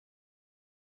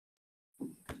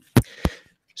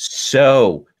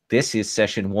So this is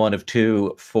session 1 of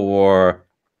 2 for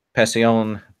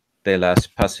Pasión de las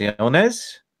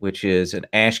Pasiones, which is an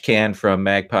Ashcan from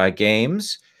Magpie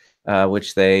Games,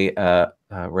 which they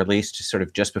released sort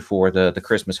of just before the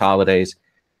Christmas holidays.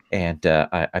 And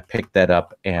I picked that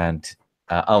up, and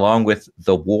along with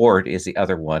The Ward is the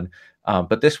other one.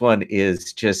 But this one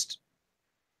is just,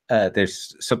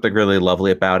 there's something really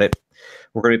lovely about it.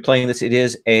 We're going to be playing this. It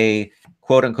is a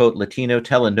quote-unquote Latino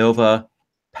telenovela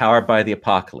powered by the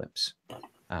apocalypse.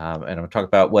 And I'm going to talk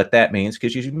about what that means,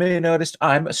 because you may have noticed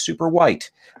I'm super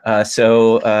white.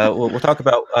 So we'll talk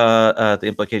about the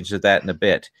implications of that in a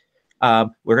bit.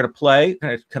 We're going to play,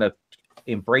 kind of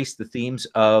embrace the themes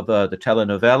of the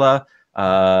telenovela,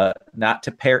 not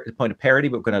to the point of parody,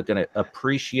 but we're going to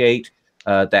appreciate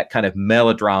that kind of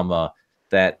melodrama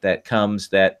that comes,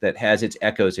 that has its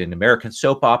echoes in American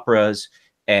soap operas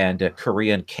and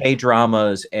Korean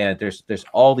K-dramas, and there's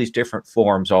all these different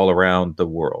forms all around the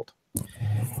world.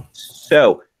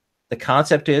 So the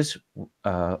concept is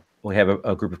we have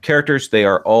a group of characters. They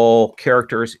are all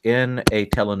characters in a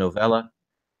telenovela.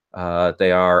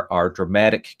 They are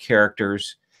dramatic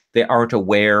characters. They aren't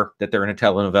aware that they're in a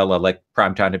telenovela like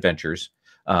Primetime Adventures,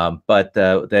 but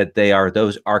that they are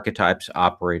those archetypes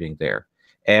operating there.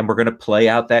 And we're going to play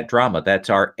out that drama. That's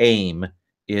our aim,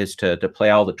 is to play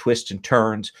all the twists and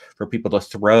turns, for people to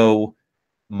throw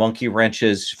monkey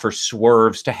wrenches, for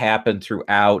swerves to happen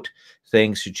throughout,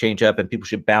 things should change up, and people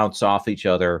should bounce off each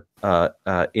other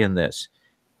in this.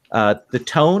 The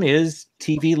tone is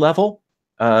TV level.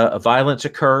 Violence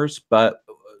occurs, but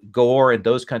gore and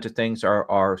those kinds of things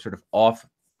are sort of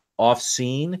off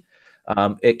scene.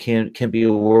 It can be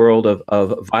a world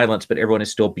of violence, but everyone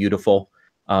is still beautiful,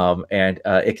 and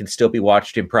it can still be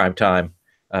watched in prime time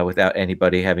without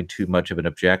anybody having too much of an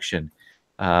objection.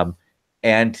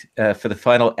 And for the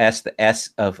final S, the S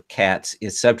of cats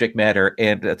is subject matter,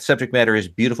 and the subject matter is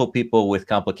beautiful people with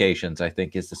complications, I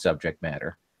think, is the subject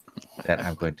matter that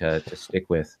I'm going to stick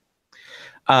with.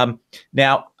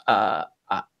 Now,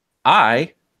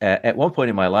 I, at one point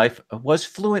in my life, was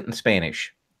fluent in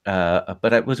Spanish,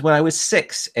 but it was when I was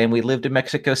 6 and we lived in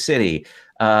Mexico City.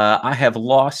 I have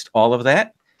lost all of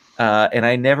that, and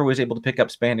I never was able to pick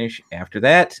up Spanish after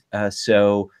that.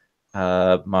 So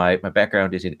my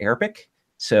background is in Arabic.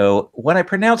 So when I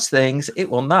pronounce things, it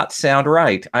will not sound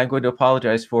right. I'm going to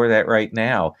apologize for that right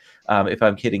now, if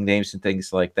I'm kidding names and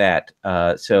things like that.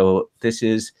 So this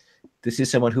is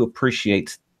someone who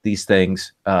appreciates these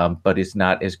things, but is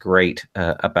not as great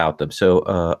about them.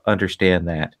 So understand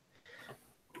that.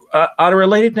 On a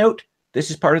related note, this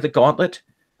is part of the Gauntlet,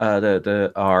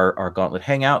 our Gauntlet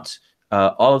Hangouts.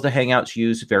 All of the Hangouts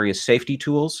use various safety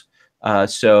tools.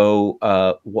 So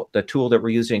what the tool that we're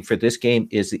using for this game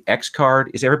is the X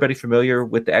card. Is everybody familiar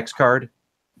with the X card?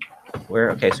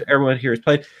 Okay, so everyone here has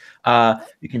played.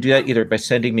 You can do that either by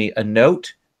sending me a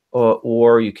note,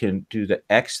 or you can do the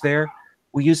X there.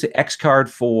 We use the X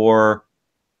card for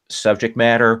subject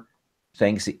matter,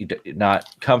 things that you're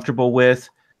not comfortable with,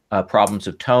 problems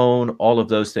of tone. All of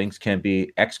those things can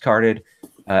be X carded.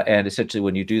 And essentially,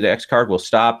 when you do the X card, we'll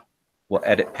stop, we'll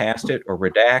edit past it or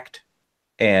redact,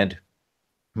 and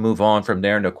move on from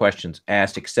there. No questions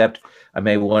asked, except I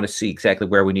may want to see exactly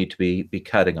where we need to be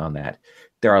cutting on that.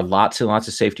 There are lots and lots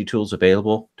of safety tools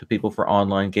available to people for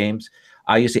online games.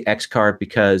 I use the X card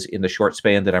because in the short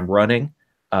span that I'm running,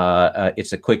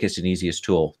 it's the quickest and easiest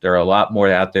tool. There are a lot more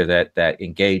out there that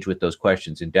engage with those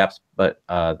questions in depth, but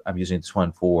I'm using this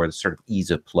one for the sort of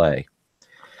ease of play.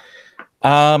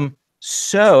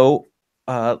 So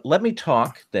let me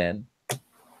talk then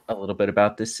a little bit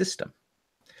about this system.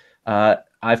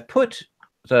 I've put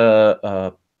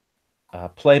the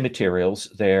play materials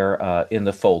there in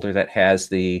the folder that has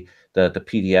the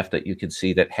PDF that you can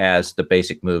see, that has the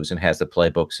basic moves and has the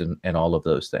playbooks and all of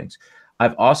those things.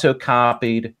 I've also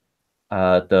copied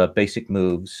the basic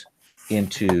moves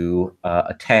into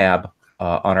a tab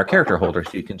on our character holder,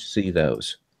 so you can see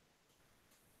those.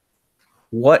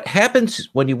 What happens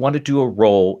when you want to do a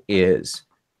roll is,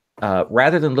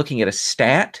 rather than looking at a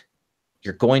stat,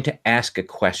 you're going to ask a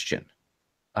question.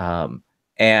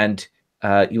 And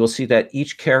you will see that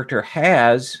each character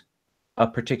has a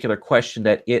particular question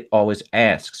that it always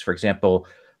asks. For example,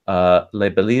 La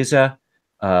Belleza,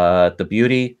 the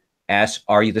beauty, asks,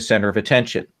 are you the center of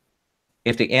attention?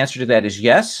 If the answer to that is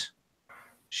yes,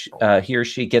 he or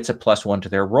she gets a +1 to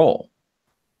their roll.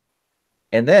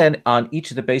 And then on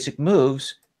each of the basic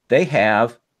moves, they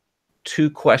have 2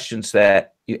 questions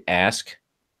that you ask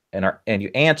and you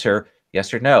answer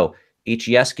yes or no. Each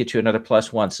yes gets you another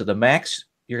 +1. So the max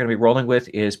you're going to be rolling with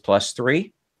is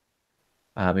 +3.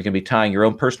 You're going to be tying your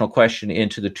own personal question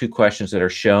into the 2 questions that are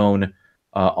shown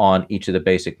on each of the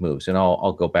basic moves. And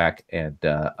I'll go back and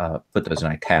put those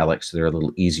in italics so they're a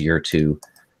little easier to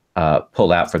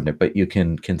pull out from there, but you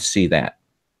can see that.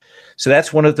 So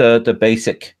that's one of the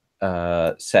basic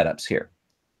setups here.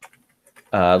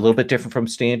 A little bit different from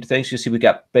standard things. You see we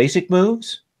got basic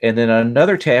moves, and then on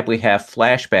another tab we have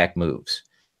flashback moves.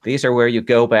 These are where you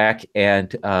go back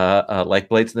and, like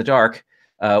Blades in the Dark,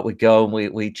 we go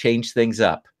and we change things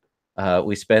up.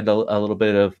 We spend a little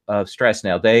bit of stress.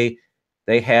 Now, they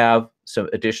have some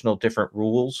additional different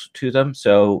rules to them,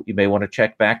 so you may want to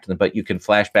check back to them, but you can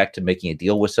flash back to making a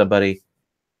deal with somebody,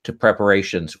 to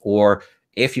preparations, or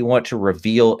if you want to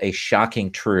reveal a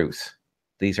shocking truth.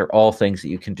 These are all things that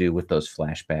you can do with those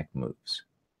flashback moves.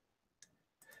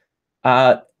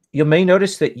 You may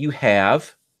notice that you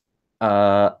have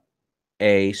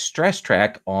a stress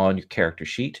track on your character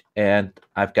sheet, and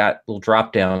I've got little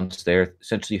drop downs there.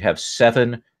 Essentially, you have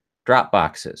 7 drop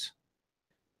boxes.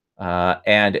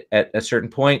 And at a certain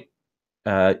point,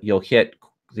 you'll hit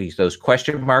those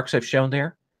question marks I've shown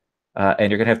there,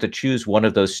 and you're going to have to choose one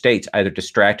of those states, either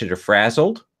distracted or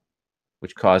frazzled,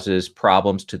 which causes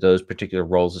problems to those particular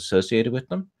roles associated with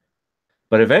them.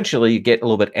 But eventually you get a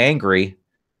little bit angry,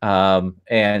 and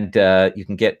you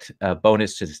can get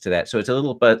bonuses to that. So it's a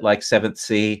little bit like 7th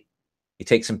Sea. You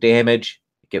take some damage,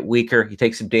 you get weaker. You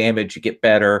take some damage, you get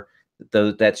better.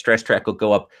 That stress track will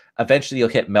go up. Eventually you'll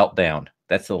hit meltdown.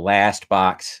 That's the last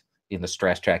box in the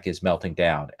stress track, is melting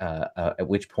down, at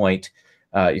which point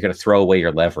you're going to throw away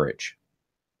your leverage.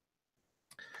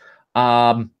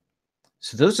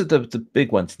 So those are the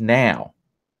big ones. Now,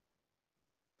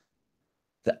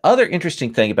 the other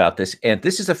interesting thing about this, and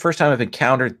this is the first time I've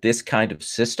encountered this kind of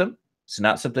system. It's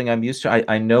not something I'm used to.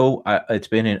 I know it's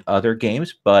been in other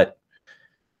games, but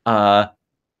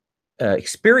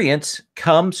experience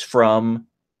comes from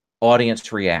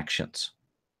audience reactions.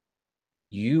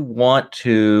 You want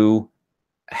to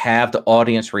have the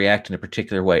audience react in a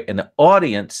particular way, and the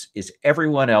audience is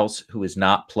everyone else who is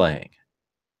not playing.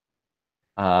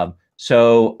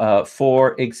 So,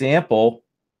 for example,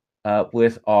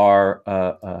 with our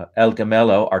El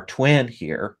Gemello, our twin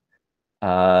here,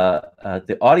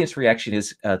 the audience reaction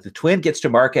is the twin gets to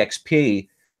mark XP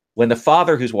when the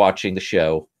father who's watching the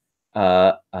show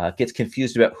gets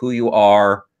confused about who you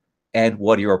are and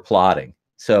what you're plotting.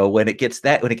 So when it gets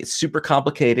super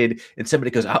complicated and somebody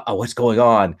goes, oh, what's going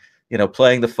on?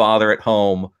 Playing the father at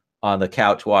home on the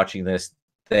couch watching this,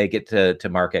 they get to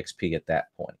mark XP at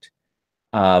that point.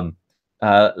 La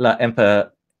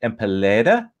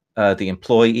Empleada, the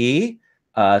employee,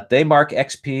 they mark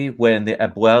XP when the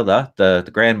abuela, the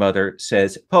grandmother,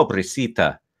 says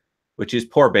pobrecita, which is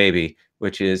poor baby,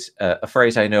 which is a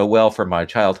phrase I know well from my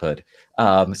childhood.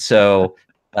 Or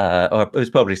it was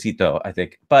pobrecito, I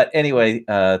think. But anyway,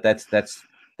 that's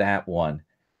that one.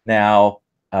 Now,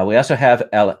 we also have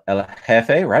El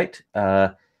Jefe, right?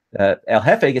 El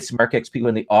Jefe gets to mark XP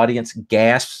when the audience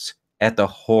gasps at the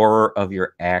horror of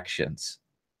your actions.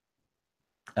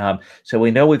 So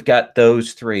we know we've got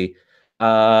those 3.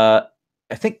 I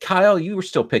think, Kyle, you were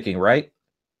still picking, right?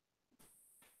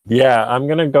 Yeah, I'm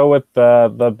going to go with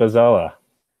the Bazella.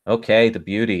 Okay, the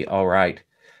beauty. All right.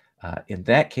 In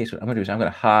that case, what I'm going to do is I'm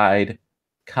going to hide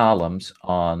columns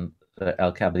on the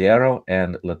El Caballero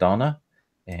and La Donna,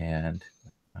 and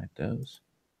hide those.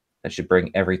 That should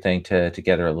bring everything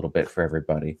together a little bit for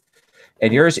everybody.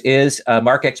 And yours is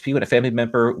mark XP when a family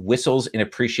member whistles in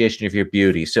appreciation of your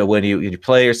beauty. So when you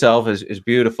play yourself as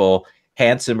beautiful,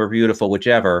 handsome or beautiful,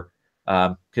 whichever,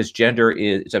 because gender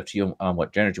is up to you on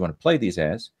what gender you want to play these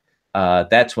as,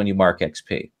 that's when you mark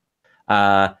XP.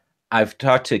 I've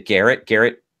talked to Garrett.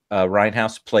 Garrett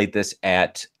Reinhouse played this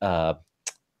at the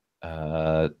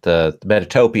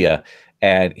Metatopia,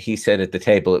 and he said at the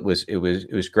table it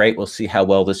was great. We'll see how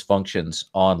well this functions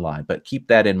online, but keep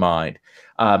that in mind.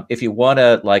 If you want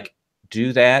to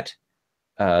do that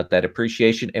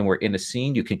appreciation, and we're in a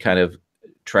scene, you can kind of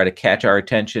try to catch our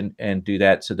attention and do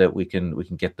that so that we can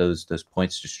get those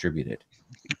points distributed.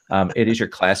 It is your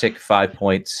classic 5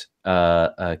 points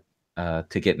to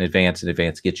get an advance, and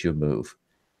advance gets you a move.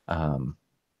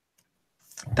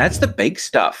 That's the big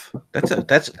stuff.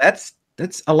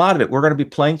 That's a lot of it. We're going to be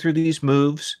playing through these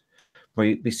moves.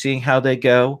 We'll be seeing how they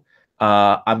go.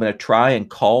 I'm going to try and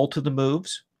call to the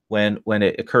moves when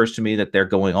it occurs to me that they're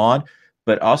going on,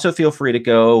 but also feel free to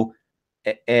go,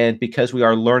 and because we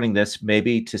are learning this,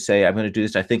 maybe to say, I'm going to do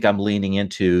this. I think I'm leaning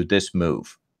into this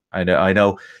move. I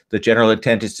know the general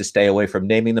intent is to stay away from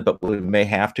naming them, but we may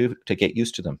have to get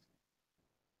used to them.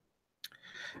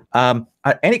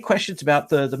 Any questions about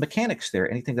the mechanics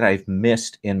there? Anything that I've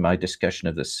missed in my discussion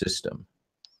of the system?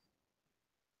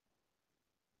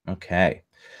 Okay.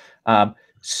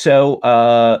 So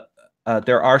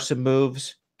there are some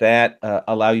moves that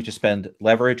allow you to spend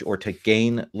leverage or to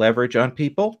gain leverage on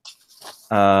people.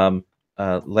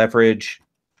 Leverage,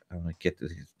 I'm going to get the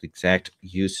exact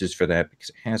uses for that because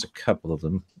it has a couple of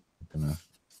them. I'm going to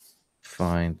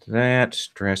find that.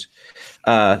 Stress.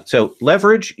 So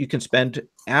leverage you can spend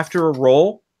after a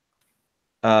roll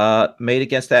made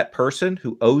against that person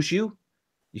who owes you.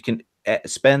 You can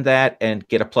spend that and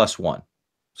get a +1.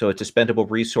 So it's a spendable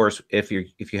resource if you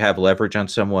have leverage on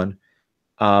someone.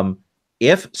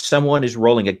 If someone is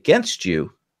rolling against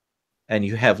you and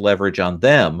you have leverage on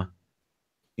them,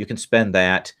 you can spend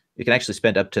that. You can actually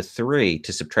spend up to 3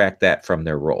 to subtract that from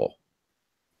their roll.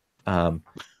 The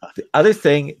other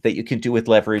thing that you can do with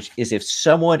leverage is if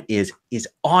someone is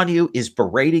on you, is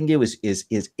berating you,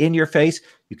 is in your face,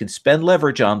 you can spend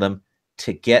leverage on them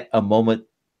to get a moment,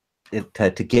 to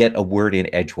get a word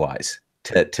in edgewise,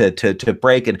 to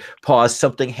break and pause.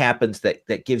 Something happens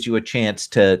that gives you a chance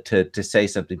to say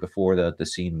something before the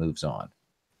scene moves on.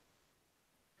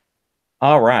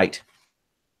 All right.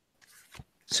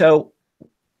 So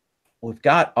we've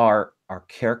got our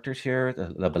characters here,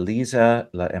 La Beliza,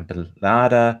 La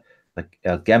Empelada,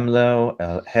 El Gemlo,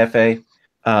 El Jefe.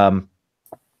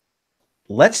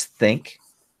 Let's think,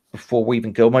 before we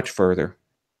even go much further,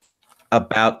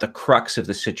 about the crux of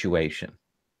the situation.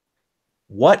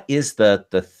 What is the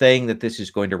thing that this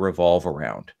is going to revolve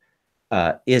around?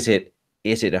 Is it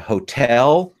a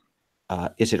hotel?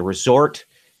 Is it a resort?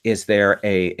 Is there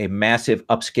a massive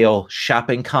upscale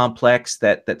shopping complex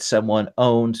that someone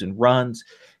owns and runs?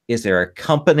 Is there a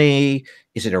company?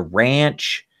 Is it a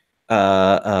ranch?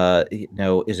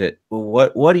 Is it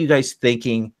what are you guys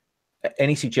thinking?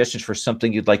 Any suggestions for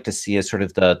something you'd like to see as sort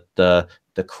of the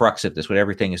crux of this, what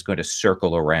everything is going to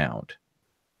circle around?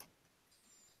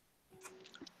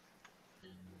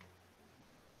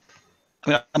 I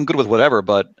mean, I'm good with whatever,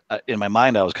 but in my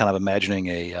mind, I was kind of imagining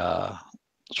a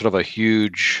sort of a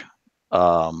huge,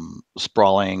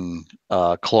 sprawling,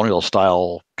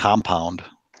 colonial-style compound.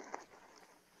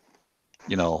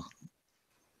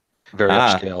 Very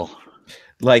upscale.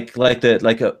 Like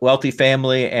a wealthy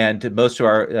family, and most of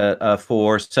our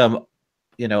for some,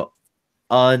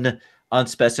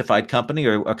 unspecified company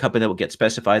or a company that will get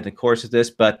specified in the course of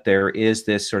this, but there is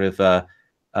this sort of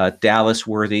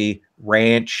Dallas-worthy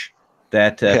ranch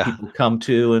that people come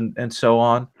to and so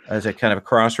on as a kind of a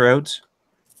crossroads.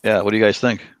 Yeah, what do you guys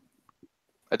think?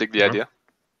 I dig the idea.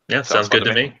 Yeah, sounds good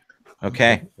to me.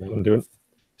 Okay. I'm doing.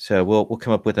 So we'll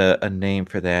come up with a name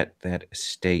for that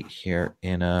estate here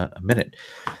in a minute.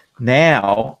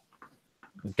 Now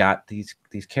we've got these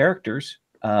characters.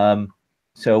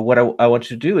 So what I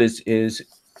want you to do is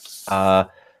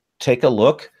take a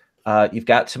look. You've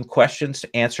got some questions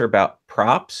to answer about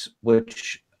props,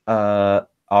 which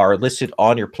are listed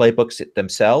on your playbooks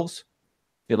themselves.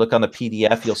 If you look on the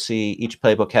PDF, you'll see each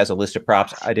playbook has a list of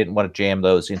props. I didn't want to jam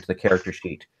those into the character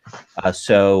sheet.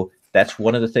 So that's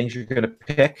one of the things you're going to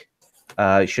pick.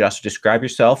 You should also describe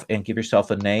yourself and give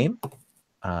yourself a name.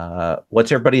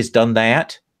 Once everybody's done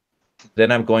that,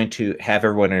 then I'm going to have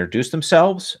everyone introduce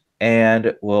themselves,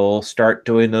 and we'll start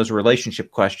doing those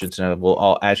relationship questions, and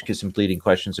I'll ask you some leading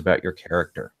questions about your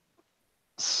character.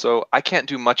 So I can't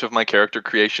do much of my character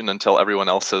creation until everyone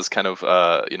else has kind of,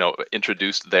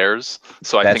 introduced theirs.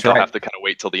 So I think I'll have to kind of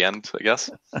wait till the end, I guess.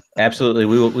 Absolutely.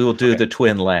 We will do the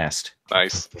twin last.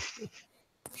 Nice.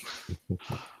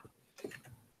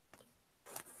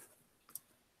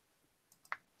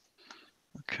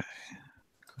 Okay.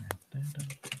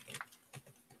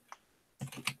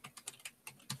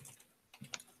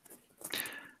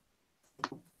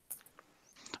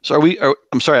 So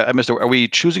I'm sorry, I missed it. Are we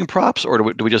choosing props,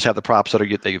 or do we just have the props that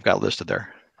you've got listed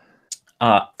there?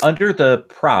 Under the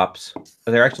props,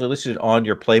 they're actually listed on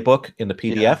your playbook in the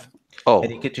PDF. Yeah. Oh.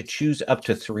 And you get to choose up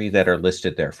to 3 that are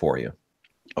listed there for you.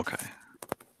 Okay.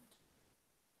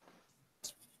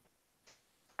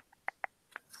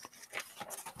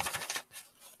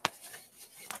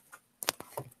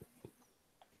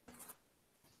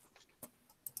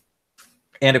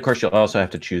 And of course, you'll also have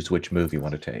to choose which move you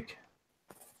want to take.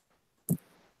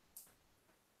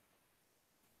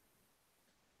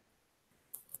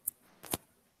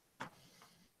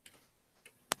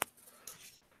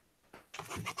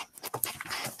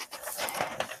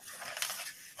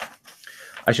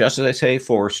 I should also say,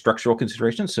 for structural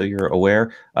considerations, so you're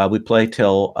aware, we play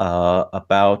till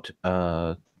about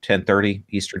 10:30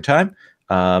 Eastern time.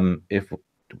 If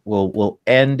we'll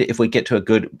end if we get to a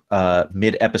good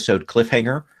mid-episode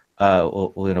cliffhanger,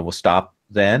 we'll stop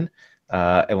then,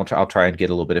 and I'll try and get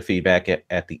a little bit of feedback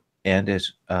at the end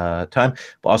as time.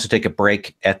 We'll also take a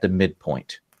break at the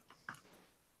midpoint.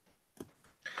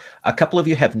 A couple of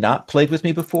you have not played with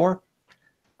me before,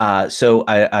 so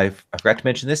I forgot to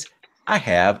mention this. I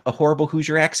have a horrible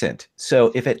Hoosier accent.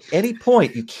 So if at any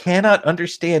point you cannot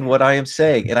understand what I am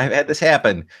saying, and I've had this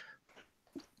happen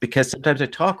because sometimes I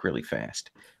talk really fast,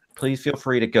 please feel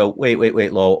free to go, wait,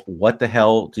 Lowell, what the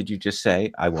hell did you just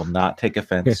say? I will not take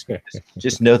offense.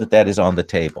 Just know that is on the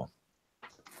table.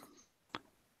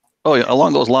 Oh, yeah,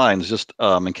 along those lines, just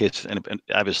in case, and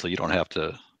obviously you don't have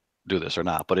to do this or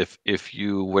not, but if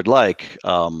you would like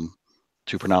to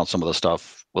pronounce some of the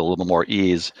stuff with a little bit more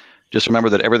ease, just remember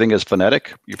that everything is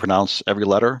phonetic. You pronounce every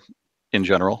letter in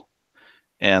general,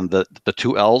 and the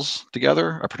two L's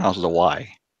together are pronounced as a Y.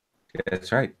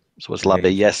 That's right. So it's la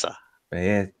belleza.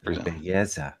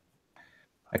 Belleza.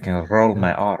 I can roll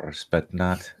my R's, but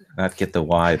not get the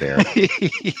Y there. Yeah,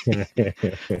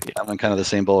 I'm in kind of the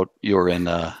same boat you were in.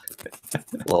 A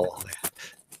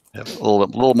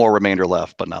little more remainder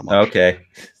left, but not much. Okay,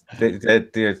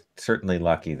 they're certainly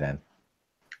lucky then.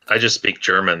 I just speak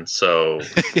German, so.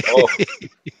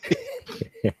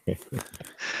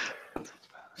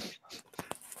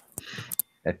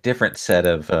 A different set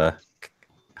of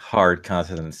hard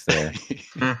consonants there.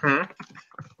 Mm-hmm.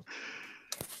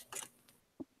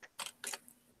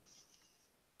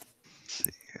 Let's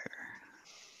see here.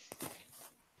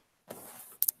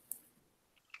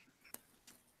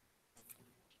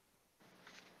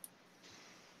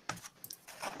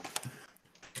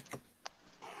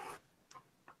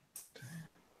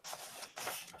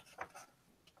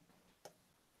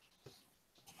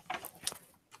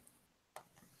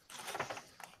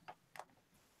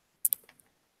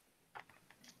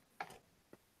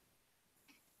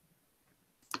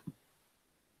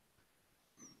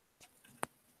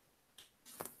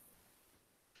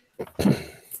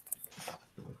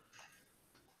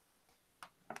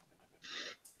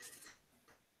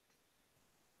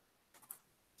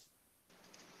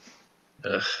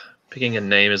 Ugh, picking a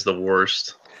name is the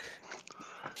worst.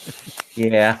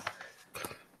 Yeah.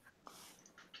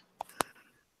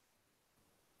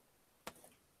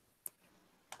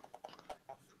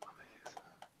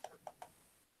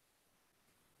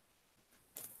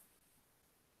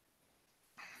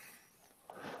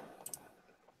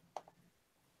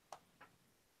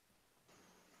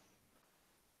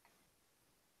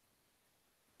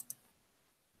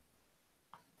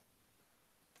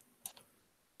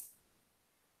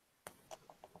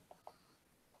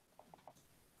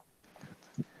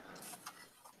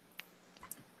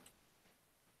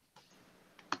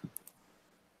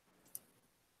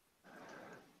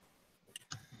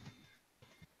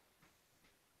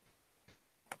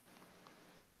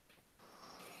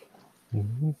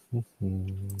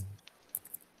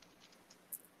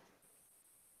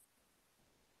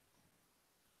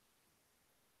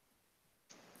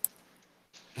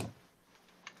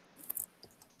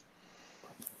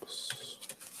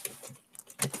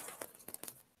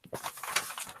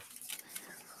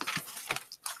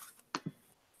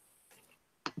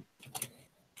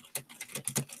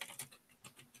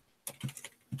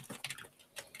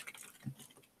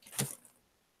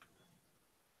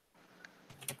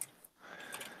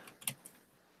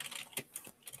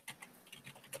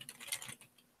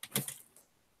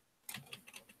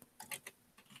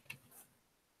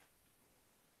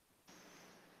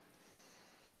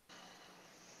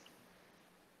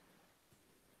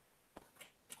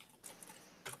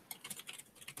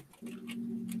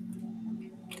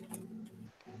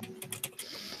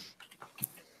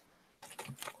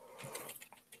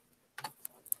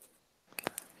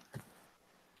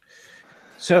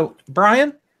 So,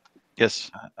 Brian?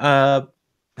 Yes. Have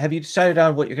you decided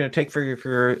on what you're going to take for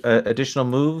your additional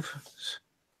move?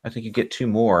 I think you get 2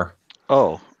 more.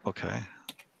 Oh, okay.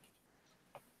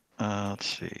 Let's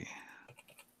see.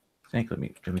 I think let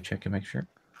me check and make sure.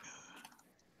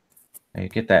 And you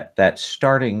get that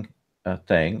starting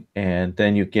thing, and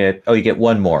then you get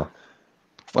 1 more.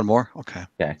 1 more? Okay.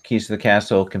 Yeah, Keys to the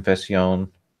Castle,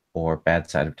 Confession, or Bad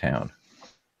Side of Town.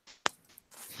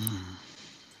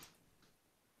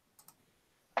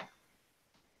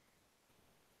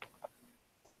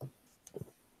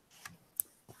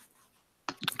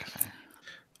 Okay.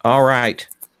 All right.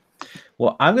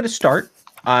 Well, I'm going to start.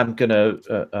 I'm going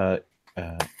to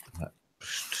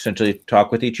essentially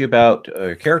talk with each of you about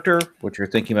your character, what you're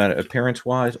thinking about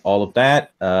appearance-wise, all of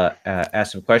that.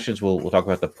 Ask some questions. We'll talk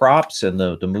about the props and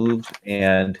the moves,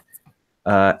 and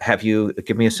have you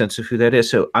give me a sense of who that is.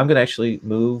 So I'm going to actually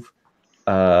move.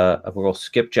 We'll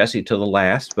skip Jesse to the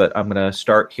last, but I'm going to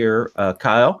start here.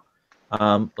 Kyle,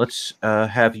 let's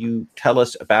have you tell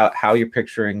us about how you're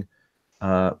picturing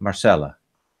Marcella.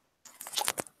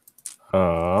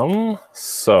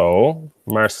 So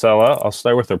Marcella, I'll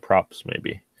start with her props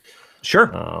maybe.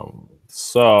 Sure.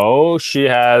 So she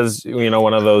has,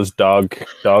 one of those dog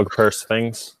purse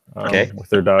things. Okay.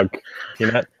 With her dog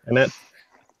Peanut in it.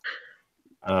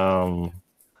 I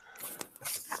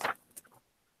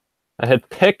had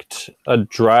picked a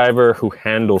driver who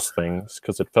handles things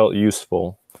because it felt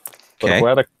useful. But if we're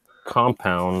at a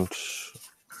compound,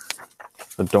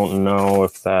 I don't know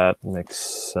if that makes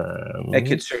sense. It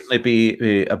could certainly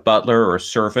be a butler or a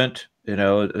servant.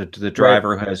 The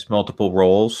driver has multiple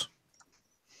roles.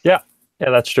 Yeah,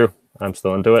 that's true. I'm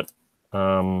still into it.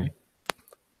 And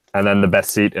then the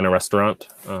best seat in a restaurant.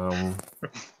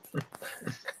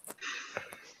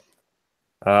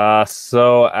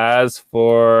 So as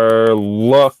for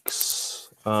looks,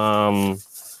 I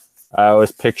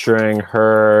was picturing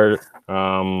her,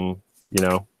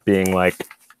 being like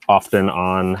often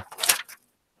on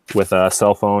with a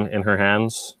cell phone in her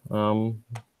hands.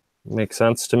 Makes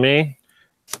sense to me.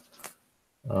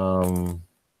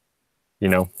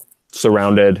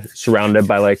 Surrounded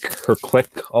by like her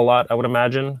clique a lot, I would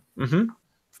imagine. Mm-hmm.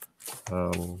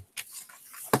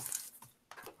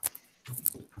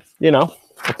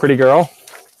 A pretty girl.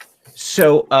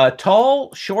 So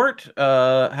tall, short,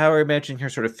 how are you imagining her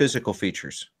sort of physical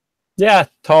features? Yeah,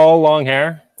 tall, long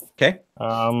hair. Okay.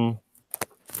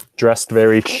 Dressed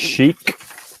very chic.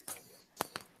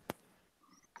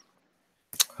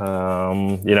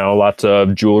 Lots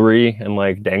of jewelry and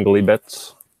like dangly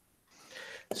bits.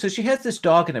 So she has this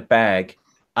dog in a bag.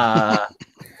 That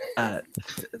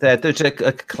there's a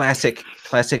classic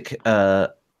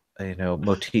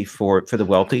motif for the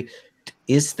wealthy.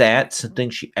 Is that something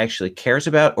she actually cares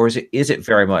about, or is it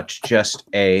very much just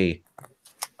a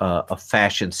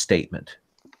fashion statement?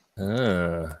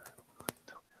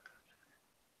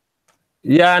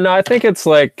 Yeah, no, I think it's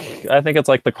like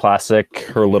the classic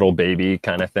her little baby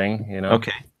kind of thing,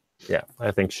 Okay. Yeah,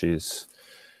 I think she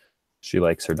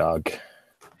likes her dog.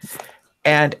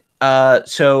 And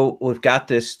so we've got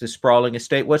this sprawling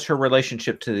estate. What's her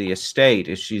relationship to the estate?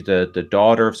 Is she the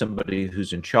daughter of somebody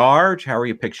who's in charge? How are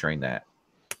you picturing that?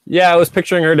 Yeah, I was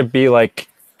picturing her to be like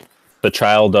the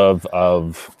child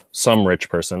of some rich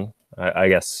person. I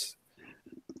guess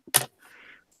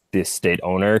the estate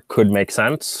owner could make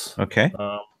sense. Okay.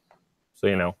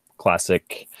 So,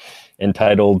 classic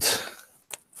entitled,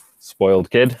 spoiled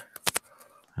kid.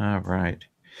 All right.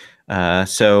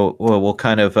 So we'll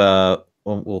kind of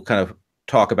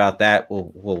talk about that.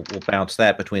 We'll bounce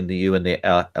that between the you and the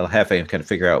El Jefe and kind of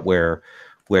figure out where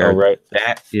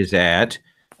that is at.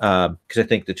 Because I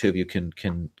think the two of you can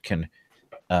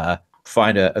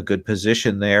find a good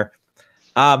position there.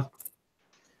 Do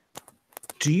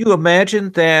you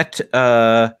imagine that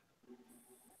that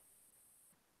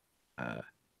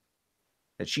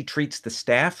she treats the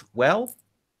staff well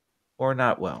or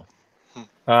not well?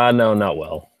 No, not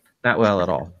well. Not well at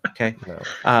all. Okay.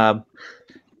 No.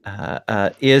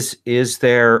 Is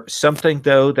there something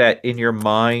though that in your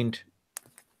mind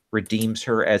redeems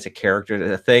her as a character?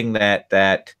 The thing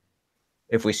that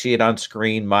if we see it on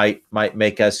screen might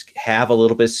make us have a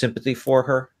little bit of sympathy for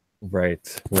her?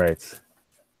 Right.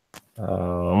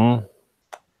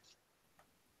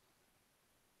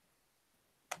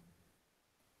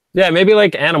 Yeah, maybe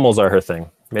like animals are her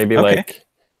thing. Maybe like,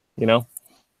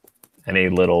 any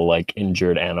little like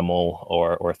injured animal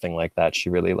or thing like that. She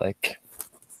really like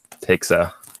takes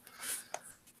a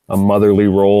motherly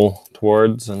role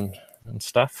towards and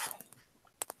stuff.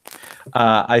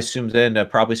 I assume then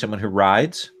probably someone who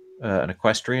rides, an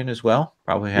equestrian as well.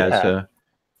 Probably has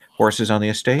horses on the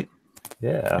estate.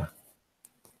 Yeah.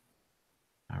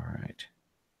 All right.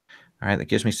 That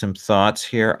gives me some thoughts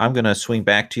here. I'm going to swing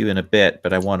back to you in a bit,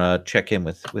 but I want to check in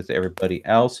with everybody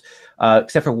else.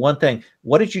 Except for one thing.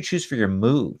 What did you choose for your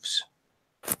moves?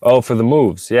 Oh, for the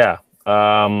moves, yeah.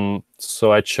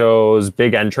 So I chose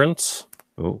big entrance.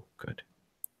 Oh, good.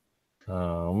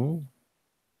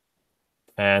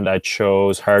 And I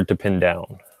chose hard to pin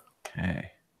down.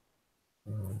 Okay.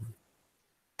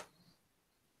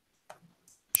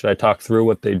 Should I talk through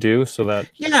what they do so that?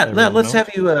 Yeah, let's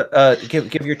have you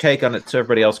give your take on it so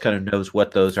everybody else kind of knows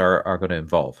what those are going to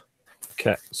involve.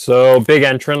 Okay, so big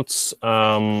entrance.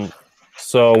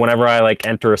 So whenever I like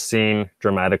enter a scene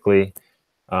dramatically,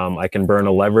 I can burn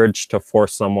a leverage to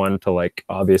force someone to like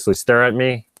obviously stare at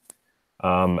me,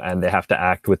 and they have to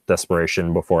act with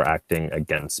desperation before acting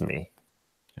against me.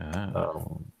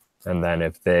 And then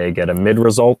if they get a mid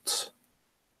result,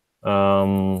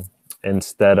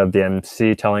 instead of the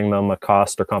MC telling them a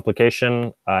cost or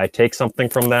complication, I take something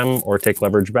from them or take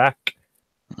leverage back.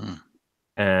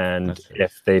 and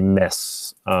if they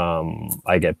miss,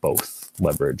 I get both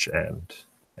leverage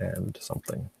and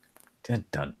something. Dun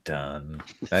dun dun.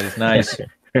 That is nice.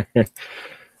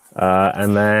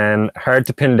 And then hard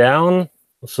to pin down.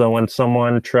 So when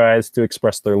someone tries to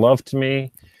express their love to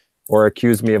me, or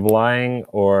accuse me of lying,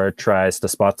 or tries to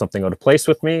spot something out of place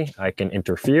with me, I can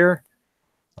interfere.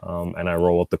 And I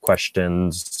roll up the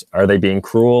questions: are they being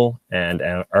cruel? And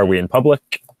are we in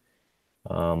public?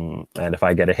 And if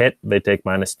I get a hit, they take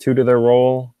 -2 to their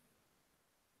roll.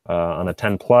 On a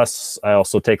 10+, I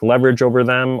also take leverage over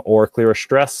them or clear a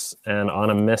stress. And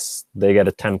on a miss, they get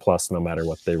a 10+ no matter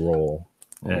what they roll.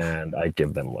 Oof. And I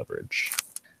give them leverage.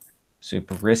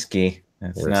 Super risky.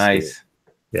 That's risky. Nice.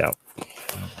 Yeah.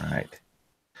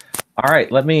 All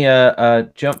right. Let me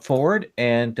jump forward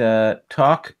and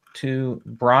talk to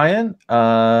Brian.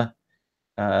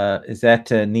 Is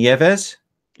that Nieves?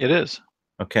 It is.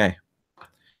 Okay.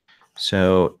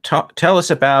 So tell us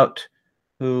about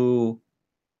who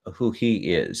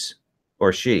he is,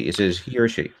 or she. Is it he or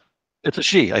she? It's a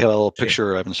she. I have a little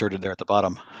picture I've inserted there at the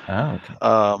bottom. Oh, okay.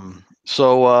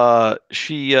 So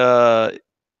she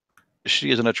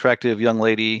is an attractive young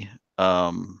lady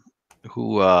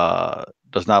who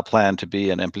does not plan to be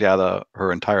an empleada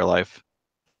her entire life.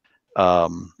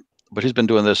 But she's been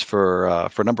doing this for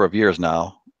a number of years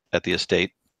now at the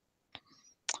estate.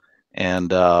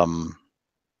 And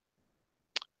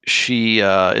she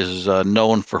is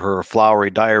known for her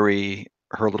flowery diary,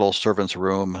 her little servant's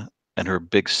room, and her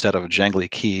big set of jangly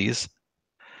keys.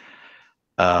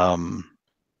 I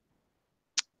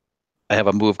have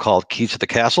a move called Keys to the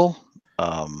Castle,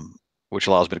 which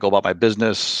allows me to go about my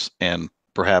business and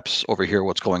perhaps overhear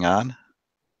what's going on.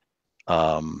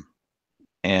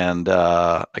 And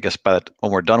I guess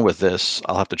when we're done with this,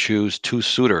 I'll have to choose 2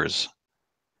 suitors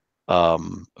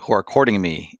who are courting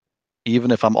me,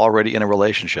 even if I'm already in a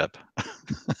relationship.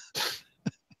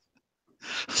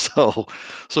 So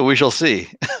we shall see.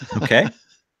 Okay.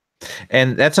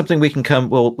 And that's something we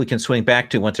can swing back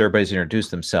to once everybody's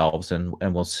introduced themselves, and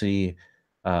we'll see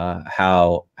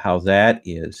how that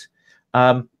is.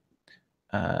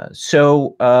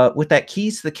 So with that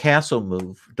Keys to the Castle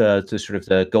move, the sort of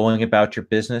the going about your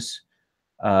business,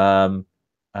 you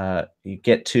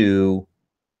get to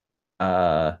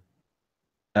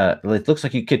it looks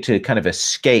like you get to kind of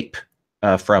escape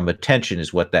from attention,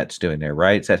 is what that's doing there,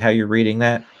 right? Is that how you're reading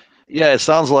that? Yeah, it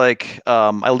sounds like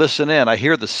I listen in, I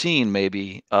hear the scene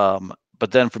maybe,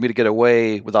 but then for me to get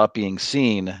away without being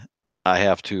seen, I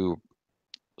have to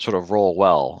sort of roll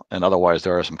well, and otherwise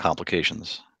there are some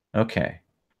complications. Okay.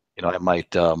 You know, I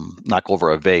might knock over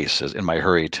a vase in my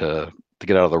hurry to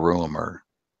get out of the room, or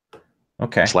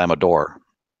slam a door.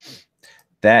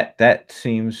 That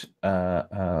seems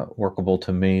workable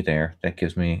to me there. That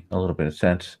gives me a little bit of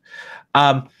sense.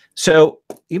 So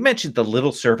you mentioned the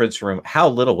little servant's room. How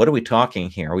little? What are we talking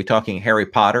here? Are we talking Harry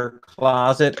Potter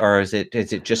closet, or is it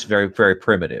just very, very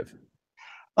primitive?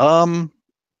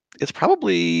 It's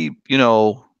probably,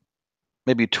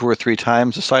 maybe 2 or 3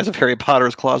 times the size of Harry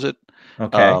Potter's closet.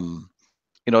 Okay.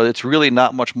 It's really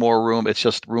not much more room. It's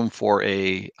just room for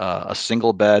a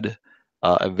single bed,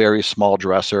 a very small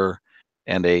dresser,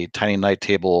 and a tiny night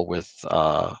table with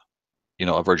a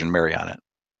Virgin Mary on it.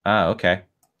 Ah, okay.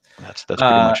 That's pretty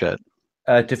much it.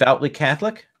 Devoutly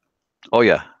Catholic? Oh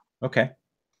yeah. Okay.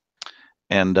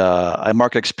 And I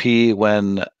mark XP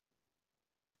when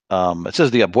it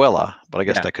says the abuela, but I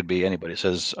guess that could be anybody. It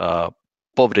says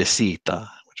pobrecita,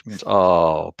 which means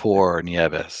poor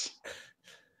Nieves.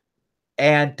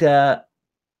 And does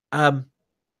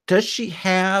she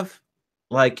have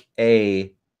like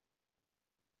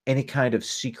any kind of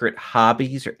secret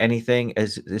hobbies or anything?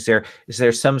 Is there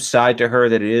some side to her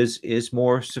that is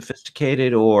more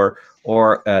sophisticated or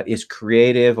is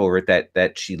creative, or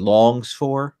that she longs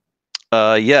for?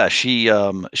 Yeah, she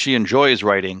enjoys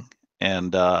writing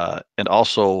and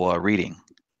also reading.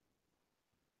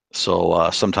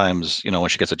 So sometimes, when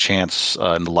she gets a chance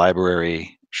in the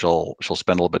library, she'll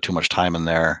spend a little bit too much time in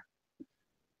there,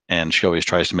 and she always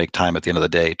tries to make time at the end of the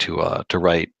day to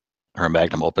write her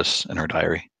magnum opus in her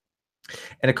diary.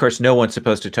 And of course, no one's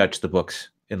supposed to touch the books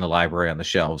in the library on the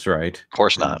shelves, right? Of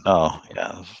course not. No,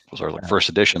 yeah, those are like first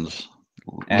editions,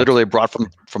 literally brought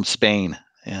from Spain.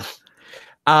 Yeah.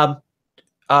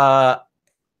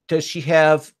 Does she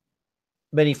have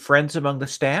many friends among the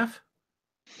staff,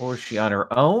 or is she on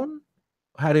her own?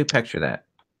 How do you picture that?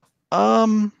 I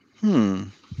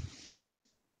mean,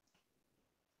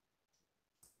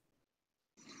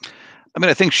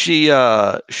 I think she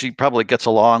probably gets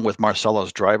along with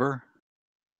Marcelo's driver,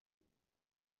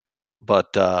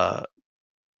 but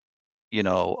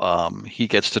he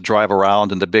gets to drive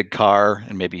around in the big car,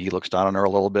 and maybe he looks down on her a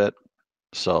little bit.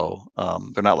 So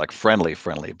they're not like friendly,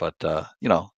 but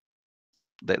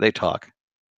they talk.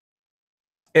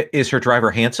 Is her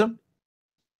driver handsome,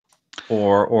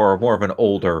 or more of an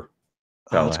older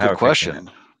fellow? That's a good question.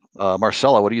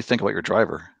 Marcella, what do you think about your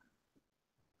driver?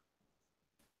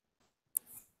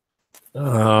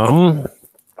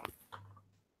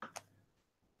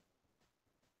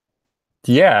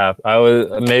 Yeah, I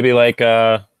was maybe like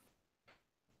a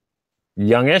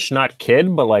youngish, not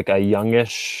kid, but like a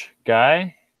youngish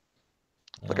guy.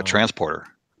 Like a transporter.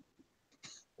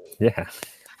 Yeah.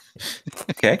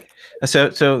 Okay.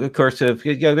 So of course,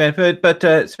 young man, but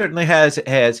certainly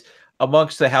has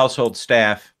amongst the household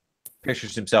staff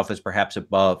pictures himself as perhaps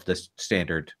above the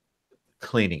standard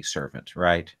cleaning servant,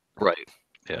 right? Right.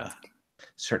 Yeah.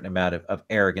 Certain amount of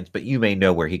arrogance, but you may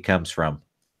know where he comes from.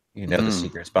 You know the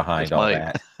secrets behind all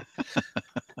that.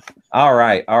 All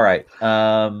right.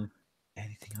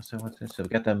 Anything else I want to say? So we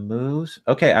got the moves.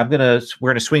 Okay,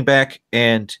 we're gonna swing back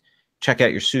and check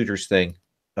out your suitors thing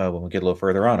when we get a little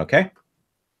further on. Okay.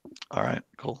 All right.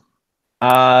 Cool.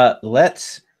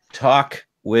 Let's talk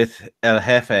with El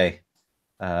Jefe,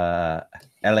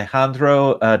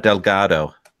 Alejandro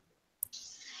Delgado.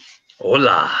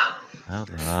 Hola.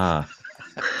 Hola.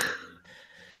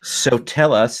 So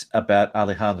tell us about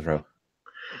Alejandro.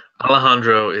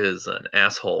 Alejandro is an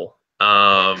asshole.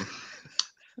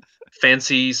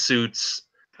 Fancy suits.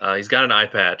 He's got an eye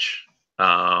patch.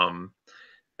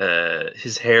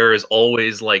 His hair is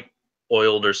always like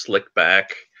oiled or slicked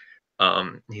back.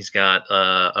 He's got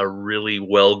a really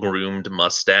well-groomed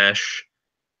mustache.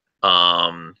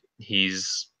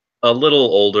 He's a little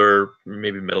older,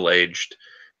 maybe middle-aged,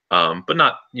 but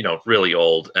not, really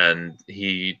old. And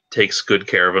he takes good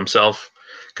care of himself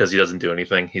because he doesn't do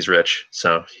anything. He's rich,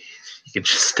 so he can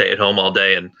just stay at home all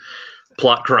day and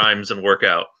plot crimes and work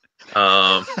out.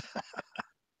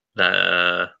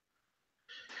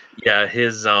 Yeah,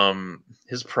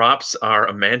 his props are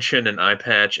a mansion, an eye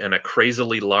patch, and a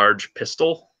crazily large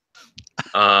pistol.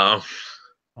 All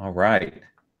right.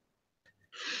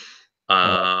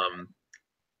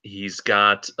 He's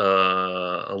got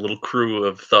a little crew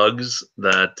of thugs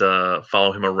that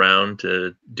follow him around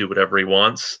to do whatever he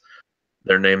wants.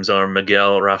 Their names are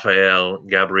Miguel, Rafael,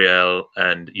 Gabriel,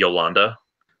 and Yolanda.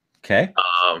 Okay.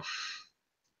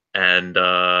 And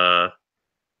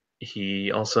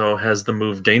he also has the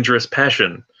move Dangerous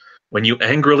Passion. When you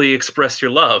angrily express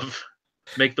your love,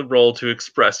 make the roll to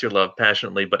express your love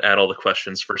passionately, but add all the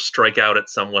questions for strike out at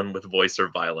someone with voice or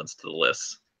violence to the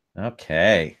list.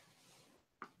 Okay.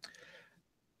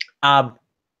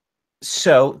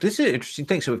 So this is an interesting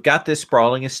thing. So we've got this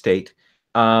sprawling estate.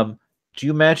 Do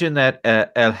you imagine that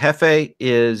El Jefe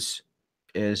is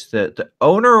the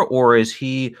owner, or is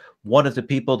he one of the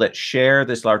people that share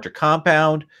this larger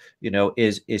compound?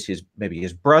 Is his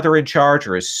brother in charge,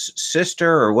 or his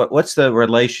sister, or what's the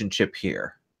relationship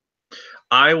here?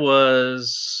 I don't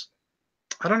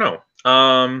know.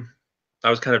 I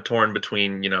was kind of torn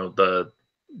between, the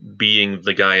being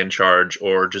the guy in charge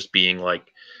or just being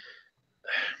like,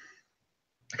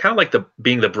 kind of like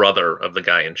being the brother of the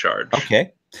guy in charge.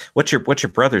 Okay. What's your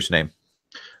brother's name?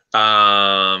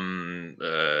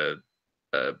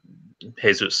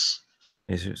 Jesus.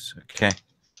 Jesus. Okay.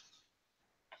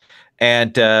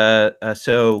 And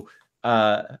so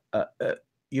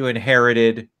you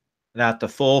inherited not the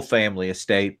full family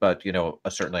estate, but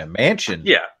certainly a mansion.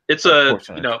 Yeah, it's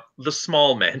the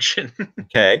small mansion.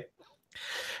 Okay.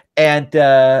 And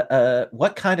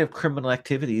what kind of criminal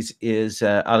activities is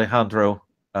Alejandro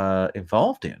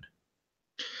involved in?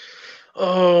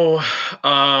 Oh,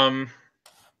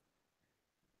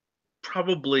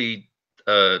 probably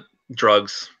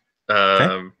drugs.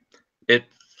 Okay. It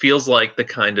feels like the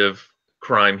kind of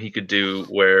crime he could do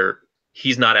where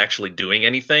he's not actually doing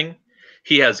anything.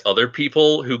 He has other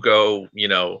people who go,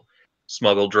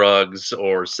 smuggle drugs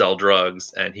or sell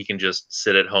drugs, and he can just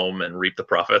sit at home and reap the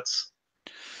profits.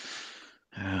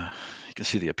 Yeah, you can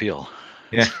see the appeal.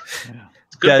 Yeah.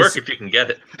 It's good work if you can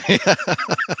get it.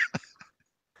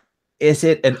 Is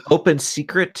it an open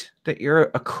secret that you're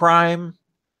a crime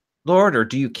lord, or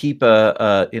do you keep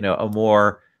a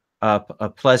more a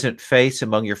pleasant face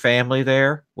among your family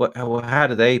there? How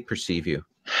do they perceive you?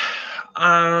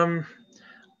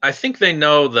 I think they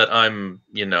know that I'm,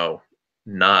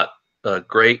 not a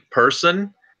great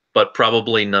person, but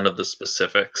probably none of the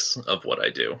specifics of what I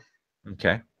do.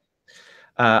 Okay.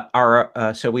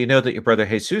 So we know that your brother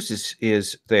Jesus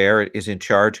is in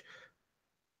charge.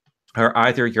 Are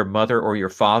either your mother or your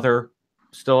father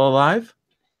still alive?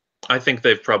 I think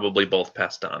they've probably both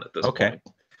passed on at this point.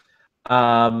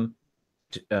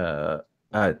 so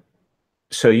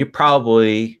you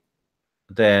probably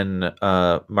then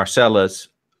Marcella's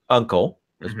uncle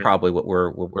is probably what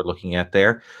we're looking at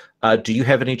there. Do you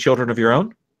have any children of your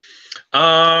own?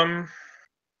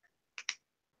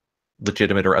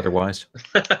 Legitimate or otherwise?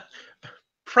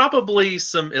 Probably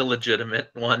some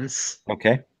illegitimate ones.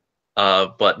 Okay.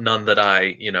 But none that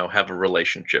I, have a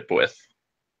relationship with.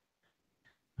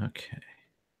 Okay.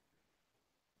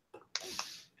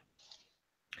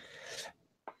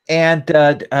 And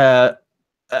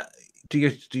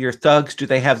do your thugs, do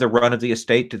they have the run of the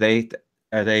estate?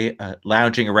 Are they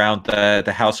lounging around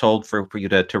the household for you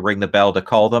to ring the bell to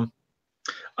call them?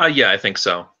 Yeah, I think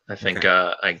so. I think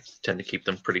I tend to keep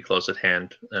them pretty close at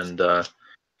hand, and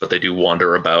but they do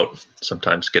wander about,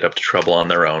 sometimes get up to trouble on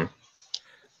their own.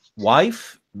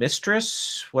 Wife,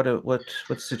 mistress, what's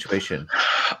the situation?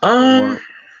 I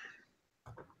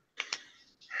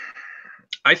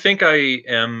think I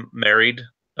am married,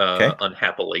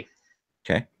 unhappily.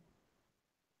 Okay.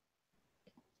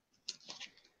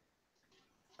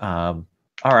 All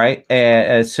right.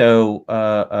 So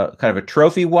kind of a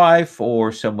trophy wife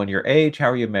or someone your age? How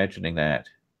are you imagining that?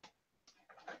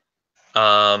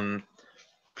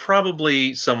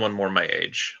 Probably someone more my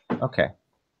age. Okay.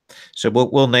 So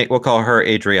we'll call her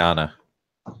Adriana.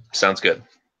 Sounds good.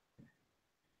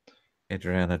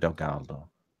 Adriana Delgado.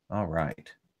 All right.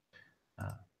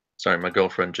 Sorry, my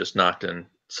girlfriend just knocked and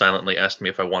silently asked me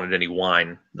if I wanted any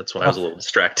wine. That's why I was a little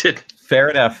distracted. Fair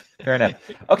enough. Fair enough.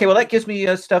 Okay, well, that gives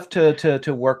me stuff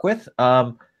to work with.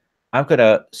 I'm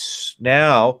gonna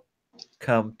now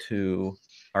come to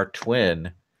our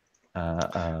twin,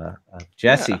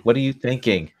 Jesse. What are you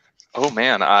thinking? Oh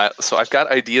man, so I've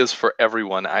got ideas for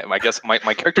everyone. I guess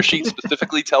my character sheet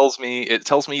specifically tells me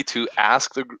to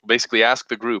basically ask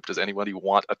the group, does anybody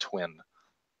want a twin?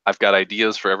 I've got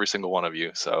ideas for every single one of you.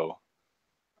 So,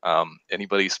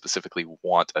 anybody specifically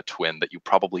want a twin that you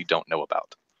probably don't know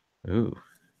about? Ooh.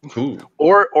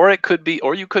 Or it could be,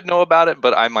 or you could know about it,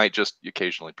 but I might just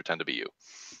occasionally pretend to be you.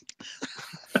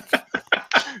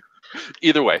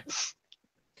 Either way,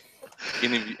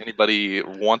 anybody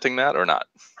wanting that or not?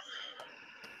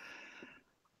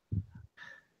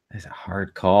 That's a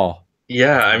hard call.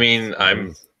 Yeah, I mean,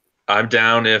 I'm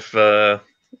down if I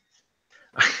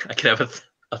could have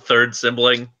a third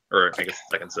sibling, or I guess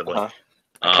second sibling.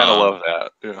 I kind of love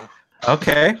that. Yeah.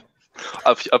 Okay.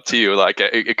 Up to you. Like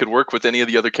it could work with any of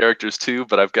the other characters too,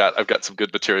 but I've got some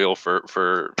good material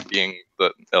for being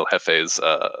the El Jefe's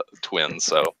twin.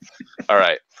 So, all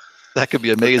right. That could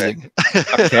be amazing.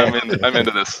 Okay. I'm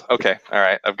into this. Okay. All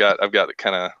right. I've got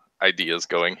kind of ideas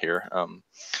going here. All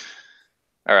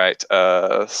right.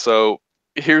 So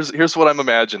here's what I'm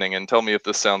imagining, and tell me if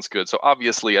this sounds good. So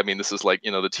obviously, I mean, this is like,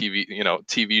 the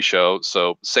TV show.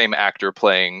 So same actor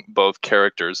playing both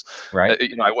characters. Right.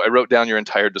 I wrote down your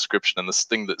entire description, and this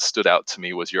thing that stood out to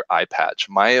me was your eye patch.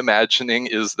 My imagining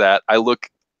is that I look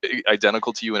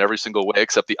identical to you in every single way,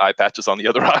 except the eye patch is on the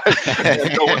other eye.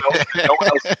 And no one else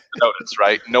seems to notice,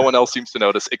 right? No one else seems to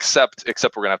notice, except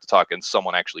we're gonna have to talk, and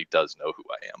someone actually does know who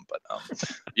I am. But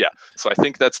yeah. So I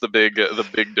think that's the big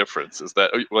difference. Is that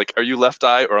are you left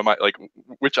eye, or am I like,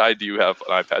 which eye do you have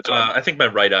an eye patch on? I think my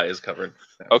right eye is covered.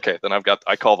 Okay, then I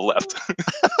call the left.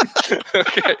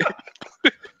 Okay.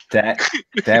 That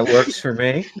works for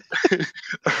me.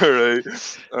 All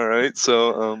right.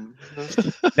 So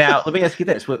now let me ask you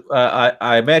this: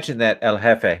 I imagine that El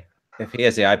Jefe, if he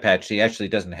has the eye patch, he actually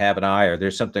doesn't have an eye, or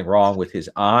there's something wrong with his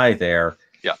eye there.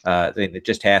 Yeah. It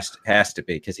just has to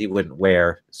be, because he wouldn't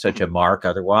wear such a mark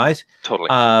otherwise. Totally.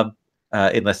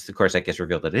 Unless, of course, that gets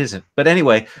revealed that it isn't. But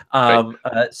anyway, right.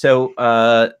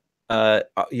 So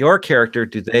your character,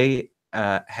 do they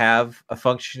have a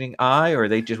functioning eye, or are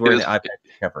they just wearing the eye patch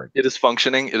covered? It is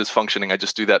functioning. I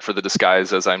just do that for the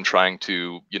disguise as I'm trying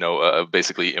to,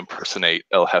 basically impersonate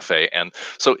El Jefe. And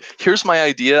so here's my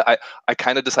idea. I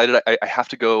kind of decided I have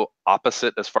to go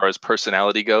opposite as far as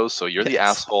personality goes. So you're the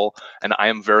asshole, and I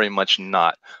am very much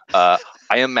not. I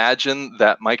imagine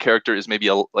that my character is maybe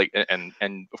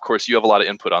and of course you have a lot of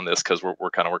input on this because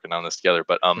we're kind of working on this together.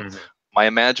 But my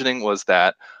imagining was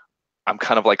that I'm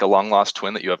kind of like a long lost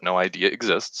twin that you have no idea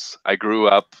exists. I grew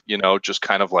up, just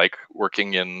kind of like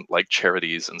working in like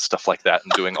charities and stuff like that,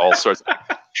 and doing all sorts of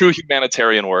true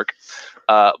humanitarian work.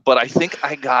 But I think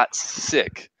I got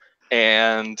sick,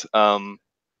 and I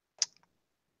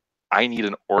need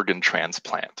an organ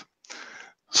transplant.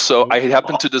 So I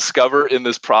happened to discover in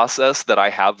this process that I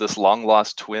have this long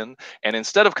lost twin, and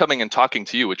instead of coming and talking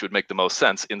to you, which would make the most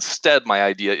sense, instead my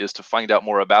idea is to find out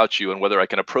more about you and whether I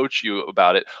can approach you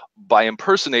about it by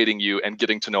impersonating you and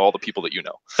getting to know all the people that you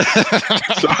know.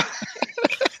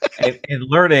 And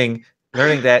learning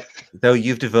learning that though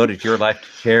you've devoted your life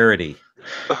to charity,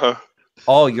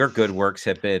 all your good works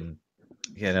have been,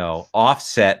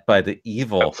 offset by the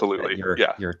evil Absolutely.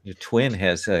 that your twin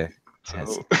has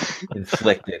So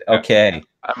inflicted. Okay.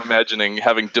 I'm imagining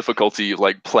having difficulty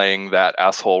like playing that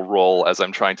asshole role as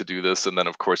I'm trying to do this, and then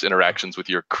of course interactions with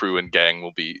your crew and gang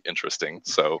will be interesting.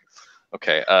 So,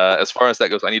 okay. As far as that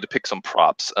goes, I need to pick some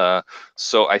props.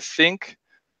 So I think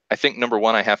number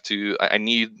one, I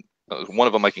need one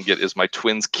of them I can get is my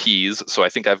twin's keys. So I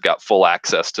think I've got full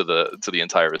access to the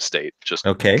entire estate, just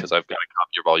because I've got a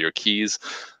copy of all your keys.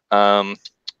 Oh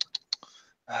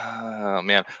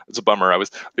man, it's a bummer.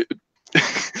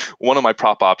 One of my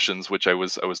prop options, which I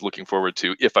was looking forward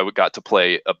to, if I got to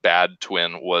play a bad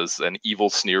twin, was an evil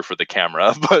sneer for the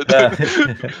camera. But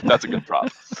that's a good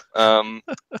prop.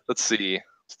 Let's see.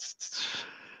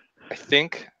 I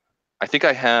think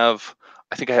I have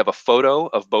a photo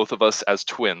of both of us as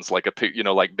twins, like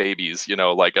like babies,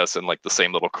 like us in like the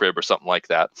same little crib or something like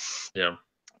that. Yeah.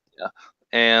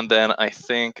 And then I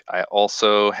think I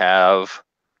also have,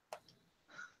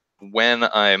 when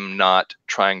I'm not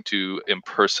trying to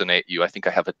impersonate you, I think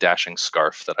I have a dashing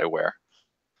scarf that I wear.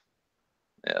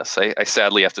 Yes, I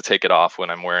sadly have to take it off when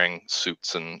I'm wearing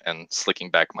suits and slicking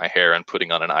back my hair and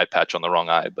putting on an eye patch on the wrong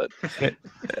eye, but okay.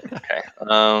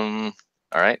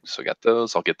 All right, so I got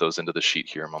those. I'll get those into the sheet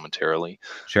here momentarily.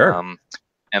 Sure.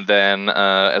 And then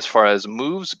as far as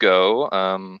moves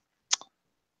go,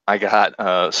 I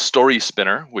got Story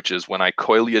Spinner, which is when I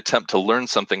coyly attempt to learn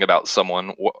something about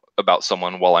someone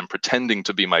while I'm pretending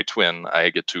to be my twin. I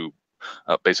get to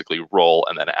basically roll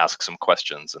and then ask some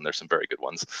questions, and there's some very good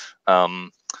ones.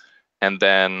 And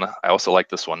then I also like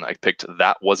this one. I picked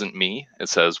That Wasn't Me. It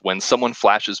says, when someone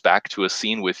flashes back to a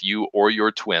scene with you or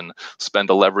your twin, spend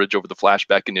a leverage over the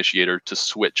flashback initiator to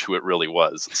switch who it really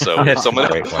was. So I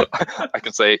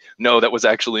can say, no, that was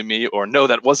actually me, or no,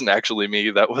 that wasn't actually me.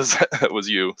 That was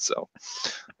you. So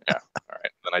yeah. All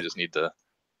right. Then I just need to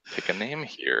pick a name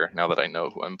here now that I know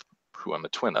who I'm a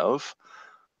twin of.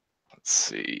 Let's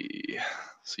see.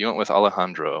 So you went with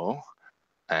Alejandro,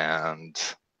 and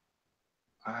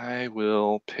I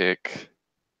will pick.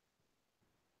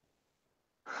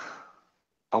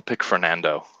 I'll pick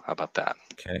Fernando. How about that?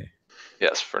 Okay.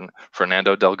 Yes,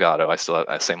 Fernando Delgado. I still have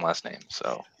the same last name,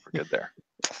 so we're good there.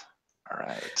 All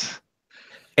right.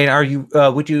 And are you?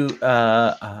 Are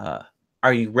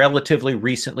you relatively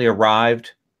recently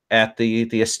arrived at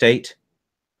the estate?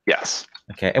 Yes.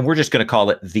 Okay, and we're just going to call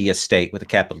it the estate with a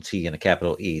capital T and a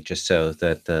capital E, just so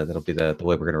that that'll be the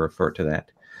way we're going to refer to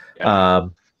that. Yeah.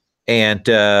 And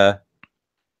so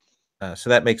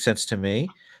that makes sense to me.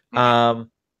 Yeah.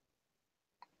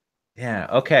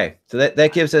 Okay. So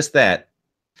that gives us that.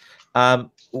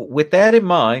 With that in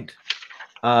mind,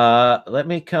 let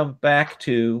me come back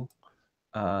to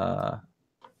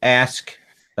ask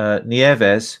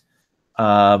Nieves.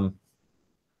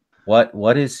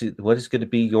 What is going to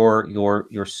be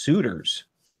your suitors?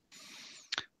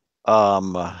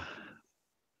 Well,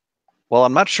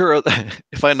 I'm not sure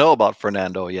if I know about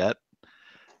Fernando yet.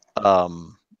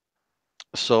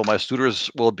 So my suitors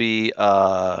will be,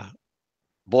 boy,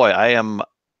 I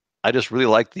just really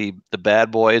like the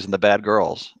bad boys and the bad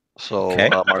girls. So Okay.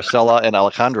 Marcella and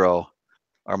Alejandro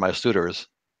are my suitors.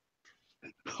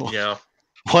 Yeah.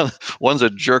 One's a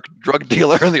jerk drug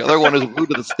dealer and the other one is rude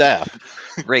to the staff.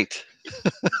 Great.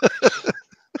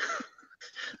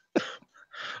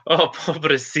 Oh,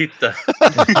 pobrecita.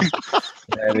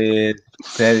 That is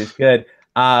good.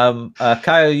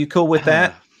 Kyle, you cool with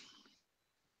that?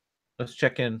 Let's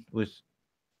check in with.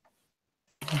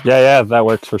 Yeah, that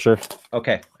works for sure.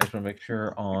 Okay, I just want to make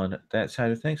sure on that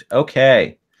side of things.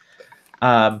 Okay.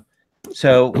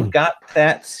 So we've got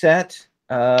that set.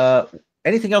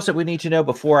 Anything else that we need to know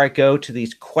before I go to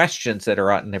these questions that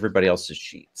are on everybody else's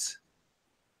sheets?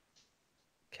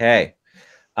 Okay.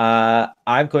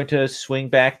 I'm going to swing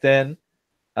back then.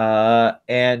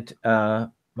 And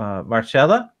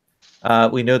Marcella,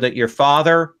 we know that your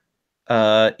father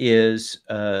is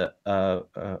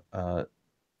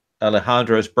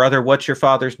Alejandro's brother. What's your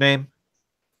father's name?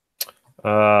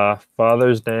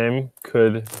 Father's name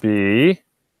could be,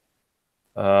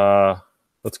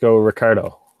 let's go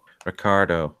Ricardo.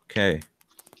 Ricardo. Okay.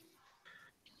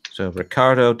 So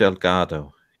Ricardo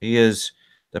Delgado. He is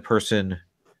the person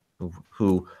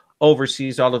who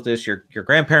oversees all of this. Your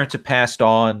grandparents have passed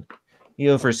on. He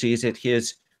oversees it.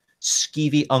 His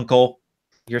skeevy uncle,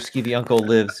 your skeevy uncle,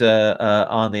 lives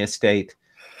on the estate.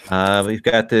 We've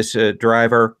got this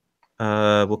driver.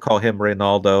 We'll call him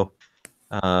Reynaldo.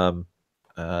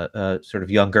 Sort of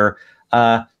younger.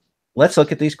 Let's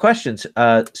look at these questions.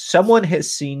 Someone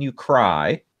has seen you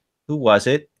cry. Who was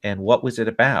it, and what was it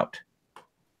about?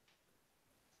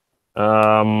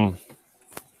 So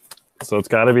it's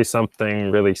got to be something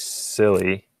really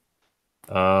silly.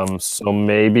 So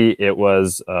maybe it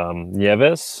was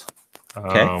Nieves.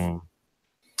 Okay.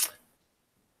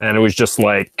 And it was just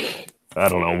like, I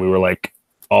don't know, we were like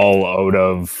all out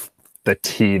of the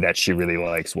tea that she really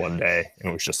likes one day.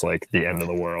 And it was just like the end of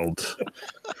the world.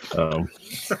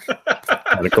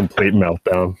 Had a complete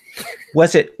meltdown.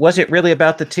 Was it really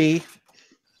about the tea?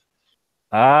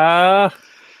 Yeah,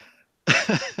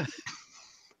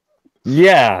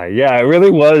 it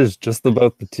really was just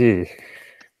about the tea.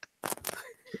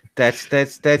 That's No,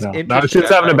 interesting. she was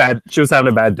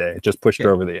having a bad day. It just pushed her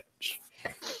over the edge.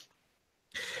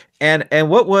 And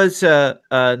what was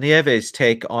Nieves'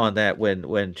 take on that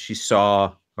when she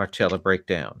saw Marcella break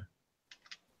down?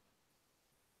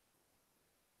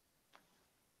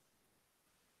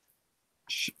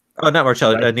 Oh, not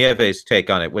Marcella. Nieves'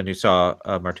 take on it when you saw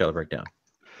Marcella break down.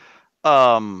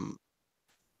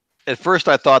 At first,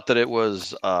 I thought that it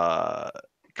was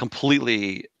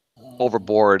completely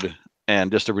overboard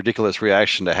and just a ridiculous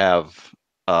reaction to have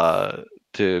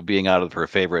to being out of her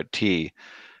favorite tea.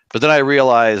 But then I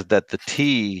realized that the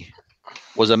tea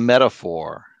was a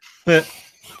metaphor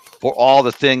for all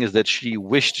the things that she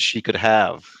wished she could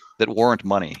have that weren't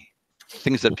money.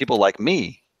 Things that people like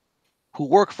me, who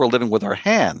work for a living with our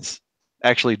hands,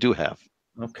 actually do have.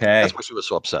 Okay. That's why she was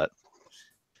so upset.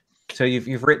 So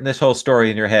you've written this whole story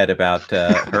in your head about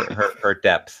her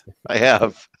depth. I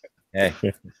have.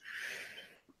 Okay.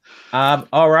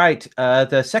 All right.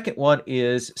 The second one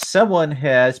is someone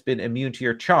has been immune to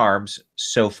your charms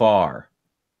so far.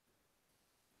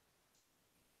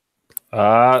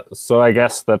 So I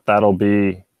guess that'll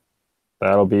be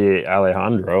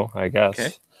Alejandro, I guess.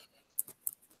 Okay.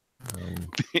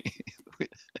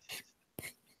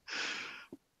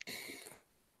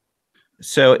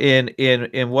 So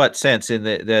in what sense? In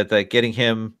the getting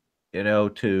him,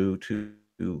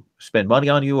 to spend money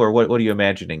on you, or what are you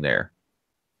imagining there?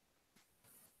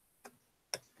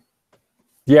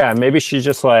 Yeah, maybe she's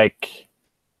just like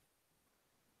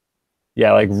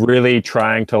really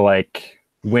trying to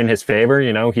win his favor.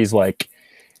 He's like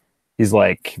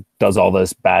does all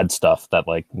this bad stuff that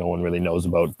no one really knows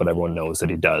about, but everyone knows that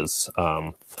he does.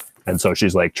 And so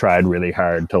she's tried really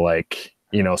hard to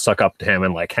suck up to him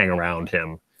and hang around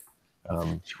him.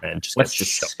 And just gets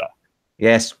shoved up.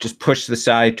 Yes, just push to the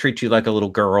side, treat you like a little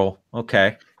girl.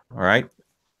 Okay. All right.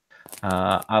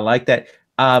 I like that.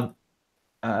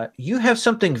 You have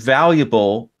something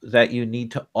valuable that you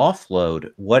need to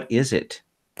offload. What is it?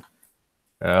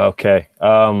 Okay.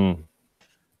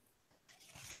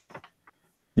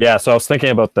 Yeah, so I was thinking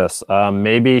about this.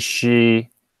 Maybe she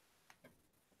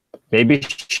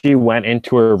went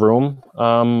into her room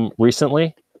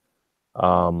recently.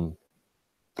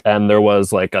 And there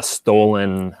was a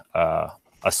stolen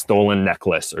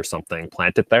necklace or something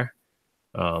planted there.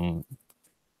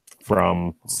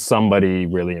 From somebody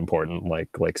really important,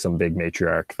 like some big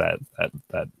matriarch that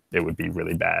it would be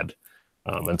really bad.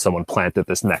 And someone planted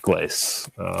this necklace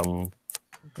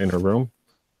in her room,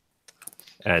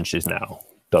 and she's now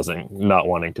not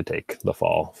wanting to take the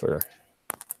fall for.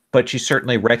 But she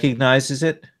certainly recognizes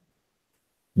it.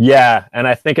 Yeah, and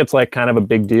I think it's kind of a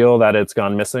big deal that it's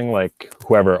gone missing.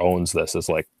 Whoever owns this is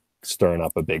stirring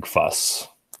up a big fuss.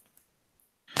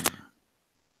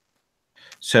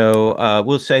 So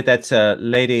we'll say that's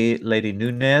Lady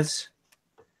Nunez.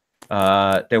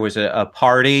 There was a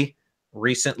party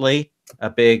recently, a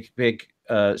big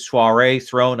soiree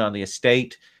thrown on the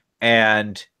estate,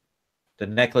 and the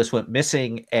necklace went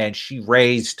missing, and she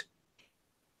raised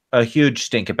a huge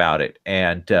stink about it.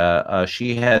 And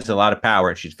she has a lot of power,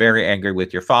 and she's very angry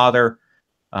with your father.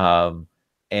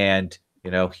 And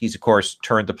he's of course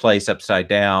turned the place upside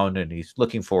down, and he's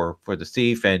looking for the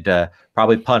thief, and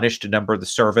probably punished a number of the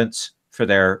servants for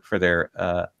their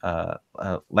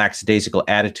lackadaisical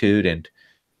attitude, and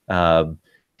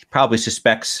he probably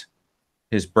suspects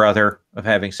his brother of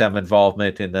having some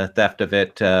involvement in the theft of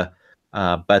it,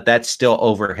 but that's still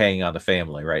overhanging on the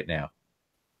family right now.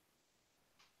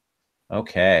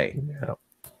 Okay.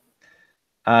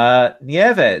 Yeah.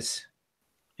 Nieves.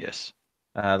 Yes.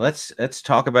 Let's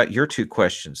talk about your two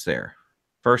questions there.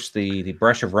 First, the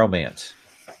brush of romance.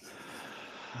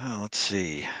 Let's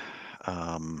see.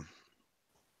 I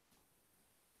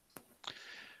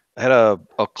had a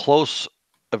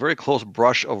very close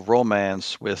brush of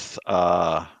romance with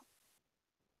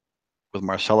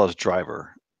Marcella's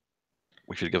driver.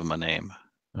 We should give him a name.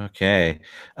 Okay.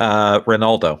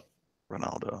 Ronaldo.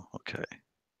 Okay.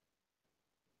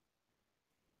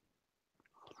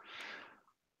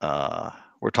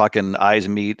 We're talking eyes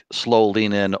meet, slow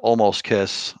lean in, almost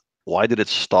kiss. Why did it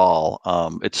stall?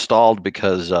 It stalled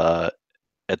because at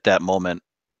that moment,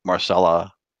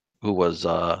 Marcella, who was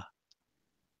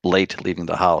late leaving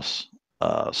the house,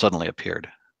 suddenly appeared.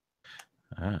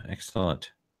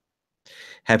 Excellent.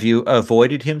 Have you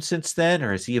avoided him since then,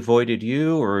 or has he avoided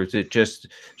you, or is it just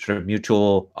sort of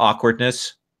mutual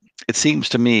awkwardness? It seems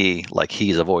to me like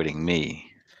he's avoiding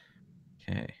me.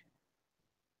 Okay.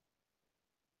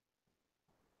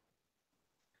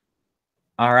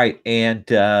 All right, and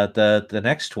the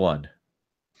next one.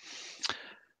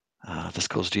 This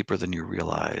goes deeper than you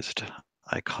realized.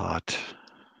 I caught.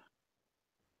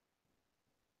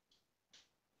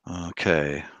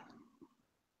 Okay.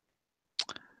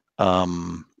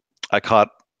 I caught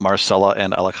Marcella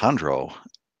and Alejandro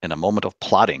in a moment of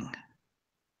plotting.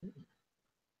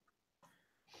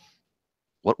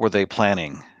 What were they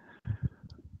planning?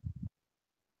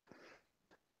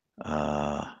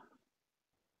 I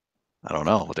don't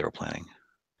know what they were planning.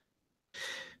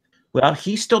 Well,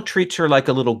 he still treats her like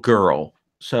a little girl,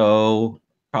 so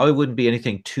probably wouldn't be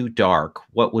anything too dark.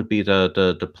 What would be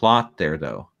the plot there,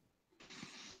 though?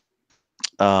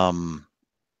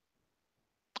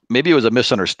 Maybe it was a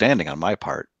misunderstanding on my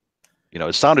part.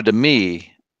 It sounded to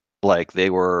me like they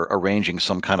were arranging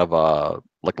some kind of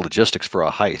like logistics for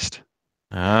a heist.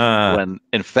 When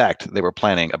in fact they were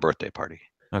planning a birthday party.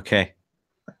 Okay.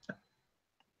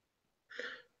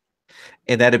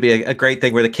 And that'd be a great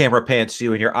thing where the camera pans to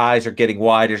you and your eyes are getting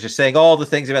wider, just saying all the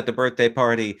things about the birthday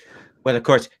party. When of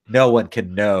course no one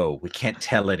can know. We can't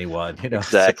tell anyone,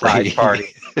 Exactly. Surprise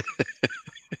party.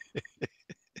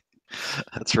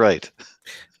 That's right.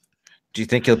 Do you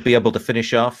think he'll be able to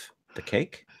finish off the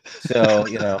cake? So,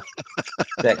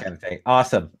 that kind of thing.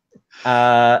 Awesome.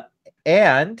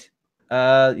 And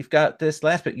you've got this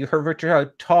last bit. You heard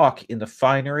Richard talk in the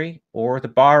finery or the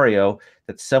barrio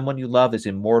that someone you love is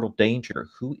in mortal danger.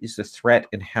 Who is the threat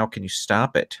and how can you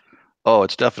stop it? Oh,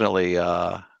 it's definitely,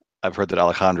 I've heard that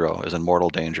Alejandro is in mortal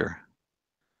danger.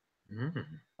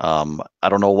 I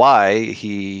don't know why.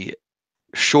 He's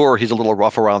a little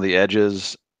rough around the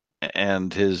edges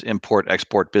and his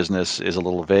import-export business is a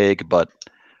little vague, but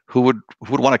who would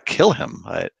want to kill him?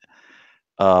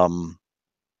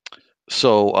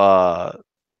 So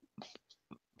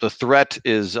the threat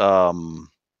is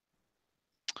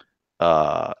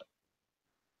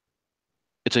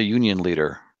it's a union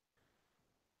leader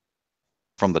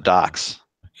from the docks.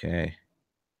 Okay.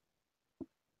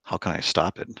 How can I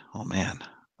stop it? Oh man.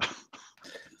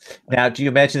 Now, do you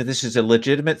imagine that this is a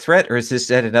legitimate threat, or is this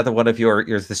another one of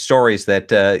the stories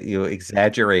that you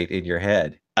exaggerate in your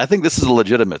head? I think this is a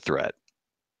legitimate threat.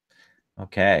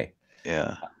 Okay.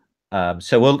 Yeah.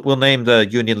 So we'll name the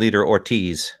union leader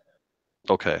Ortiz.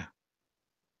 Okay.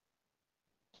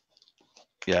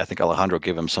 Yeah, I think Alejandro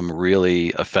gave him some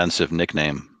really offensive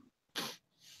nickname.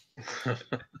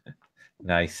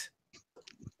 Nice.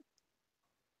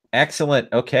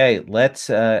 Excellent. Okay, let's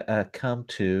come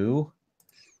to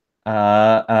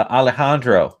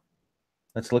Alejandro.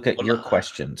 Let's look at your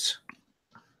questions.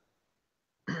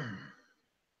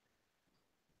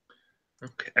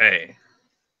 Okay.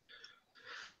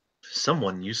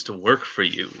 Someone used to work for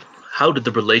you. How did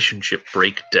the relationship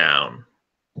break down?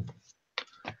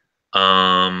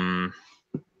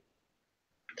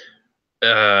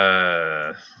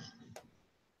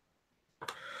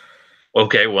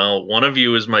 Okay, well, one of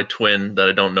you is my twin that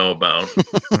I don't know about.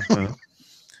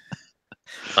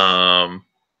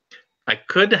 I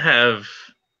could have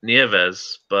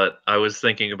Nieves, but I was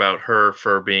thinking about her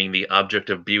for being the object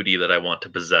of beauty that I want to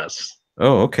possess.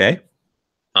 Oh, okay.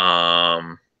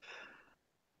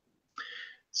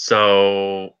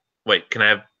 So wait, can I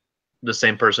have the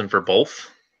same person for both?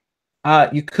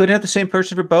 You could have the same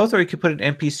person for both, or you could put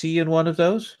an NPC in one of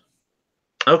those.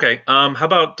 Okay. How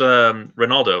about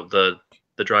Ronaldo, the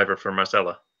driver for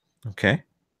Marcella? Okay.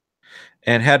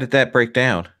 And how did that break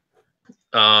down?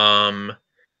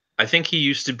 I think he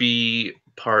used to be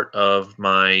part of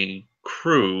my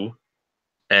crew,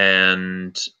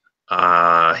 and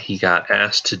he got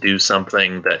asked to do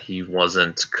something that he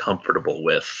wasn't comfortable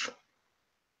with,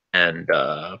 and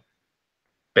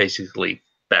basically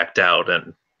backed out.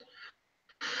 And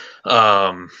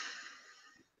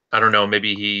I don't know,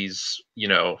 maybe he's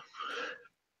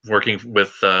working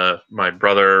with my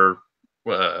brother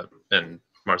and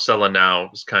Marcella now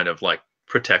is kind of like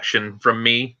protection from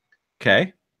me.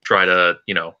 Okay. Try to,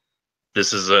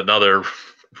 this is another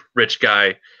rich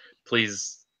guy.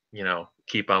 Please,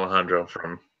 keep Alejandro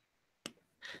from.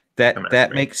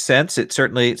 That makes sense. It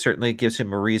certainly gives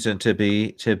him a reason to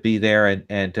be there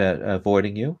and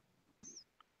avoiding you.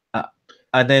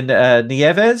 And then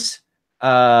Nieves,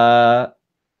 You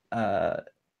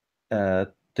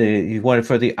want it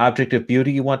for the object of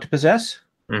beauty you want to possess?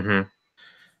 Mm-hmm.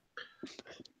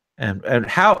 And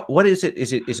how? What is it?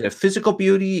 Is it a physical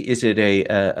beauty? Is it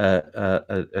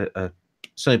a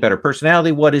something about her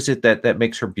personality? What is it that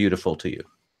makes her beautiful to you?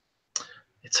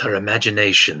 It's her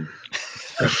imagination,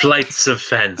 her flights of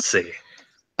fancy.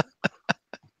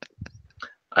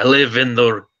 I live in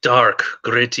the dark,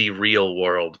 gritty, real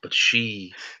world, but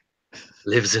she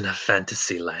lives in a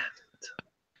fantasy land.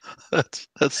 That's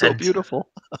so And beautiful.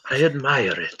 I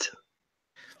admire it.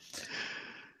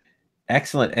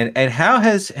 Excellent. And how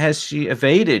has she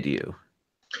evaded you?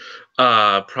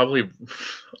 Probably,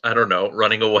 I don't know,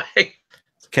 running away.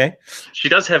 Okay. She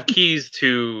does have keys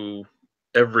to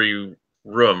every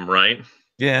room, right?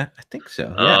 Yeah, I think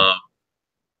so. Yeah.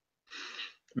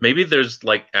 Maybe there's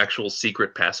like actual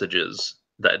secret passages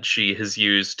that she has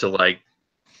used to like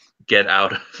get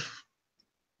out of,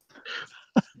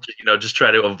 just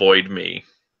try to avoid me.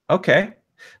 Okay.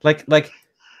 Like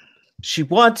she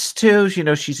wants to,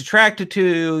 she's attracted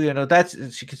to,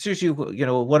 she considers you,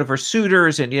 one of her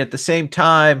suitors, and yet at the same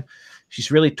time,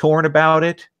 she's really torn about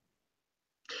it.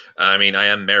 I mean, I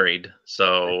am married,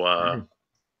 so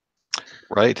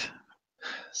Right.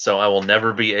 So I will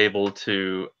never be able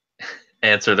to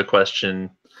answer the question,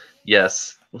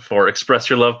 yes, for express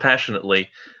your love passionately.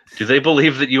 Do they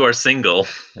believe that you are single?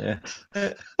 Yeah.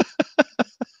 That's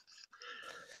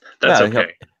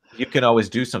okay. You can always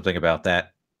do something about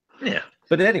that. Yeah.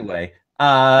 But anyway,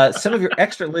 some of your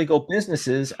extra legal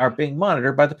businesses are being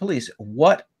monitored by the police.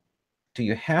 What do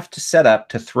you have to set up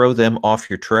to throw them off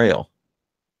your trail?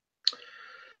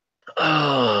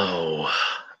 Oh,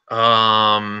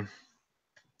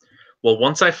 well,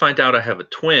 once I find out I have a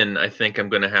twin, I think I'm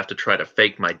going to have to try to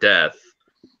fake my death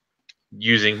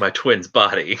using my twin's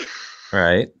body.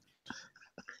 Right.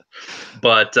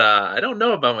 But I don't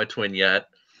know about my twin yet.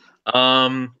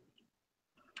 I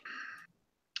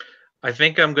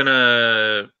think I'm going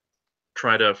to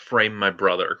try to frame my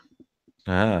brother.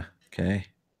 Ah, okay.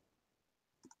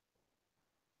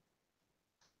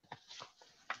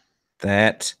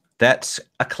 That's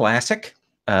a classic,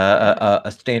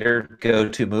 a standard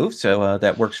go-to move. So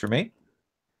that works for me.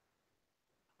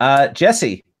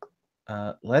 Jesse,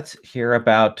 let's hear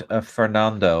about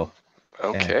Fernando.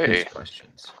 Okay. And his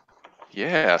questions.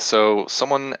 Yeah, so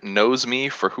someone knows me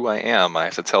for who I am. I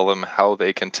have to tell them how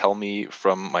they can tell me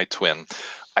from my twin.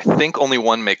 I think only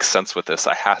one makes sense with this.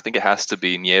 I think it has to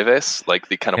be Nieves, like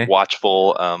the kind of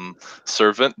watchful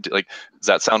servant. Like, does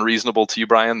that sound reasonable to you,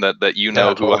 Brian? That you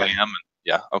know who I am?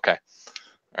 Yeah. Okay.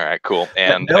 All right. Cool.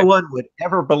 And but no one would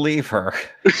ever believe her.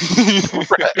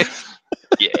 Right.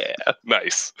 Yeah.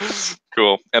 Nice.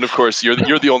 Cool. And of course, you're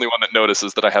the only one that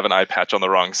notices that I have an eye patch on the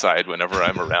wrong side whenever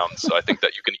I'm around. So I think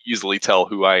that you can easily tell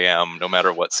who I am, no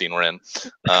matter what scene we're in. So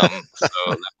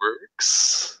that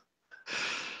works.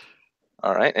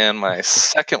 All right, and my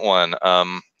second one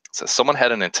says, someone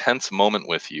had an intense moment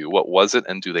with you. What was it,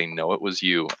 and do they know it was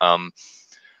you?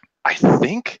 I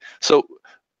think so.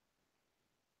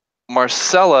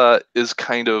 Marcella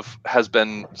has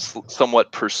been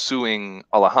somewhat pursuing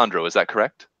Alejandro. Is that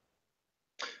correct?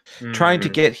 Trying to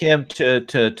get him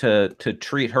to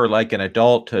treat her like an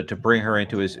adult, to bring her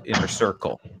into his inner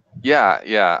circle.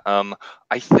 Yeah.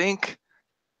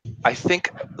 I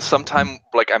think sometime,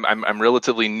 like, I'm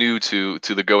relatively new to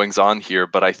the goings on here,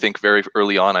 but I think very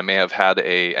early on I may have had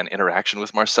an interaction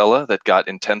with Marcella that got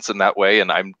intense in that way,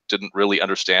 and I didn't really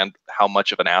understand how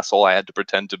much of an asshole I had to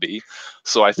pretend to be.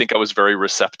 So I think I was very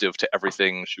receptive to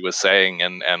everything she was saying,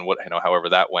 and what, however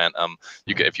that went.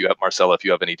 If you have Marcella, if you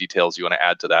have any details you want to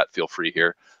add to that, feel free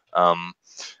here.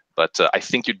 But I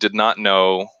think you did not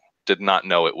know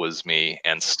it was me,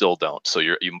 and still don't. So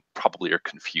you probably are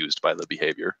confused by the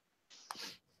behavior.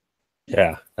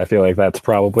 Yeah, I feel like that's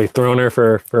probably thrown her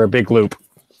for a big loop.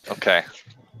 Okay.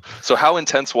 So how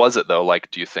intense was it though? Like,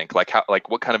 do you think, what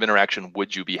kind of interaction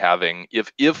would you be having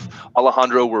if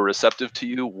Alejandro were receptive to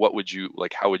you?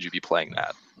 How would you be playing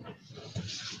that?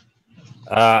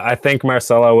 I think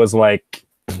Marcella was like,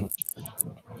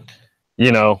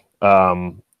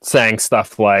 saying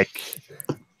stuff like,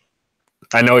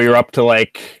 I know you're up to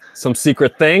like some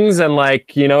secret things, and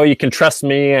like, you can trust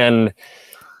me, and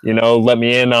let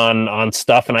me in on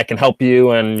stuff, and I can help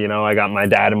you, and I got my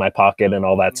dad in my pocket and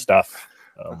all that stuff.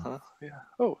 Yeah.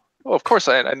 Oh, of course.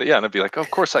 And I'd be like,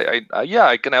 of course,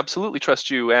 I can absolutely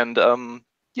trust you, and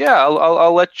yeah,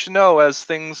 I'll let you know as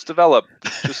things develop.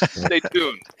 Just stay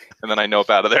tuned, and then I know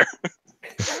out of there.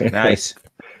 Nice.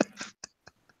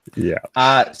 Yeah.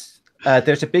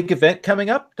 There's a big event coming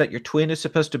up that your twin is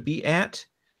supposed to be at.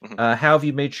 Mhm. How have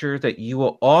you made sure that you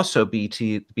will also be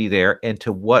there, and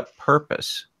to what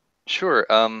purpose? Sure.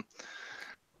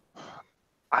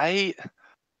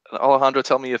 Alejandro,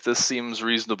 tell me if this seems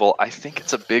reasonable. I think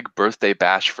it's a big birthday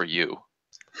bash for you,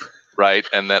 right?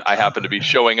 And that I happen to be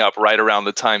showing up right around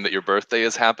the time that your birthday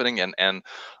is happening, and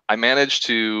I managed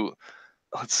to,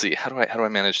 let's see, how do I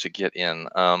manage to get in?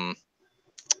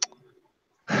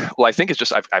 Well, I think it's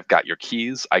just I've got your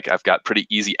keys. I've got pretty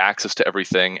easy access to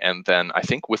everything, and then I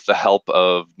think with the help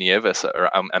of Nieves,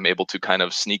 I'm able to kind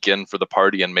of sneak in for the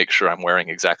party and make sure I'm wearing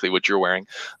exactly what you're wearing.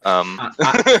 Can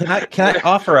I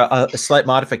offer a slight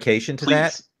modification to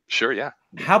that? Please. Sure, yeah.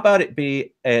 How about it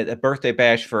be a birthday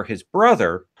bash for his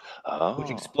brother,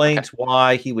 which explains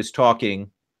why he was talking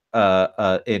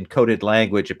in coded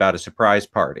language about a surprise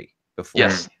party before.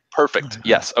 Yes, perfect.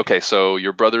 Yes. Okay, so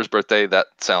your brother's birthday, that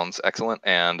sounds excellent.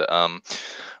 And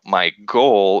my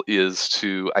goal is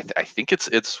to, I think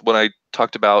it's what I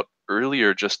talked about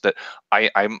earlier, just that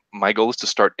my goal is to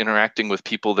start interacting with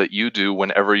people that you do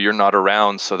whenever you're not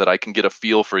around, so that I can get a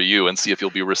feel for you and see if you'll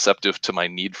be receptive to my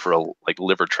need for a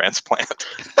liver transplant.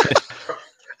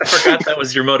 I forgot that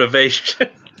was your motivation.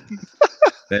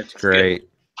 That's great.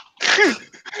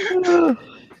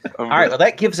 All right, well,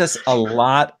 that gives us a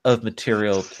lot of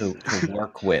material to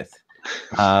work with.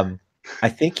 I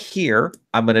think here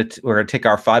we're gonna take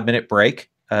our 5-minute break.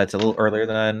 It's a little earlier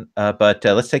than, but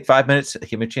let's take 5 minutes.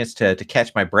 Give me a chance to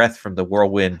catch my breath from the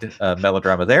whirlwind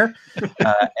melodrama there,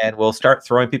 and we'll start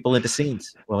throwing people into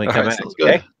scenes when we come back. Sounds good.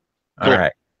 Okay. All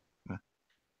right.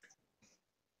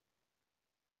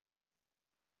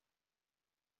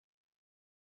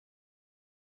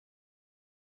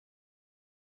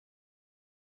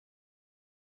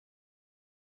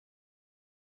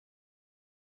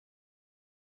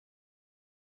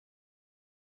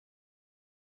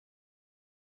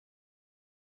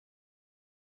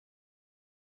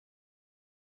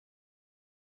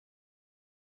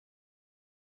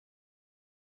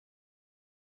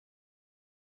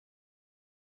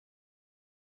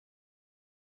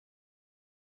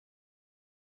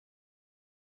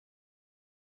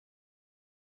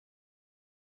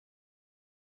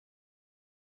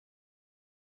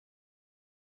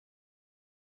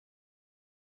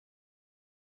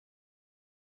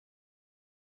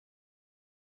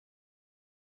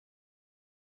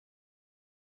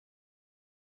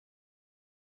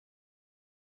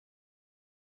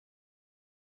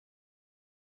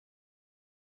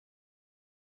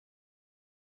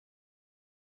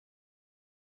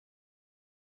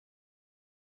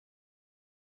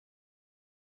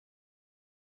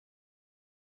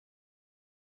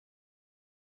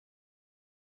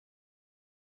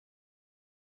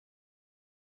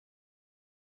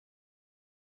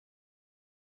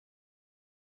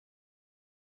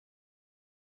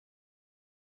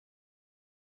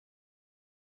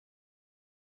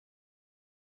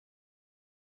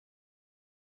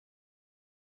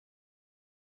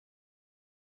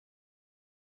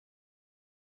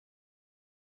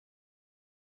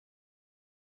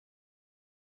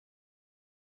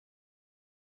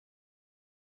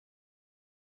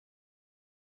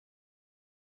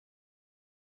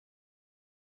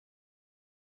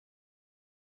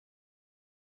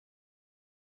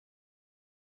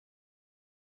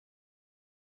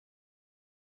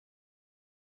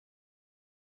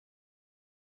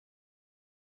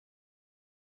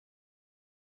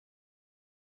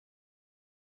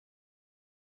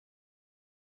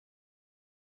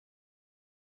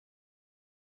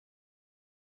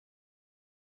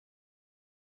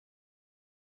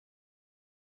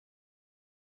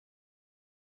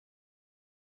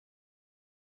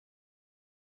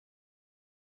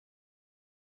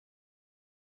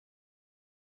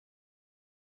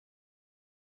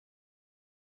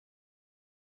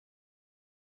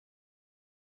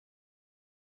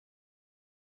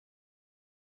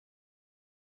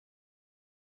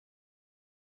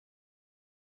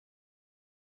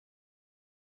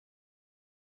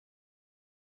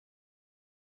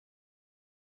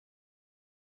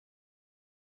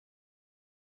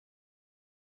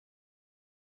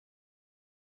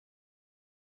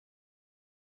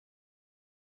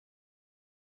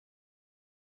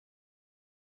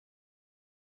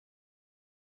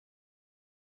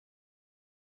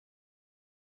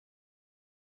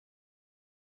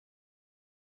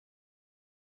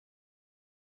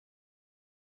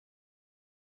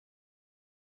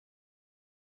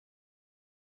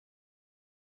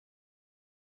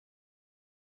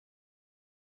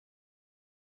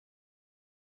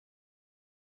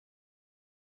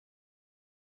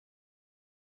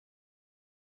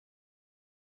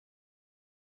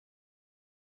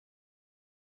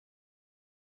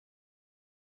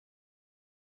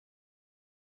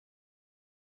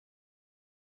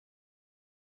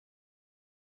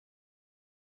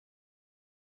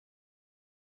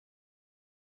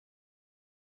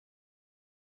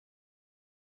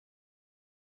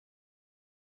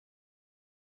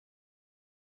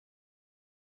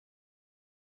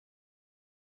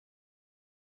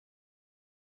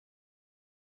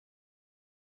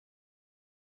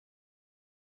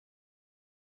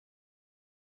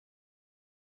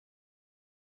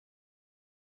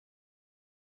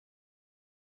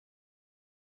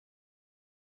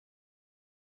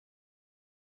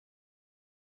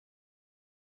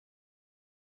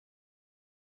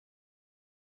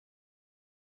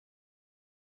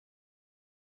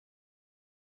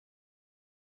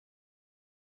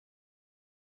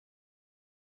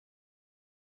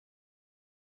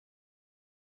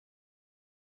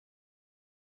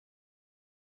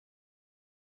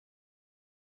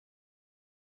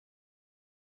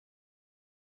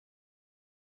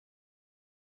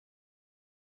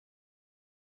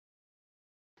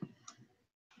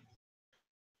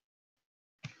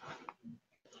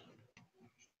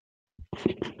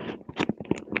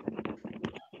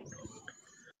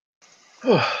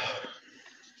 Man,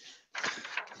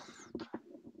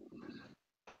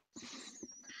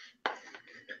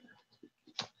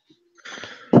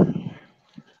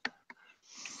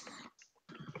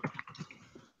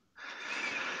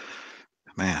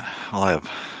 well, I have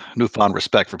newfound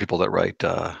respect for people that write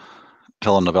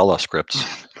telenovela scripts.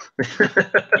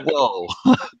 Whoa.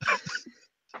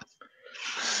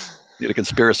 Need a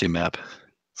conspiracy map.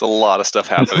 It's a lot of stuff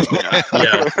happening. Yeah.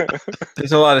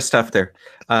 There's a lot of stuff there.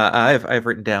 I've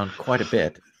written down quite a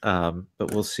bit,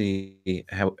 but we'll see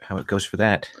how it goes for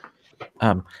that.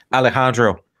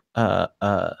 Alejandro,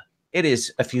 it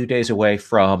is a few days away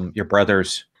from your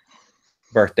brother's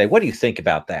birthday. What do you think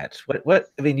about that? What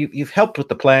I mean, you've helped with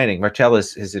the planning. Marcella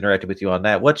has interacted with you on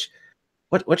that. What's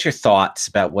your thoughts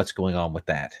about what's going on with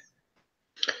that?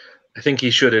 I think he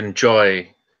should enjoy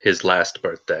his last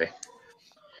birthday,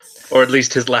 or at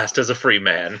least his last as a free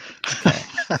man. Okay.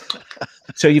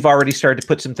 So you've already started to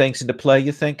put some things into play,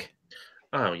 you think?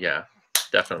 Oh yeah,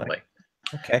 definitely.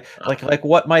 Okay. Like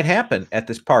what might happen at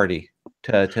this party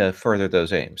to further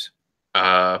those aims?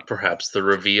 Perhaps the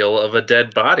reveal of a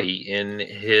dead body in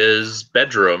his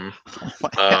bedroom.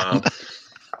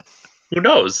 Who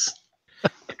knows?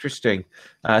 Interesting.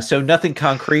 So nothing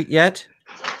concrete yet?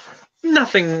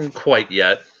 Nothing quite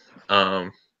yet.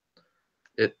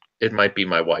 It might be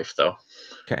my wife though.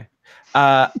 Okay.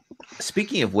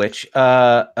 Speaking of which,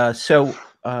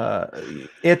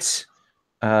 it's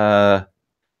in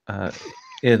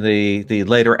the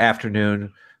later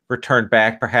afternoon, returned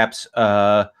back perhaps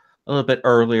a little bit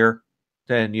earlier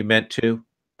than you meant to,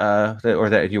 or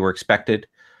that you were expected.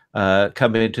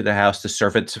 Come into the house. The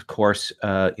servants, of course,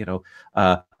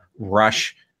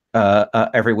 rush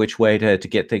every which way to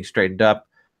get things straightened up.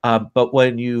 But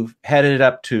when you've headed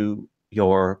up to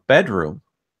your bedroom,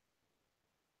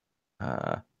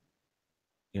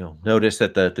 notice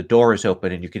that the door is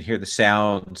open and you can hear the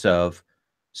sounds of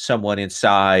someone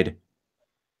inside.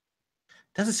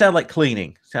 Doesn't sound like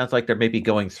cleaning. Sounds like they're maybe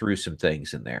going through some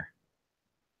things in there.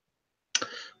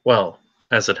 Well,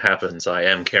 as it happens, I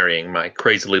am carrying my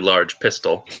crazily large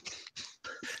pistol.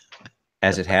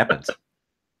 As it happens.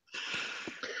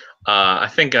 I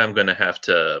think I'm going to have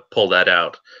to pull that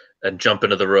out and jump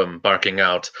into the room barking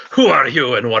out, "Who are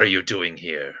you and what are you doing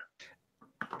here?"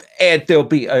 And there'll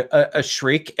be a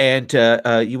shriek, and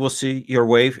you will see your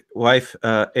wife,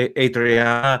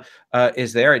 Adriana,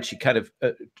 is there, and she kind of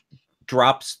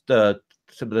drops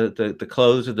some of the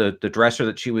clothes of the dresser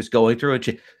that she was going through, and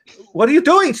she, "What are you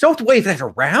doing? Don't wave that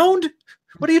around.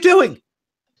 What are you doing?"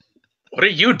 "What are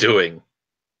you doing?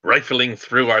 Rifling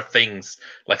through our things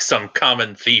like some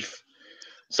common thief,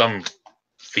 some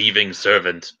thieving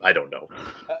servant. I don't know."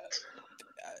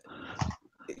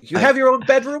 You have your own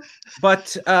bedroom,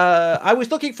 but I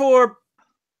was looking for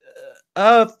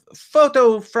a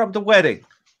photo from the wedding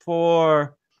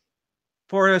for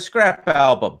a scrap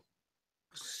album.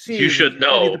 See, You should any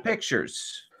of know. the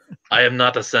pictures. I am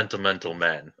not a sentimental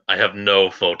man. I have no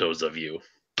photos of you.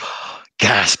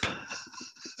 Gasp.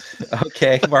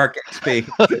 Okay, Mark XP.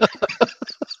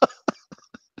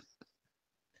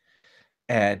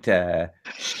 And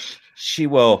she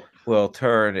will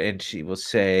turn and she will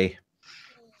say,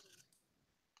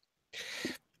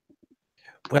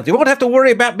 "Well, you won't have to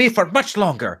worry about me for much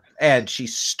longer." And she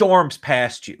storms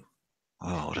past you.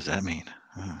 Oh, what does that mean?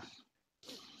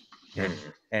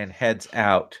 And heads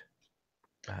out.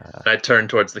 I turn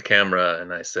towards the camera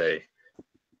and I say,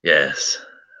 "Yes,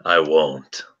 I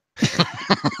won't."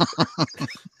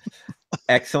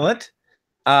 Excellent.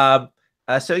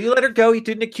 So you let her go. You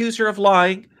didn't accuse her of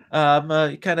lying.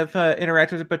 You kind of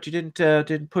interacted with her, but you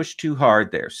didn't push too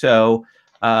hard there. So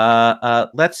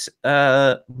let's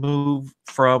move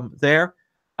from there.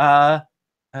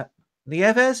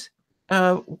 Nieves,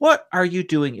 what are you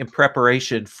doing in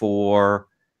preparation for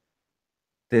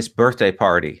this birthday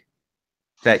party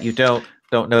that you don't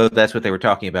know that's what they were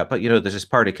talking about, but there's this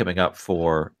party coming up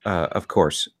for, of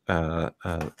course,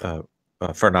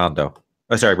 Fernando.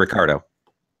 Oh, sorry, Ricardo.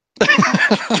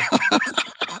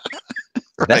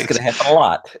 That's going to happen a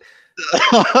lot.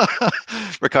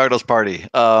 Ricardo's party.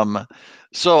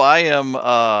 So I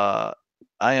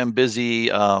am busy,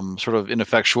 sort of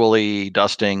ineffectually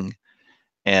dusting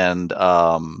and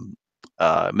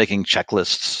making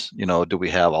checklists. Do we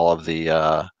have all of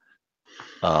the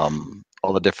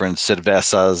different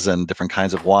cervezas and different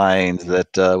kinds of wines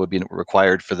that would be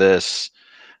required for this?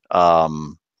 I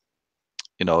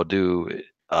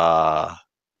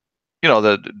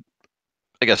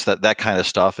guess that kind of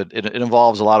stuff. It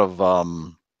involves a lot of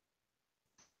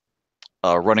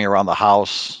running around the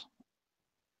house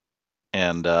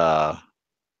and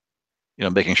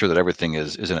making sure that everything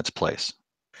is in its place.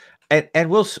 And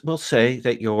we'll say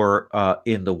that you're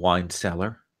in the wine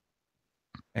cellar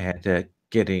and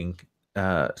getting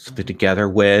something together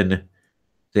when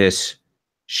this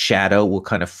shadow will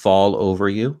kind of fall over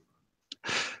you,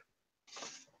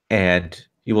 and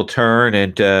you will turn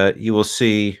and you will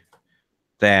see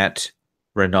that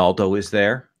Ronaldo is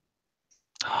there.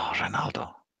 Oh,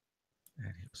 Ronaldo.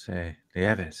 And he'll say,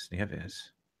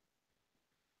 Nieves.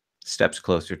 Steps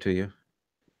closer to you.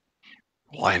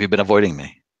 Why have you been avoiding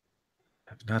me?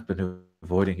 I've not been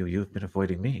avoiding you. You've been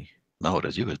avoiding me. No, it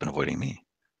is you who's been avoiding me.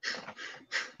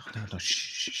 Oh, no,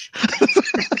 shh.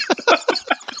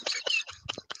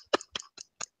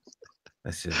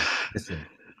 Listen.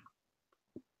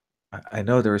 I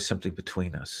know there is something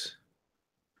between us.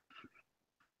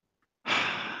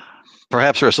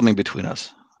 Perhaps there is something between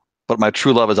us, but my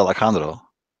true love is Alejandro,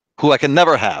 who I can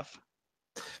never have.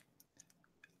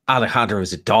 Alejandro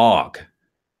is a dog.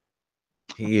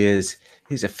 He's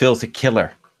a filthy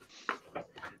killer.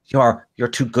 You're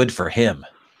too good for him.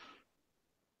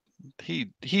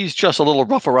 He's just a little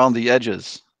rough around the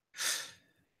edges.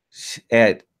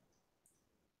 And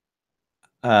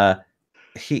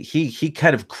he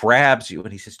kind of grabs you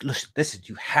and he says, listen,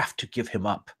 you have to give him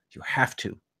up. You have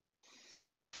to.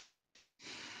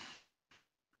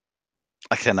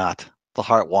 I cannot. The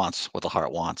heart wants what the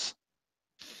heart wants.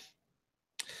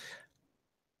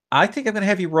 I think I'm going to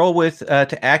have you roll with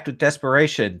to act with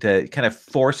desperation, to kind of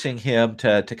forcing him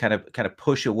to kind of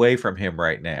push away from him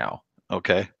right now.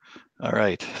 Okay. All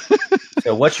right.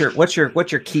 So what's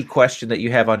your key question that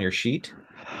you have on your sheet?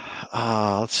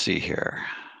 Let's see here.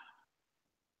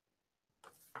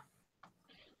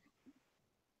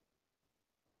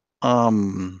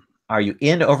 Are you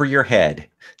in over your head?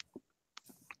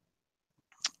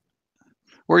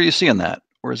 Where are you seeing that?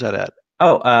 Where is that at?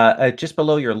 Oh, just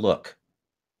below your look.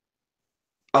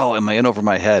 Oh, am I in over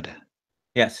my head?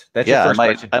 Yes, that's your first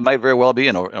question. I might very well be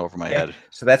in over my head.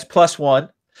 So that's +1.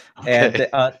 Okay.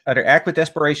 And under act with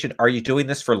desperation, are you doing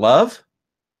this for love?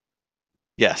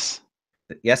 Yes.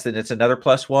 Yes, then it's another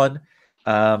 +1.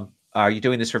 Are you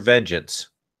doing this for vengeance?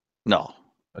 No.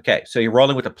 Okay, so you're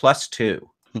rolling with a +2.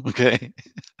 Okay.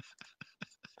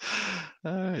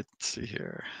 All right, let's see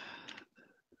here.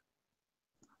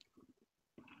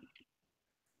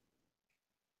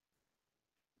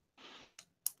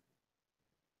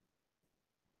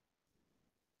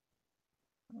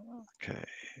 Okay.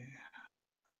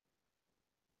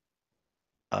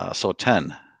 So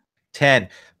 10. 10.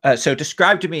 So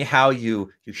describe to me how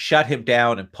you shut him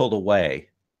down and pull away.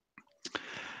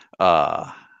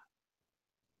 I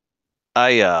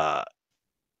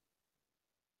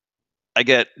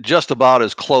get just about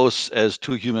as close as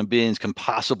two human beings can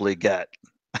possibly get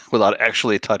without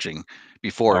actually touching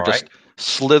before just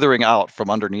slithering out from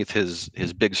underneath his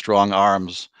big strong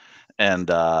arms and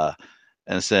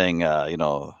saying,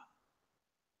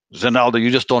 Ronaldo,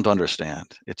 you just don't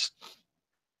understand. It's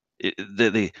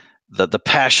the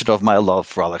passion of my love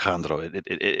for Alejandro.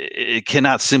 It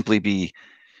cannot simply be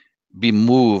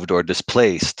moved or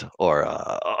displaced or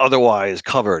otherwise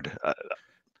covered.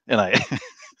 And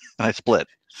I split.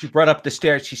 She brought up the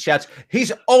stairs. She shouts,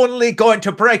 "He's only going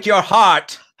to break your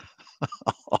heart."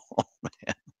 Oh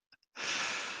man,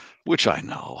 which I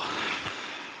know.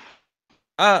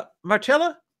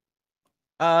 Marcella,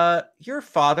 your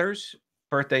father's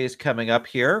birthday is coming up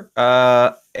here,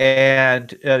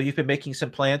 and you've been making some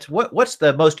plans. What's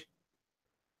the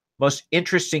most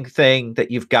interesting thing that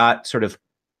you've got sort of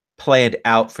planned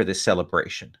out for this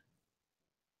celebration?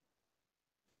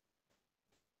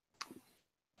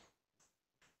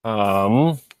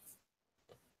 The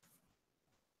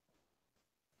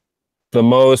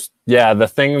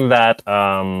thing that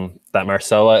that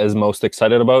Marcella is most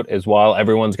excited about is while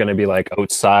everyone's going to be like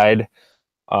outside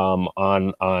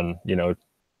on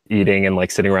eating and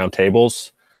like sitting around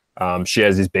tables, she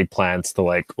has these big plans to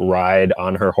like ride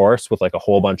on her horse with like a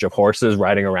whole bunch of horses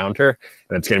riding around her,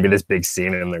 and it's going to be this big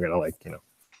scene, and they're going to like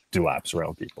do laps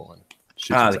around people. And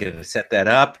they're going to set that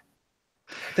up.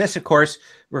 This, of course,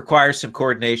 requires some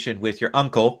coordination with your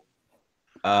uncle,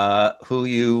 who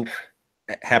you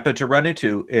happen to run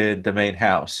into in the main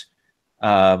house.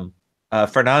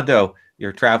 Fernando,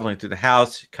 you're traveling through the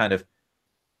house, kind of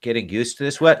getting used to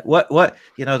this. What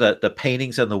the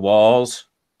paintings on the walls,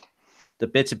 the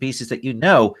bits and pieces that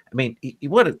I mean,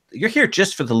 you're here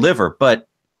just for the liver, but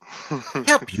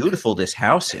how beautiful this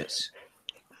house is.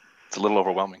 It's a little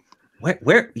overwhelming. Where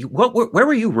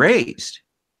were you raised?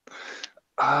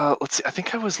 Let's see. I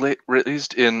think I was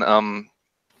raised in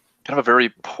kind of a very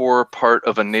poor part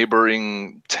of a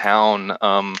neighboring town,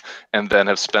 and then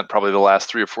have spent probably the last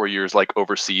 3 or 4 years like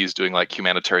overseas doing like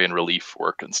humanitarian relief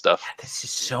work and stuff. This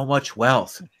is so much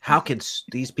wealth. How can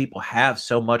these people have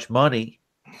so much money?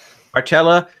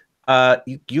 Marcella,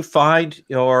 you find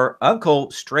your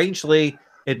uncle strangely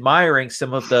admiring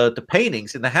some of the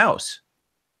paintings in the house.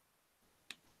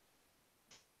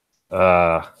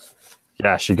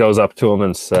 Yeah, she goes up to him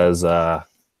and says,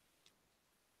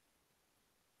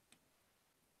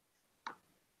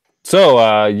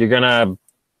 so you're gonna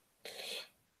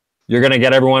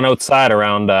get everyone outside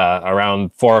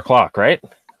around 4 o'clock, right?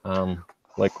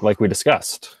 Like we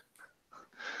discussed.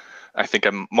 I think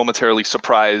I'm momentarily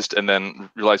surprised and then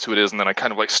realize who it is, and then I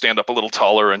kind of like stand up a little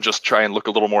taller and just try and look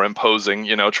a little more imposing,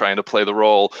 you know, trying to play the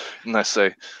role. And I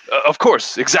say, of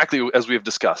course, exactly as we have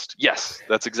discussed. Yes,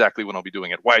 that's exactly when I'll be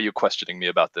doing it. Why are you questioning me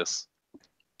about this?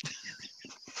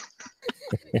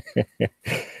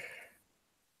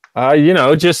 You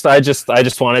know, I just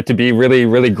want it to be really,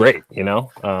 really great, you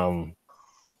know?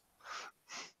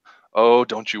 Oh,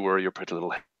 don't you worry your pretty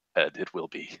little head. It will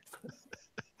be.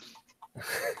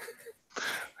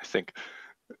 I think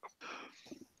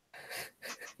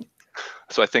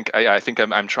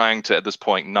I'm trying to at this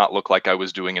point not look like I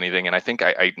was doing anything, and I think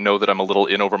I know that I'm a little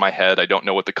in over my head. I don't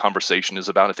know what the conversation is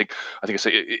about. I think I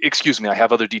say, excuse me, I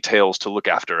have other details to look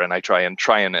after, and I try and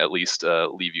at least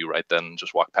leave you right then, and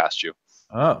just walk past you.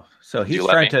 Oh, so he's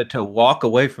trying to walk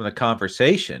away from the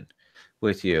conversation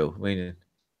with you. I mean,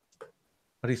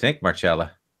 what do you think,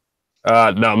 Marcella?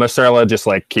 No, Marcella just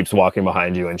like keeps walking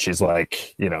behind you, and she's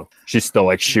like, you know, she's still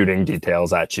like shooting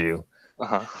details at you,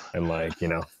 and like, you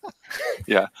know.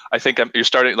 Yeah, I think you're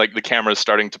starting, like the camera is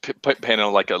starting to paint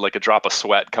on like a drop of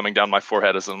sweat coming down my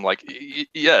forehead as I'm like,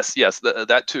 yes,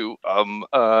 that too. And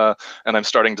I'm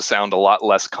starting to sound a lot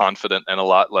less confident and a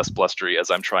lot less blustery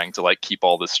as I'm trying to like keep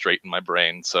all this straight in my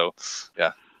brain. So,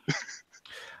 yeah.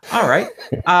 All right.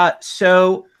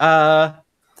 So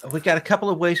we got a couple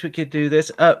of ways we could do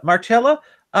this. Marcella,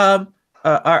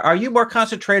 are you more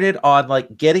concentrated on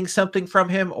like getting something from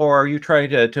him, or are you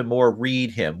trying to more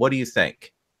read him? What do you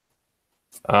think?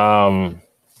 I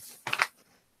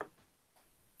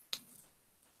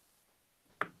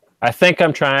think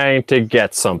I'm trying to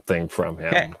get something from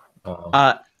him.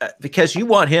 Okay. Because you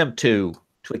want him to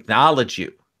acknowledge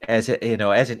you as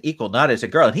as an equal, not as a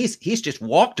girl, and he's just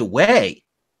walked away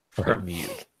from you.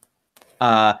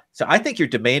 So I think you're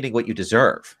demanding what you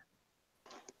deserve.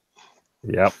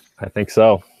 Yep, I think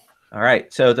so. All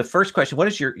right. So the first question: what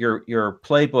is your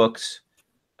playbook's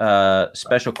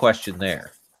special question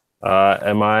there?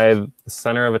 Am I the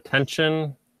center of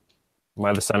attention? Am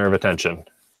I the center of attention?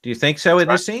 Do you think so in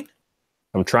this scene?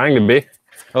 I'm trying to be.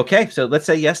 Okay, so let's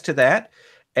say yes to that.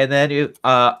 And then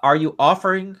are you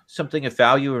offering something of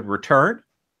value in return?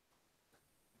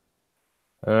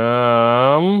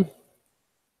 Not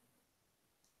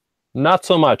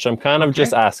so much. I'm kind of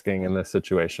just asking in this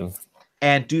situation.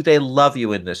 And do they love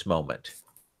you in this moment?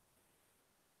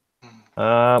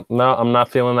 No, I'm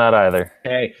not feeling that either.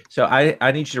 Okay, so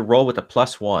I need you to roll with a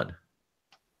 +1.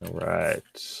 All right.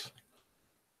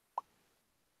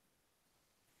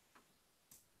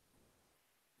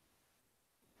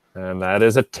 And that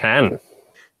is a 10.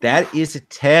 That is a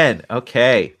 10.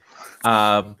 Okay.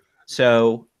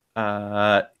 So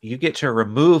you get to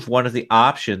remove one of the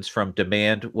options from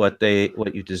demand what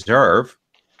you deserve.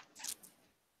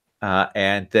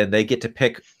 And then they get to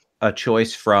pick a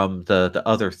choice from the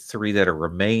other 3 that are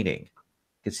remaining.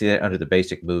 You can see that under the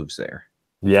basic moves there.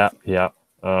 Yeah.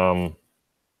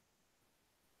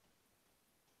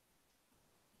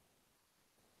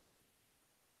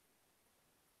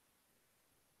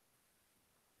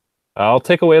 I'll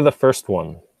take away the first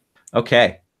one.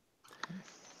 Okay.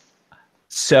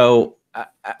 So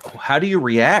how do you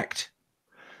react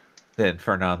then,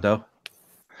 Fernando?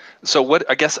 So what?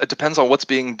 I guess it depends on what's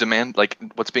being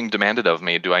demanded of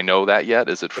me. Do I know that yet?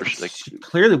 Is it for like? She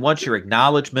clearly wants your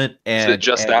acknowledgement and. Is it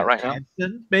just that right now?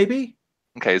 Maybe.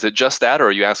 Okay. Is it just that, or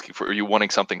are you asking for? Are you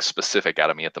wanting something specific out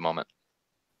of me at the moment?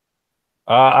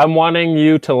 I'm wanting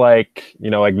you to like, you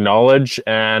know, acknowledge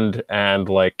and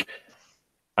like,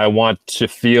 I want to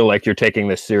feel like you're taking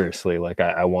this seriously. Like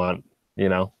I want, you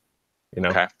know.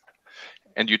 Okay.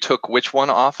 And you took which one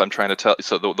off? I'm trying to tell.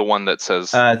 So the one that says.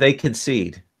 They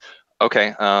concede.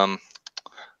 Okay. Escalate,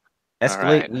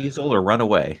 right. weasel, or run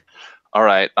away. All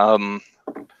right. I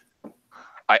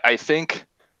think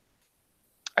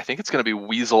I think it's going to be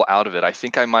weasel out of it. I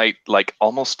think I might like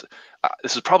almost.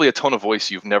 This is probably a tone of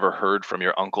voice you've never heard from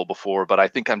your uncle before, but I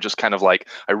think I'm just kind of like,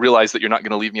 I realize that you're not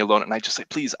going to leave me alone, and I just say,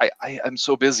 please, I'm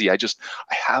so busy. I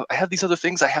have these other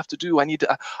things I have to do. I need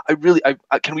to.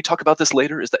 Can we talk about this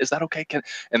later? Is that okay?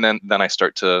 And then I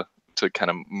start to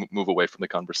kind of move away from the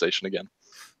conversation again.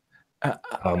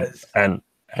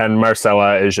 And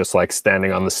Marcella is just like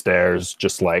standing on the stairs,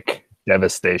 just like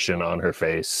devastation on her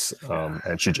face,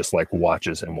 and she just like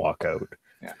watches him walk out.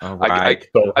 Yeah. I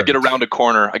get around a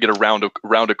corner. I get around a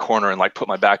corner and like put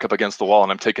my back up against the wall,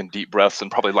 and I'm taking deep breaths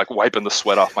and probably like wiping the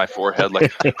sweat off my forehead,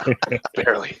 like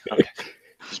barely. Okay,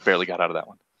 just barely got out of that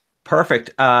one.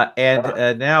 Perfect.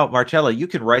 And now, Marcella, you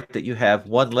can write that you have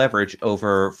 1 leverage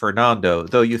over Fernando,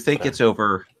 though you think it's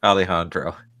over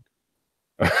Alejandro.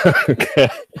 Okay.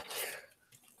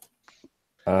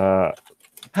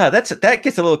 That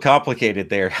gets a little complicated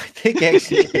there. I think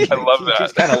actually, I love that.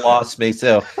 Just kind of lost me,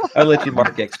 so I'll let you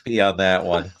mark XP on that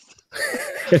one.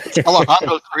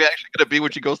 Alejandro's reaction going to be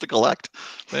when she goes to collect.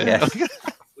 Yes. What are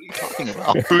you talking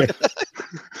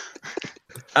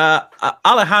about?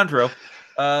 Alejandro,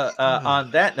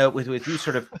 on that note, with you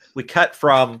we cut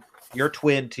from your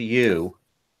twin to you.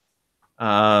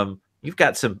 You've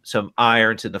got some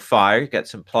irons in the fire. You've got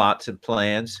some plots and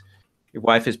plans. Your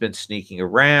wife has been sneaking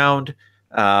around.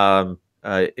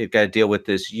 You've got to deal with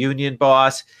this union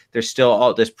boss. There's still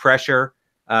all this pressure.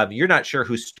 You're not sure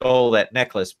who stole that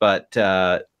necklace, but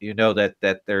you know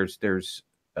that there's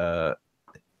a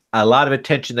lot of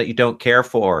attention that you don't care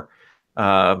for.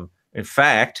 In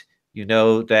fact, you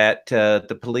know that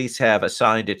the police have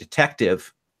assigned a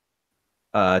detective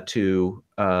to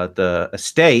the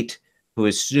estate who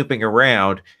is snooping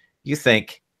around. You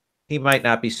think he might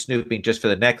not be snooping just for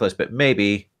the necklace, but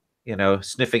maybe,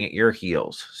 sniffing at your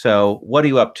heels. So what are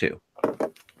you up to?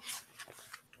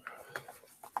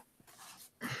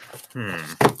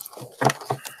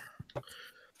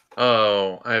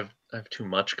 Oh, I have too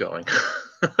much going.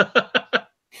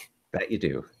 That you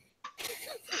do.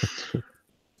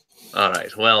 All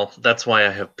right. Well, that's why I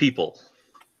have people.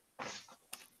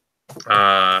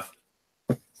 I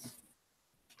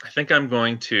think I'm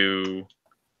going to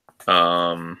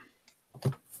I'm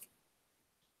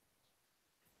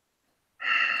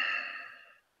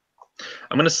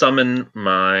going to summon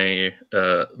my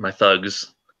my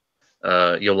thugs,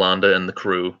 Yolanda and the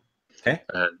crew. Okay.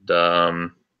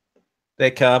 And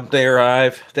they come, they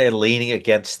arrive, they're leaning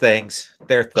against things.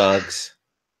 They're thugs.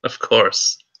 Of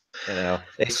course.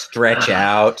 They stretch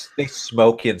out, they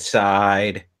smoke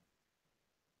inside.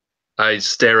 I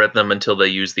stare at them until they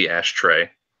use the ashtray.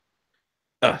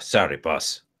 Oh, sorry,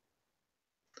 boss.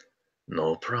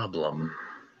 No problem.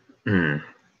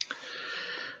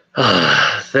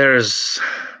 There's...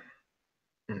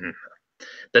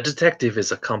 The detective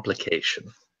is a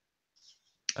complication.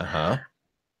 Uh-huh.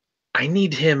 I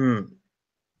need him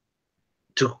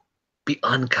to be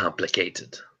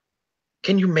uncomplicated.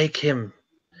 Can you make him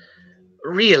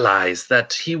realize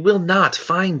that he will not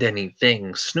find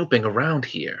anything snooping around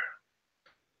here?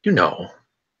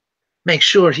 Make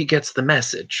sure he gets the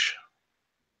message.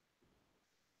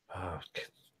 Oh,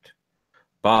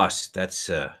 boss, that's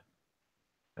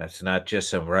not just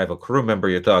some rival crew member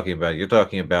you're talking about. You're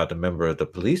talking about a member of the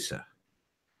police.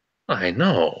 I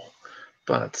know,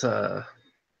 but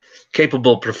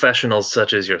capable professionals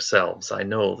such as yourselves, I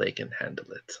know they can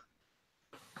handle it.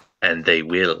 And they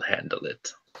will handle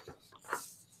it.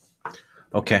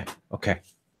 Okay.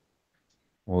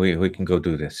 We can go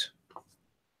do this.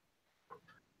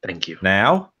 Thank you.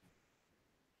 Now?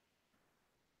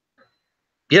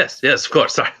 Yes, of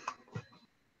course. Sorry.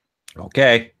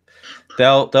 Okay.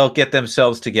 They'll get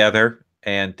themselves together,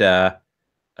 and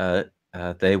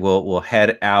they will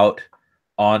head out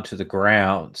onto the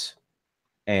grounds.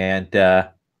 And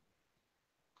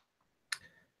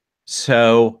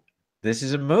so this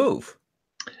is a move.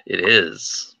 It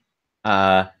is.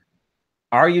 Are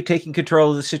you taking control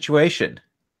of the situation?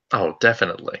 Oh,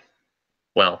 definitely.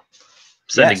 Well,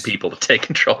 sending Yes. people to take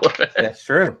control of it. That's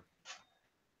true.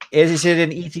 Is it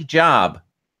an easy job?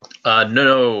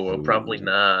 No, probably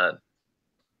not.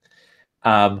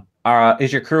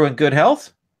 Is your crew in good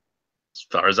health? As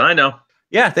far as I know.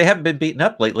 Yeah, they haven't been beaten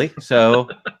up lately. So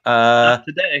Not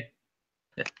today.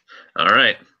 All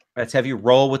right. let's have you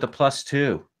roll with a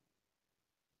 +2.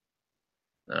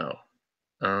 No.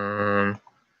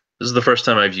 This is the first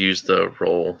time I've used the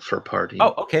roll for party.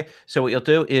 Oh, okay. So what you'll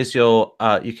do is you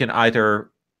can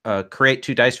either create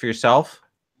 2 dice for yourself,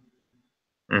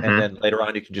 Mhm. and then later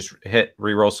on you can just hit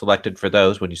reroll selected for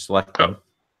those when you select them.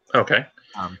 Okay.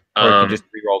 Or you can just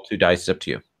reroll 2 dice. It's up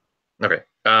to you. Okay.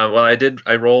 Well,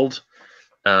 I rolled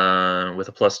With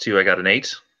a +2, I got an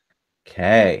 8.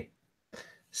 Okay.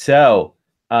 So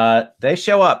they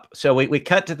show up. So we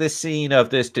cut to this scene of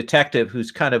this detective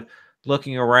who's kind of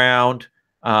looking around,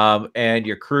 and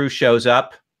your crew shows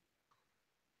up.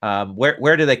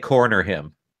 Where do they corner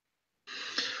him?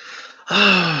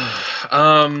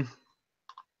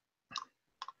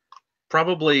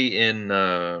 Probably in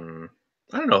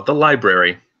I don't know, the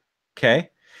library. Okay.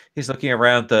 He's looking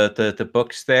around the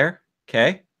books there.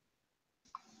 Okay.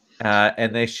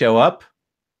 And they show up.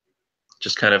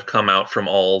 Just kind of come out from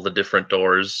all the different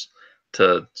doors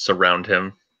to surround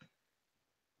him.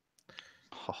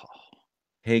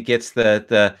 He gets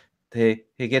the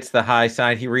he gets the high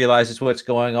sign. He realizes what's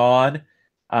going on.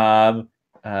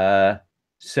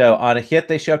 So on a hit,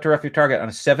 they show up to rough your target. On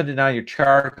a 7 to 9, your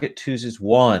target chooses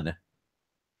 1.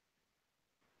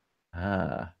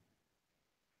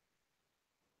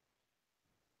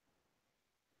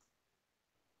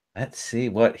 Let's see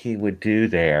what he would do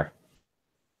there.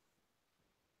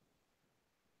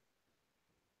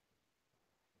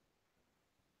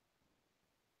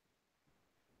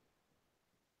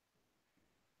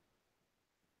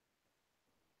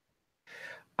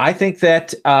 I think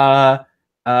that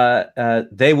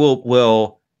they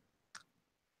will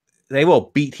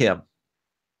beat him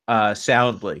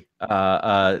soundly.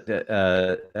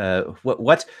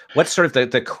 What's sort of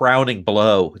the crowning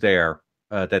blow there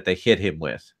that they hit him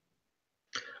with?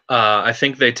 I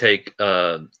think they take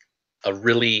a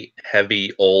really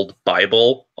heavy old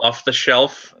Bible off the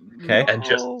shelf and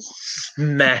just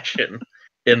smash him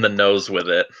in the nose with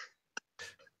it.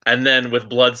 And then with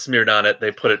blood smeared on it,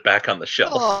 they put it back on the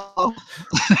shelf. Oh.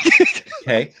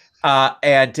 Okay.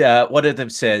 And one of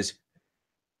them says,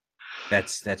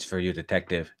 That's for you,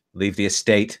 detective. Leave the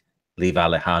estate. Leave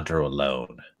Alejandro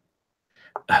alone."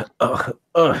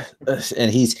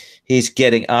 And he's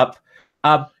getting up.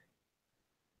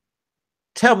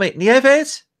 Tell me,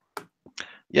 Nieves,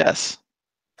 Yes.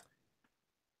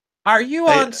 are you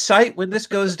on site when this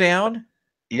goes down?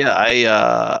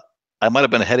 Yeah, I might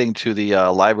have been heading to the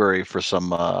library for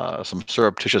some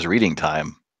surreptitious reading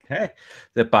time. Okay.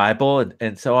 The Bible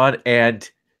and so on. And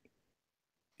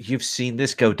you've seen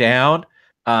this go down.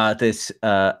 This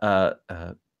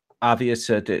obvious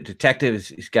detective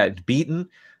has gotten beaten.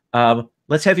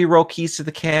 Let's have you roll keys to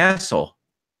the castle.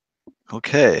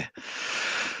 Okay.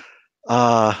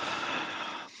 Do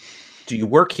you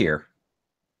work here?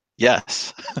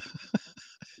 Yes.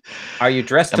 Are you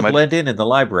dressed to blend in the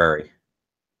library?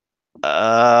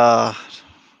 Well,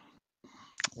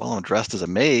 I'm dressed as a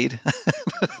maid.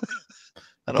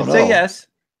 I don't know. Say yes.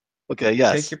 Okay,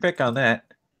 yes. Take your pick on that.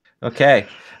 Okay.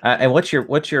 And what's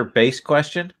your base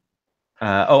question?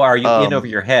 Are you in over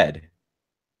your head?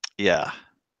 Yeah.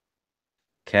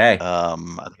 Okay. I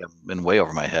think I've been way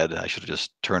over my head. I should have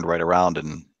just turned right around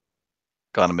and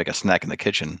gone to make a snack in the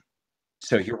kitchen.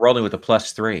 So you're rolling with a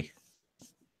 +3.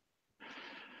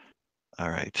 All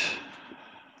right.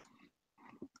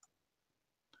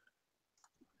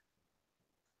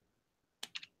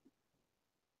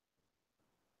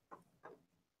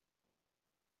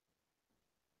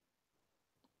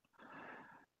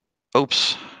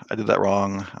 Oops, I did that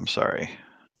wrong. I'm sorry.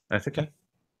 That's okay.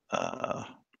 Let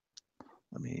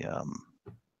me let's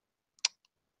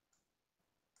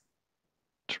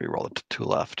re-roll it to 2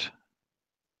 left.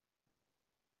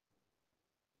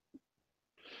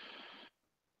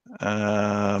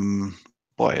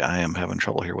 Boy, I am having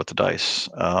trouble here with the dice.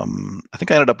 I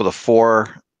think I ended up with a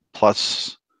 4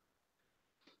 plus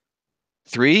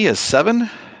 3 is 7.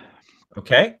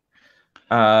 Okay.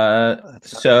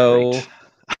 So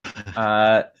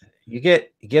you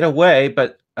get away,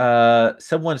 but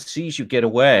someone sees you get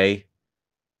away.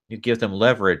 You give them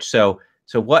leverage. So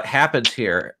what happens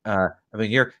here? I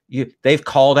mean, they've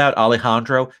called out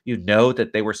Alejandro. You know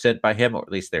that they were sent by him, or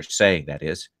at least they're saying that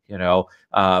is.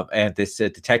 And this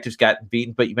detective's gotten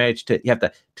beaten, but you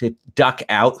have to duck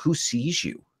out. Who sees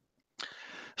you?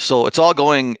 So it's all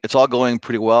going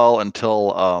pretty well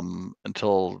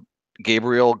until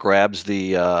Gabriel grabs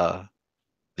the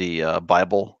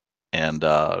Bible and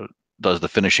does the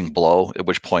finishing blow. At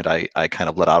which point I kind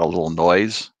of let out a little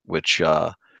noise, which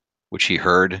he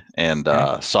heard and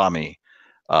saw me.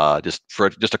 Just for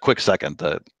just a quick second,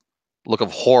 the look of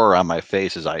horror on my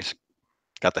face as I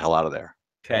got the hell out of there.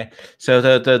 Okay, so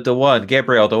the one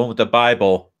Gabriel, the one with the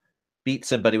Bible, beat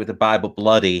somebody with the Bible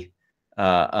bloody.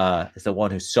 Is the one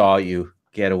who saw you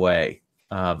get away,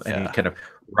 and you kind of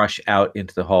rush out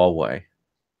into the hallway.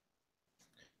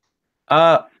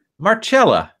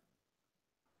 Marcella,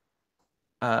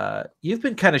 you've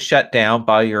been kind of shut down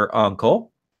by your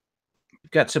uncle.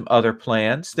 You've got some other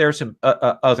plans. There's some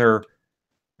other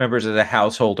members of the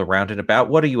household around and about.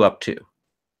 What are you up to?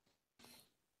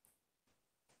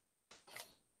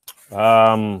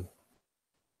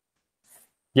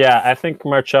 Yeah, I think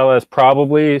Marcella is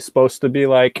probably supposed to be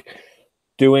like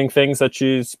doing things that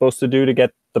she's supposed to do to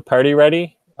get the party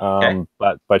ready. Okay.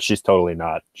 But she's totally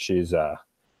not. She's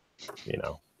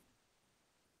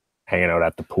hanging out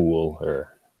at the pool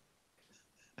or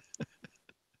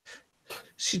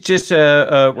she's just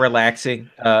relaxing,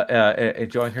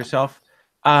 enjoying herself.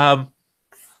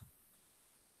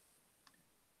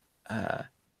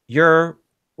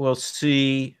 We'll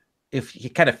see if you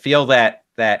kind of feel that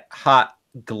hot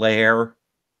glare,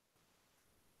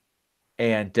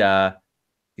 and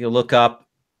you look up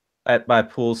at my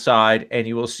poolside, and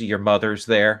you will see your mother's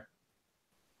there.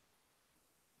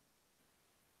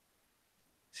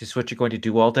 Is this what you're going to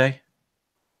do all day?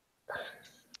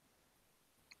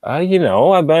 I've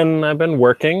been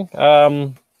working.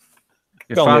 Your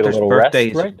father's birthday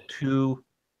is rest, in 2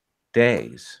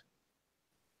 days.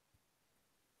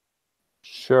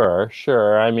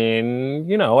 Sure. I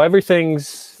mean,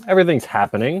 everything's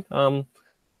happening. You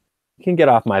can get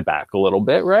off my back a little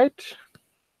bit, right,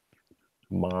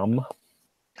 Mom?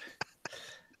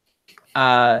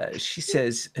 She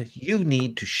says, you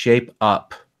need to shape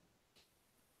up.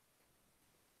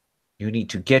 You need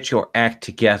to get your act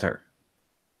together.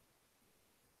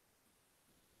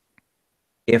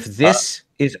 If this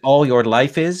is all your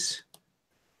life is,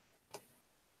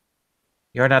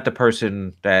 you're not the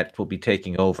person that will be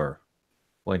taking over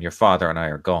when your father and I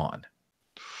are gone.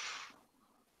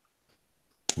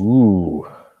 Ooh.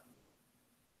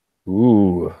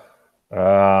 You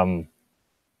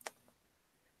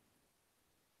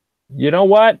know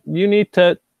what? You need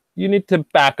to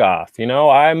back off.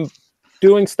 I'm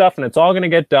doing stuff and it's all going to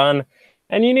get done.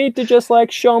 And you need to just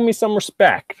like show me some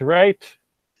respect, right?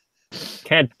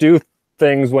 Can't do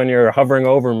things when you're hovering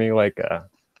over me like a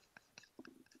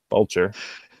vulture.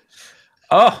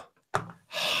 Oh,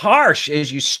 harsh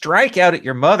as you strike out at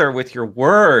your mother with your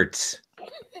words.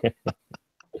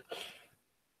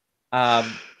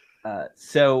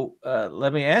 So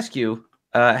let me ask you,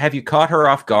 have you caught her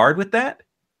off guard with that?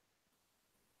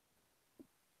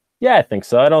 Yeah, I think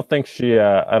so. I don't think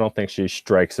she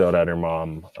strikes out at her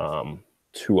mom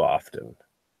too often.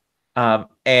 Has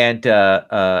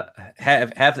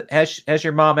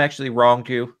your mom actually wronged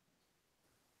you?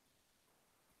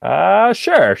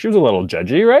 Sure. She was a little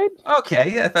judgy, right?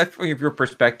 Okay, yeah, that's from your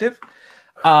perspective.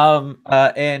 I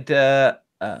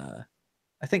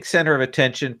think center of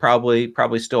attention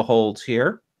probably still holds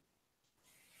here.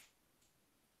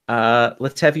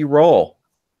 Let's have you roll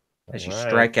as you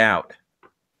strike out.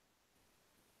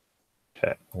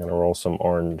 Okay, I'm gonna roll some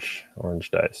orange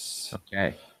dice.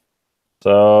 Okay.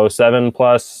 So 7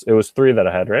 plus, it was 3 that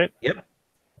I had, right? Yep.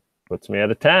 Puts me at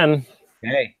a 10.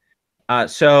 Okay.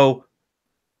 So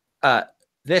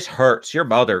this hurts. Your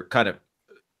mother kind of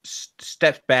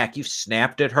steps back. You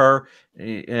snapped at her,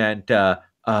 and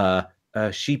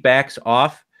she backs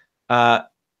off.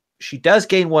 She does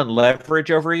gain 1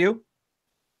 leverage over you.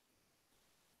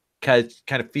 Kind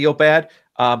of feel bad,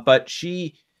 but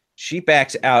she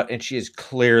backs out, and she is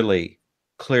clearly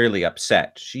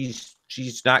upset. She's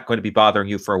not going to be bothering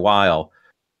you for a while,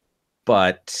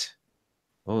 but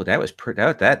that was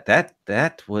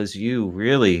that was you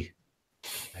really.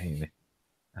 I mean,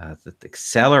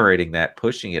 accelerating that,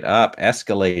 pushing it up,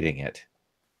 escalating it.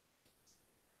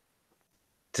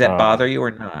 Does that bother you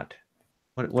or not?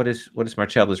 What is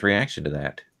Marcella's reaction to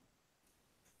that?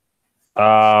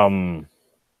 I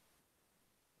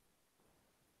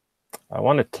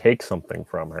want to take something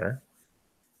from her.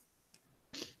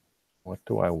 What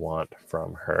do I want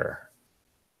from her?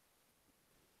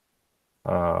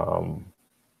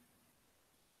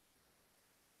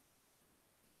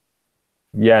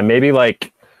 Yeah, maybe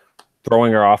like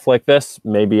throwing her off like this.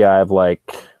 Maybe I've like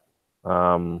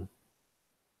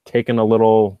taken a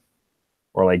little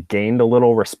or like gained a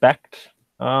little respect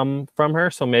from her.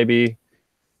 So maybe,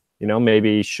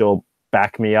 maybe she'll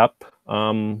back me up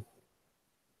in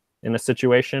a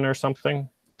situation or something.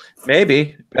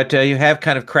 Maybe, but you have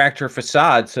kind of cracked her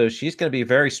facade, so she's going to be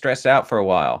very stressed out for a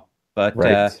while. But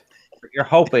right. You're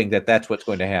hoping that that's what's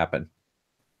going to happen.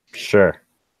 Sure.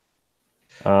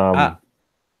 Does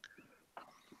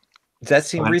that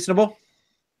seem reasonable?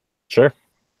 Sure.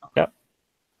 Yep.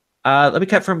 Let me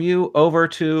cut from you over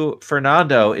to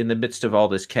Fernando in the midst of all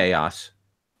this chaos.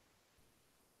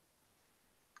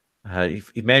 You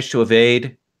managed to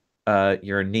evade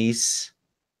your niece.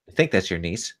 I think that's your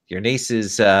niece. Your niece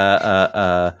is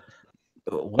what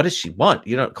does she want?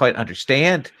 You don't quite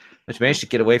understand. But you managed to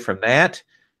get away from that.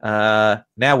 Now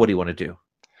what do you want to do?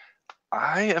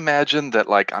 I imagine that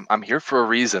like I'm here for a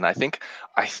reason. I think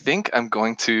I'm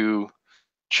going to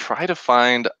try to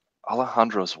find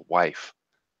Alejandro's wife.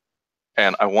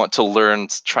 And I want to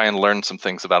try and learn some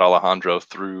things about Alejandro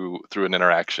through an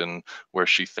interaction where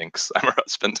she thinks I'm her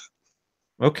husband.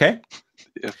 Okay.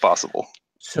 If possible.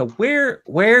 So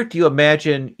where do you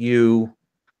imagine you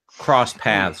cross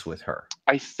paths with her?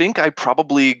 I think I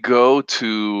probably go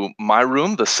to my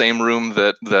room, the same room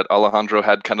that Alejandro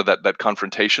had kind of that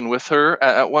confrontation with her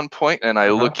at one point, and I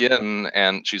look in,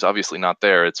 and she's obviously not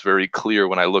there. It's very clear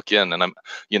when I look in, and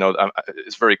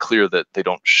it's very clear that they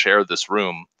don't share this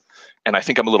room, and I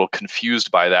think I'm a little confused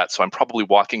by that. So I'm probably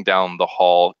walking down the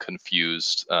hall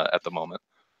confused at the moment.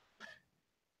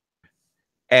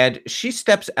 And she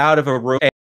steps out of a room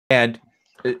and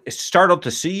is startled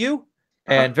to see you,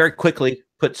 and very quickly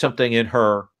puts something in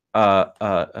her,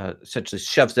 essentially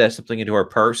shoves something into her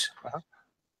purse.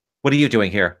 What are you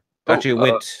doing here? Thought you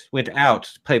went out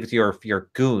to play with your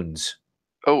goons.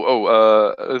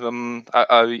 I'm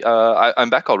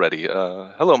back already.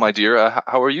 Hello, my dear.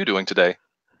 How are you doing today?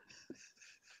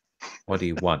 What do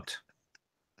you want?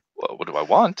 Well, what do I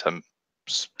want? I'm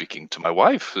speaking to my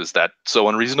wife. Is that so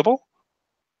unreasonable?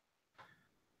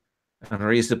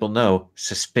 Unreasonable, no.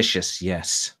 Suspicious,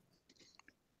 yes.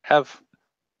 Have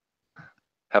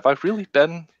I really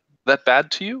been that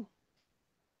bad to you?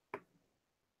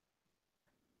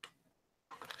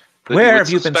 Where have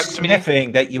you been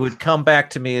sniffing that you would come back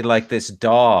to me like this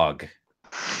dog?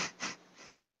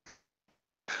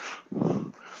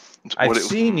 I've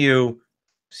seen you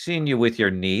with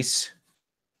your niece.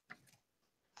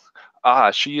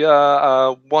 She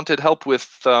wanted help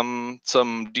with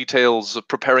some details of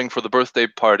preparing for the birthday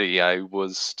party. I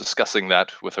was discussing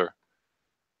that with her.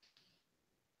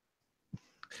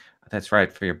 That's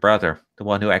right, for your brother, the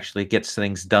one who actually gets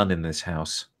things done in this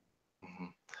house.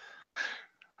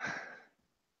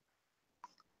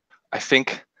 I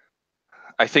think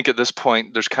at this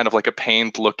point there's kind of like a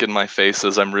pained look in my face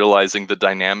as I'm realizing the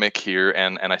dynamic here,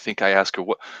 and I think I ask her,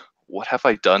 what have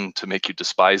I done to make you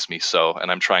despise me so?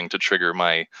 And I'm trying to trigger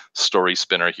my story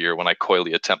spinner here when I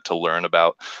coyly attempt to learn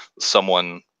about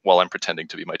someone while I'm pretending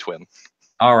to be my twin.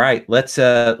 All right, let's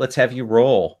have you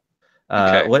roll.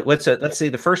 Okay. Let's see.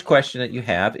 The first question that you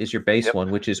have is your base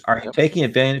one, which is: are you taking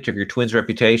advantage of your twin's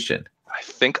reputation? I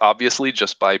think obviously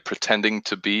just by pretending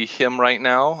to be him right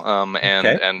now,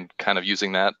 and kind of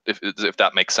using that, if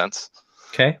that makes sense.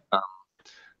 Okay.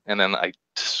 And then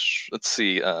let's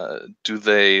see. Do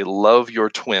they love your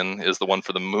twin? Is the one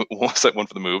for the move? Was that one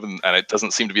for the move? And it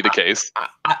doesn't seem to be the case.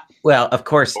 Well, of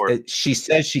course, she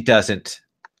says she doesn't,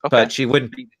 but she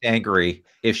wouldn't be angry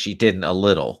if she didn't a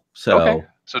little. So. Okay.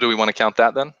 So do we want to count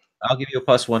that then? I'll give you a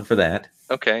 +1 for that.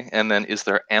 Okay, and then is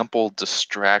there ample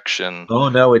distraction? Oh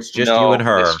no, it's just you and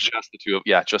her. It's just the two of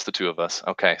just the two of us.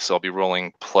 Okay, so I'll be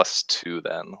rolling +2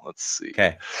 then. Let's see.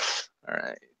 Okay. All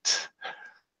right.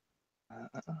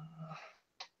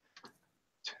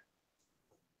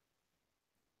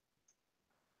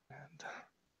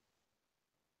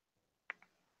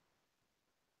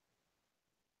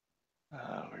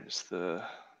 Where's the?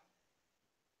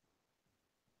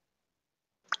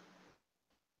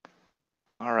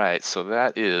 All right, so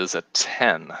that is a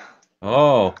 10.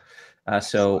 Oh,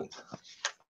 so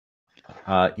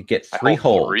you get 3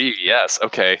 hold. 3, yes.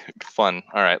 Okay, fun.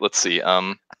 All right, let's see.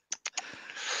 A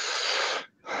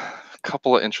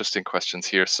couple of interesting questions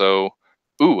here. So,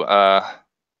 yeah,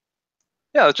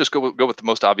 let's just go with the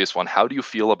most obvious one. How do you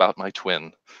feel about my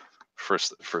twin?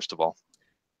 First of all,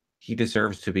 he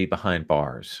deserves to be behind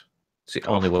bars. It's the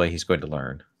only way he's going to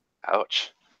learn.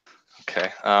 Ouch.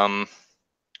 Okay.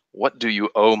 What do you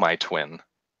owe my twin?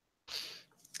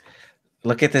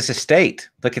 Look at this estate.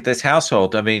 Look at this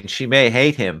household. I mean, she may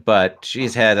hate him, but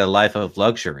she's had a life of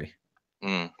luxury.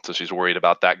 So she's worried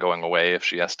about that going away if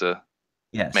she has to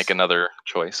make another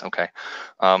choice. Okay.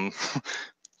 And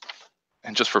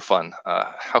just for fun,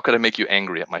 how could I make you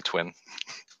angry at my twin?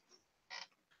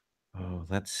 Oh,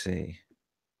 let's see.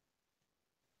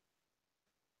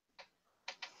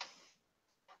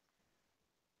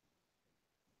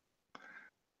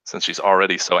 Since she's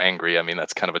already so angry, I mean,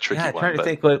 that's kind of a tricky one. I'm trying to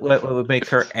think what would make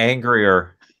her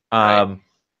angrier. Right.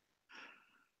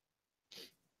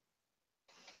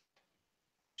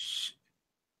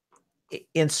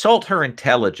 Insult her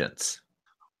intelligence.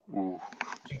 Ooh.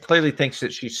 She clearly thinks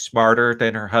that she's smarter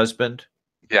than her husband.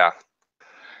 Yeah.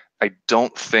 I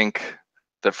don't think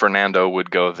that Fernando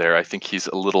would go there. I think he's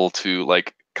a little too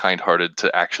kind-hearted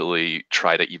to actually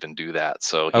try to even do that.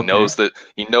 So he knows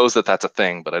that that's a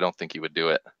thing, but I don't think he would do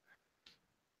it.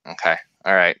 Okay.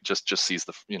 All right. Just sees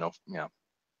the, yeah.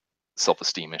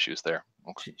 self-esteem issues there.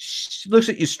 Okay. She looks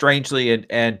at you strangely,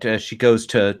 and she goes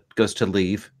to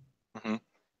leave, Mm-hmm.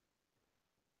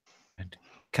 and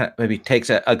kind of maybe takes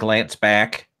a glance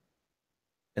back,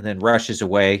 and then rushes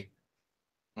away.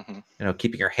 Mm-hmm. You know,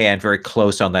 keeping her hand very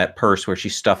close on that purse where she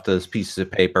stuffed those pieces of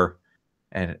paper,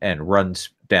 and runs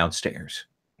downstairs.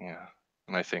 Yeah.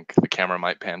 And I think the camera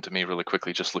might pan to me really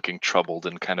quickly, just looking troubled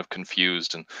and kind of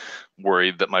confused and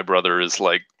worried that my brother is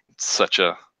like such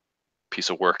a piece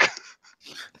of work.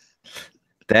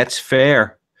 That's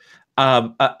fair.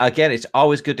 Again, it's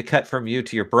always good to cut from you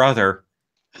to your brother.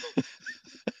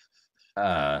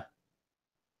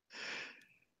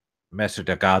 Messer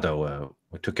Delgado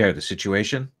took care of the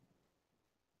situation.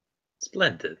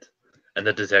 Splendid. And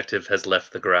the detective has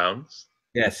left the grounds?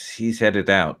 Yes, he's headed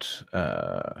out.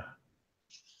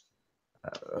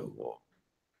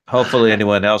 Hopefully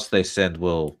anyone else they send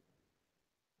will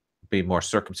be more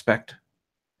circumspect.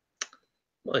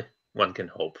 Well, one can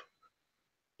hope.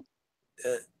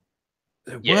 There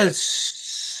Yes.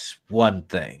 was one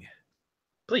thing.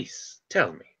 Please,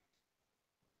 tell me.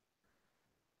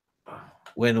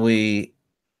 When we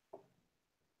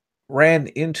ran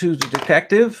into the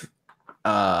detective,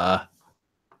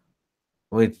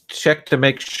 we checked to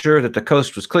make sure that the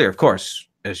coast was clear, of course,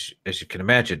 as you can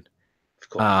imagine. Of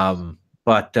course.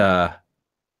 But there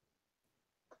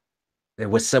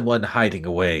was someone hiding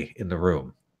away in the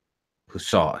room who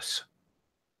saw us.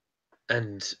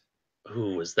 And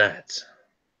who was that?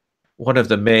 One of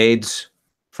the maids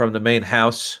from the main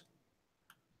house.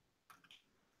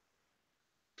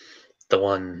 The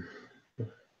one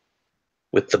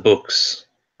with the books.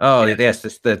 Oh, yes,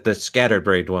 the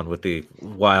scatterbrained one with the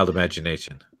wild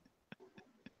imagination.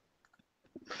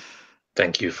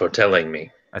 Thank you for telling me.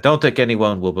 I don't think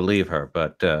anyone will believe her,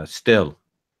 but still,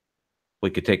 we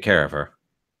could take care of her.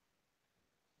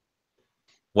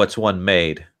 What's one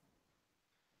maid?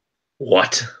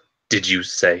 What did you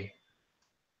say?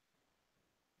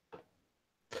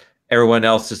 Everyone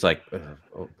else is like,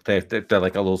 they're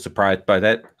like a little surprised by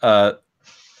that.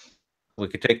 We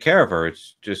could take care of her.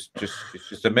 It's just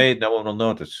a maid. No one will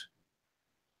notice.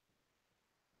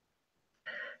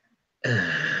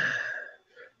 The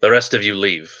rest of you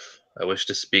leave. I wish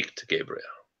to speak to Gabriel.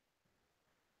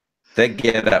 They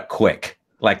get up quick,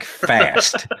 like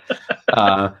fast.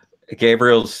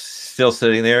 Gabriel's still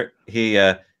sitting there. He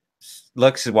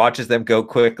looks and watches them go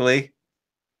quickly.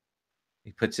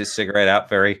 He puts his cigarette out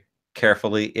very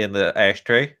carefully in the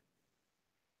ashtray.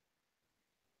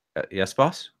 Yes,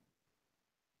 boss?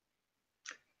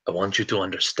 I want you to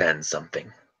understand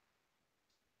something.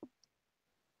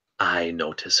 I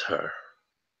notice her.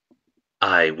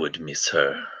 I would miss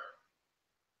her.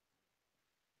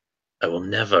 I will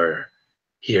never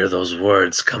hear those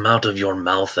words come out of your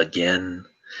mouth again.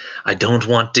 I don't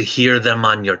want to hear them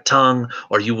on your tongue,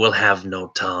 or you will have no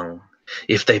tongue.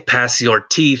 If they pass your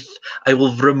teeth, I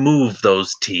will remove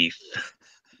those teeth.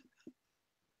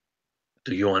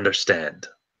 Do you understand?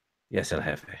 Yes, El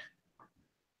Jefe.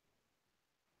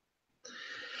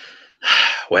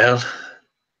 Well,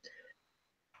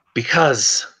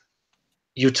 because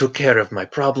you took care of my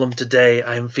problem today,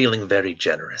 I am feeling very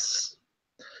generous.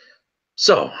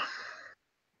 So,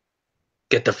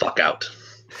 get the fuck out.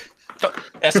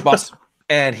 Yes, boss.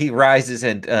 And he rises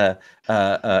and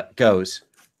goes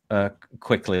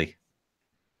quickly.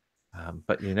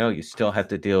 But you still have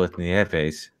to deal with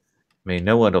Nieves. I mean,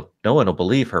 no one will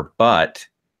believe her. But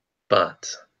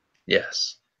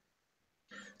yes,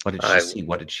 what did she see?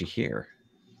 What did she hear?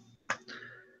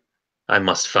 I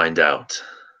must find out.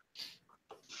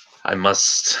 I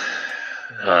must.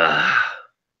 I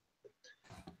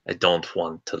don't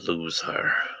want to lose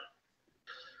her.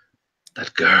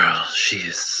 That girl, she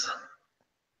is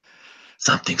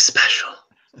something special.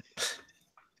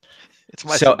 It's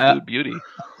my So, subdued beauty.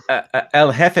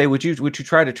 El Jefe, would you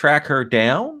try to track her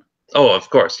down? Oh, of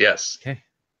course, yes. Okay.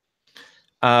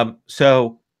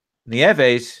 So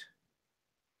Nieves,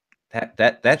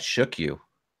 that shook you,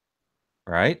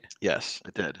 right? Yes,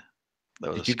 it did. That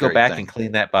was Did a you go scary back thing. and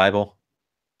clean that Bible?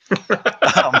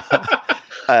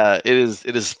 It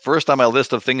is first on my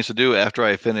list of things to do after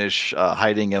I finish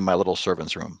hiding in my little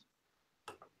servant's room.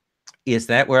 Is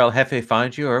that where El Jefe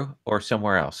finds you, or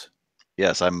somewhere else?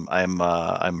 Yes, I'm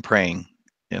praying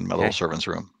in my little servant's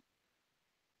room.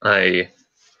 I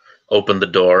open the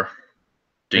door.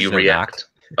 Do There's you no react?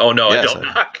 Oh no, Yes, I don't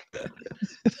knock.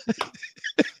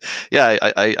 Yeah,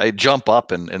 I jump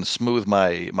up and smooth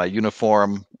my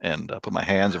uniform and put my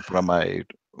hands in front of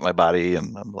my body,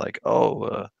 and I'm like,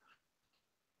 "Oh,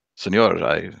 Senor,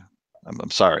 I'm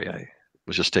sorry. I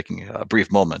was just taking a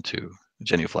brief moment to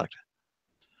genuflect."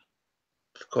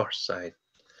 Of course,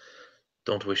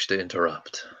 don't wish to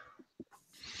interrupt.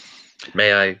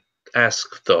 May I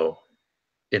ask, though,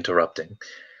 interrupting,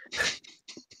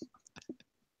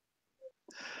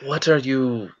 what are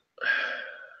you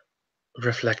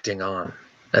reflecting on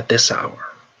at this hour?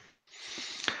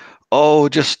 Oh,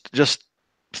 just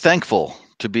thankful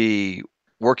to be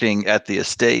working at the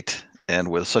estate and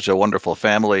with such a wonderful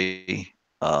family,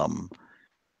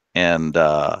 and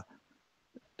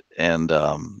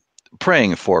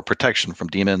praying for protection from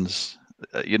demons.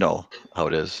 You know how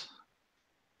it is.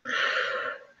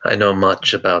 I know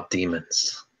much about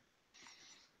demons.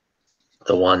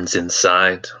 The ones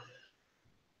inside.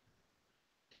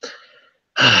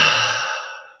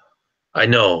 I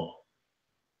know,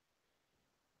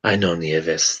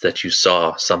 Nieves, that you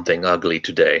saw something ugly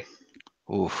today.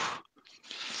 Oof.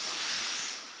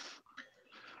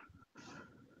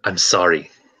 I'm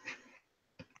sorry.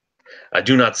 I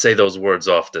do not say those words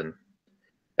often,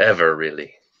 ever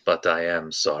really, but I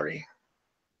am sorry.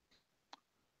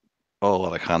 Oh,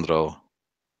 Alejandro,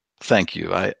 thank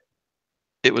you.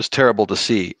 It was terrible to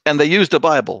see, and they used a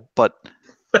Bible, but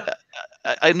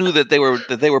I knew that they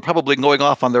were probably going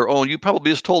off on their own. You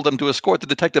probably just told them to escort the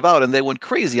detective out, and they went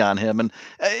crazy on him. And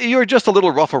you're just a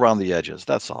little rough around the edges.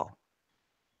 That's all.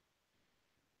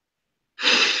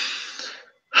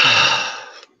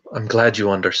 I'm glad you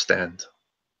understand.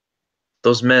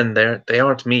 Those men, they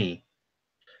aren't me.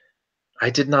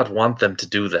 I did not want them to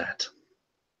do that.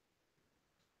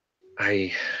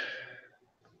 I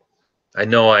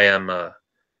know I am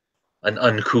an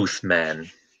uncouth man,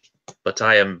 but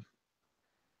I'm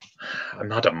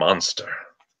not a monster.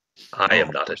 I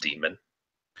am not a demon.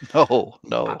 No.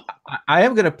 I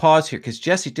am going to pause here because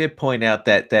Jesse did point out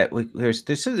that there's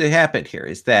something that happened here.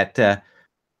 Is that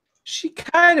she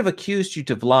kind of accused you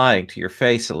of lying to your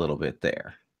face a little bit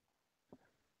there,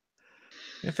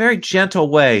 in a very gentle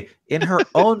way, in her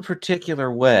own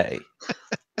particular way.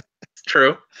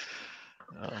 True.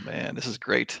 Oh man, this is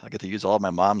great. I get to use all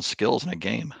my mom's skills in a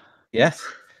game. Yes.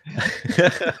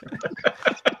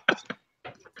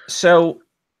 So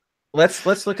let's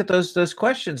look at those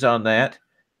questions on that.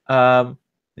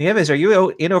 Nieves, are you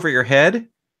in over your head?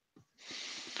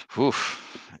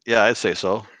 Oof. Yeah, I'd say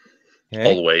so.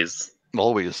 Okay.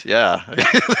 Always, yeah.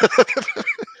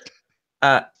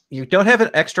 You don't have an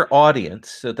extra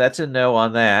audience, so that's a no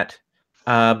on that.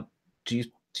 Do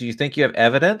you think you have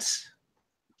evidence?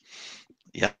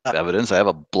 Yeah, I have evidence. I have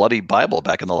a bloody Bible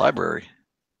back in the library.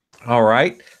 All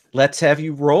right, let's have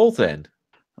you roll then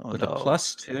with a No.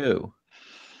 +2.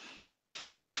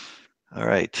 All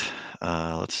right.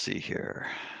 Let's see here.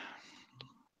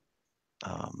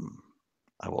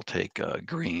 I will take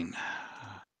green.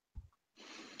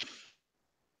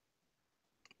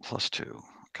 +2.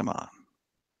 Come on.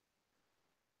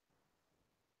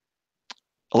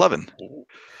 11.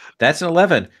 That's an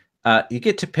 11. You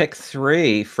get to pick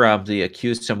 3 from the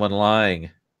accused someone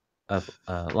lying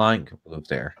move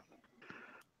there.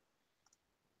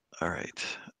 All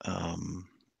right.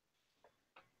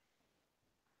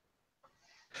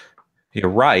 You're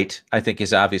right. I think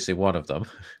is obviously one of them.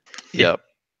 Yep.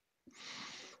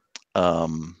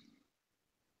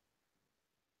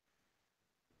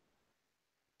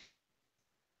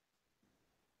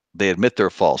 They admit their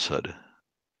falsehood.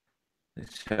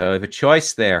 So you have a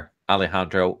choice there,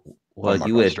 Alejandro. Will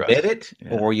you admit it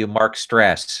or you mark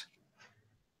stress?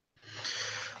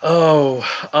 Oh,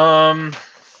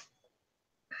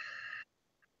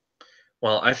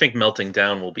 well, I think melting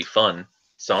down will be fun,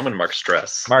 so I'm gonna mark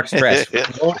stress. Mark stress.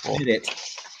 Don't admit it.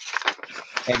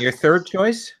 And your third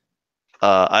choice?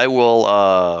 I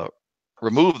will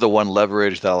remove the one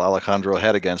leverage that Alejandro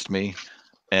had against me,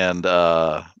 and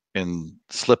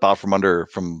slip out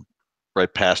from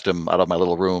right past him out of my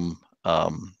little room,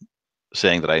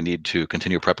 saying that I need to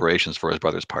continue preparations for his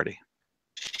brother's party.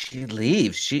 She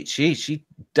leaves. She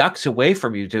ducks away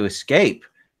from you to escape.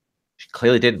 She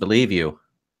clearly didn't believe you.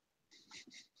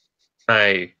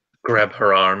 I grab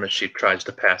her arm as she tries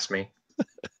to pass me.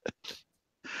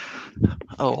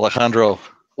 Oh, Alejandro,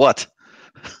 what?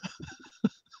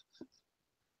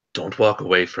 Don't walk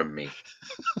away from me.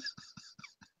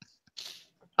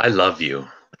 I love you.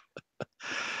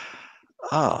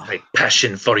 Oh. My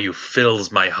passion for you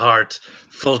fills my heart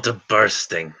full to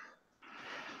bursting.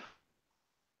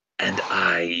 And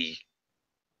I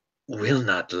will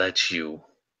not let you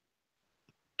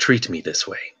treat me this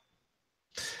way.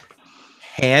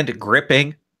 Hand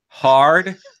gripping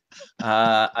hard.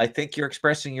 I think you're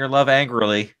expressing your love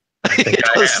angrily. It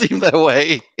does seem that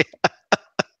way.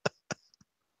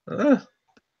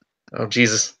 Oh,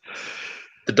 Jesus.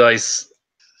 The dice.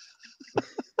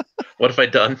 What have I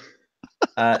done?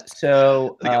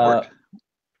 So I think it worked.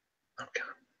 Okay.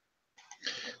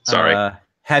 Sorry.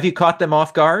 Have you caught them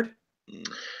off guard?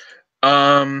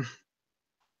 I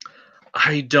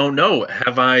don't know.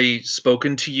 Have I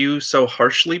spoken to you so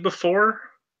harshly before,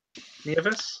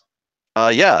 Nieves?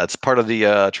 Yeah, it's part of the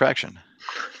attraction.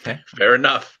 Okay. Fair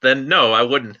enough. Then no, I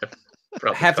wouldn't have.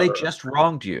 Probably Have they caught her just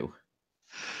wronged you?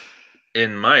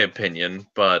 in my opinion,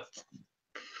 but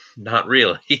not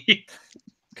really.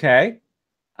 Okay.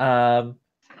 And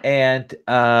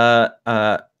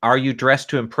are you dressed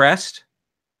to impress?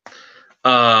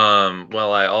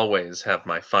 Well, I always have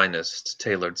my finest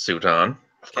tailored suit on,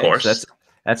 of Okay, course. so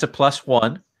that's a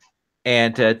 +1.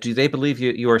 And do they believe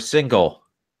you are single?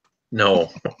 No,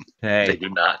 Okay. they do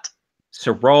not.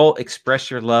 So roll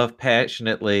express your love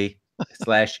passionately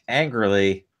 /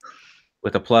 angrily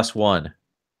with a +1.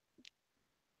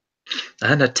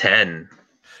 And a 10.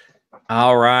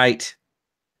 All right.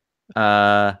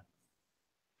 Your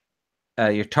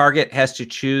target has to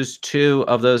choose 2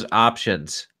 of those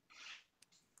options.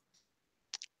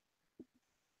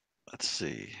 Let's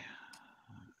see.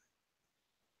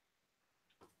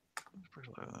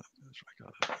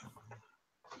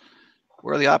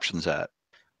 Where are the options at?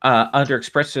 Under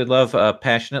express your love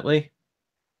passionately.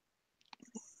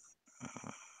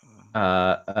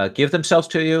 Give themselves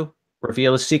to you.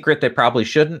 Reveal a secret they probably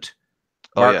shouldn't.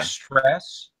 Mark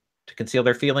stress to conceal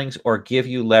their feelings, or give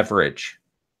you leverage.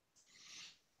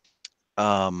 2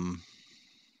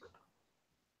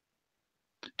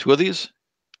 of these?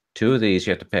 2 of these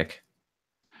you have to pick.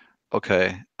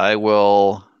 Okay, I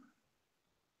will.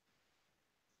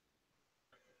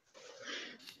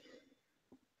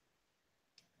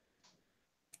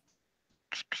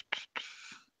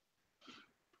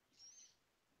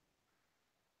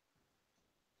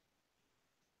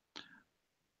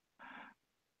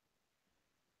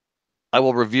 I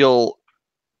will reveal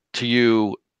to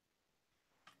you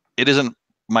it isn't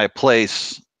my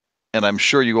place, and I'm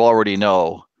sure you already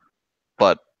know,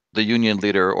 but the union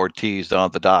leader, Ortiz, down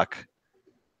at the dock,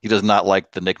 he does not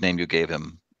like the nickname you gave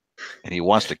him, and he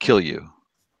wants to kill you.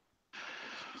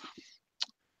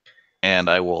 And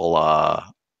I will, I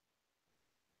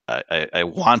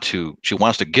want to, she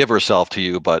wants to give herself to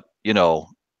you, but, you know,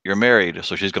 you're married,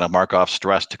 so she's going to mark off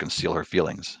stress to conceal her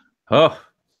feelings. Oh,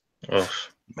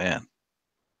 Man.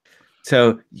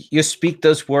 So you speak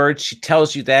those words. She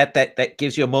tells you that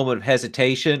gives you a moment of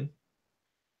hesitation,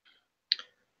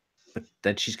 but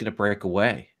then she's going to break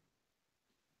away.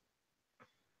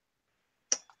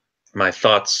 My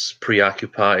thoughts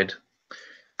preoccupied,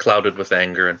 clouded with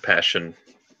anger and passion,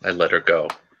 I let her go.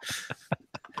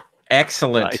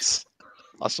 Excellent. Nice.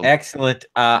 Awesome. Excellent.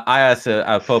 I also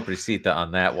pobrecita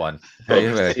on that one.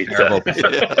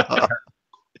 Pobrecita. Yeah.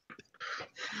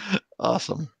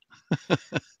 Awesome.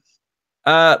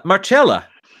 Marcella.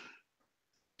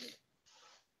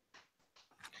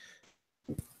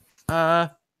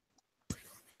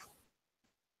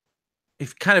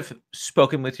 You've kind of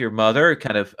spoken with your mother,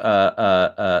 kind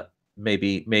of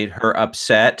maybe made her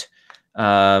upset.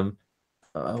 What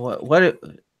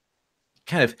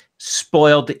kind of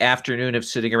spoiled the afternoon of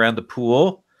sitting around the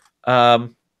pool. What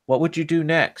would you do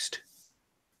next?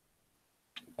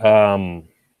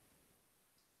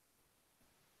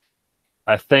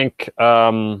 I think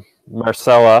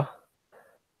Marcella,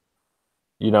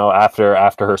 you know, after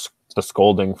the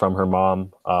scolding from her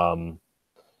mom, kind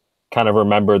of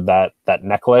remembered that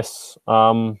necklace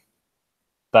that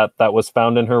was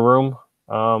found in her room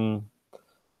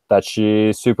that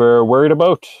she's super worried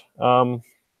about.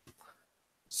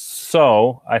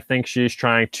 So I think she's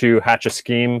trying to hatch a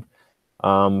scheme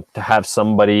to have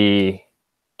somebody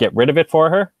get rid of it for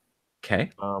her.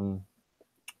 Okay.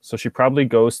 So she probably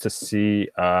goes to see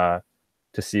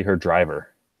her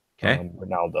driver, Okay.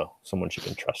 Ronaldo, someone she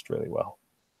can trust really well.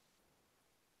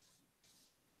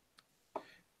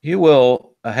 You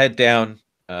will head down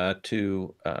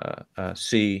to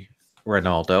see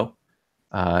Ronaldo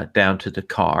down to the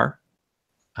car.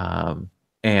 And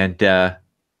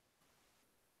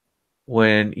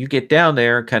when you get down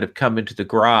there and kind of come into the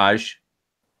garage,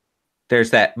 there's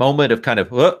that moment of kind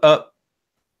of up,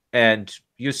 and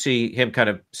you see him kind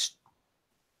of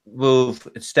move,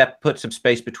 put some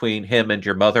space between him and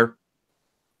your mother.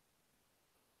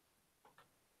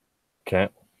 Okay.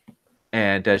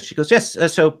 And she goes, yes,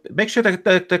 so make sure that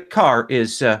the car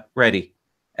is ready.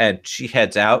 And she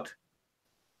heads out.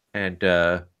 And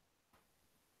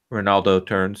Ronaldo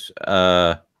turns,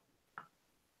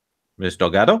 Ms.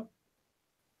 Delgado?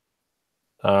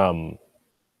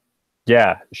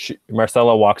 Yeah,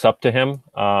 Marcella walks up to him,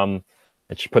 and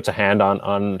she puts a hand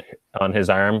on his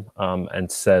arm and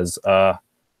says,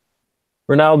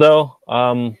 Ronaldo,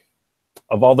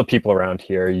 of all the people around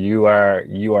here, you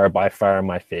are by far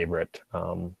my favorite.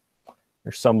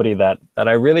 You're somebody that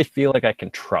I really feel like I can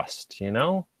trust, you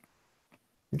know?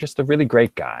 You're just a really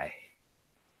great guy.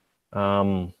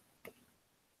 I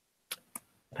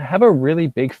have a really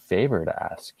big favor to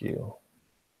ask you.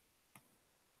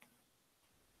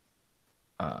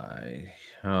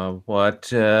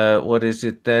 What is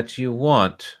it that you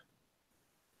want?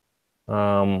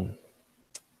 Well,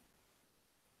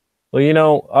 you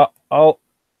know, I'll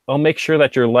make sure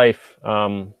that your life,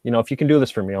 you know, if you can do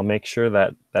this for me, I'll make sure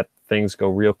that things go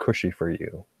real cushy for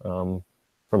you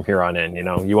from here on in. You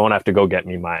know, you won't have to go get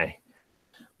me my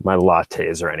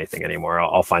lattes or anything anymore.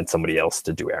 I'll find somebody else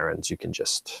to do errands. You can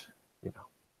just, you know,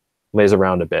 laze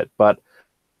around a bit. But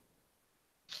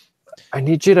I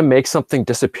need you to make something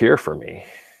disappear for me.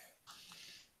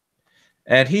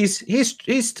 And he's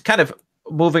kind of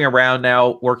moving around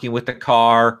now, working with the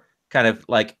car, kind of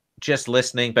like just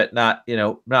listening, but not, you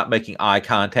know, not making eye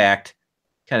contact,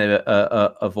 kind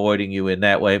of avoiding you in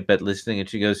that way, but listening. And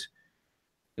she goes,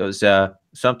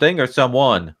 something or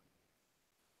someone?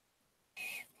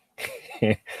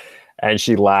 And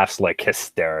she laughs like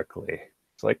hysterically.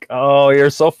 It's like, oh, you're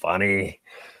so funny.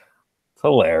 It's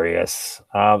hilarious.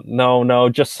 No,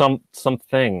 just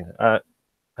something. I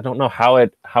don't know how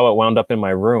it wound up in my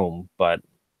room, but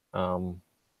you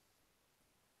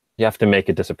have to make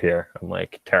it disappear. I'm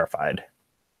like terrified.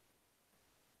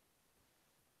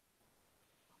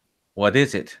 What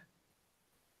is it?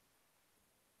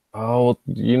 Oh,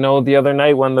 you know, the other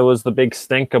night when there was the big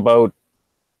stink about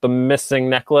the missing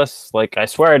necklace, like I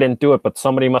swear I didn't do it, but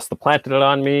somebody must have planted it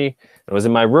on me. It was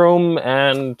in my room,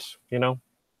 and you know.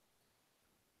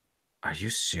 Are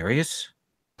you serious?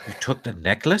 You took the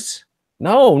necklace?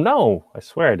 No, I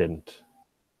swear I didn't.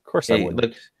 Of course I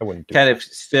wouldn't. I wouldn't do kind that. of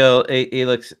still. He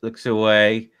looks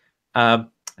away. I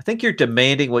think you're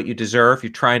demanding what you deserve.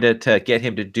 You're trying to get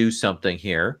him to do something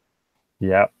here.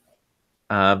 Yeah.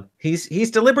 He's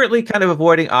deliberately kind of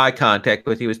avoiding eye contact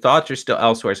with you. His thoughts are still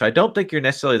elsewhere. So I don't think you're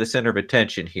necessarily the center of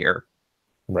attention here.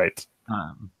 Right.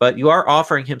 But you are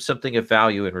offering him something of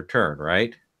value in return,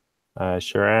 right? I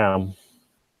sure am.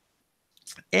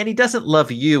 And he doesn't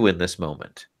love you in this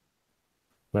moment.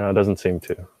 No, it doesn't seem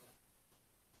to.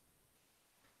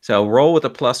 So roll with a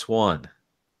 +1.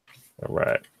 All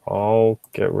right. I'll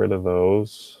get rid of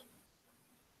those.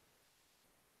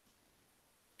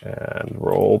 And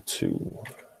roll 2.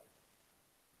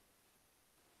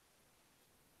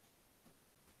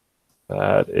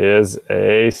 That is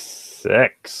a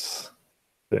 6.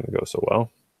 Didn't go so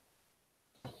well.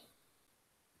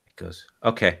 It goes,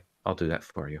 okay, I'll do that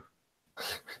for you.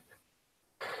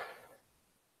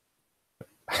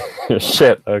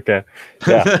 Shit, okay.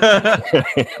 Yeah.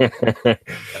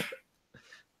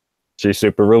 She's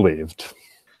super relieved.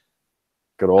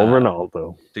 Good old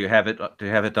Ronaldo. Do you have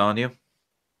it on you?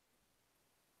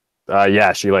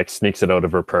 Yeah, she like sneaks it out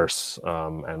of her purse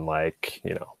and like,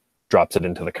 you know, drops it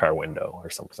into the car window or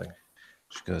something.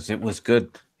 She goes, it was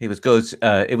good. It was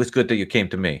good that you came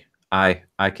to me. I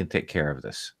can take care of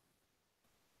this.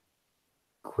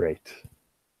 Great.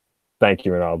 Thank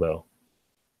you, Ronaldo.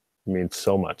 It means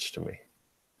so much to me.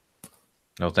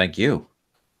 No, thank you.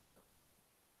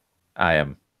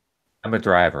 I'm a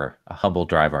driver, a humble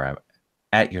driver. I'm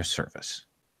at your service.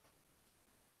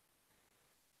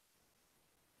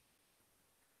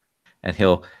 And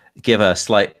he'll give a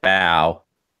slight bow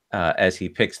as he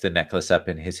picks the necklace up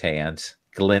in his hands,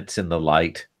 glints in the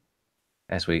light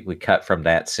as we cut from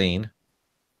that scene.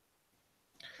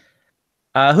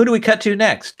 Who do we cut to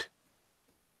next?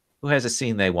 Who has a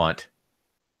scene they want?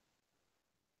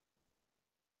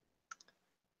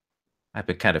 I've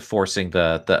been kind of forcing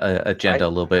the agenda a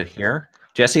little bit here.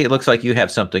 Jesse, it looks like you have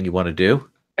something you want to do.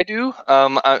 I do.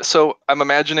 So I'm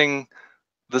imagining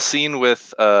the scene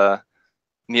with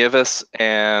Nieves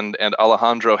and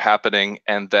Alejandro happening,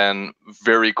 and then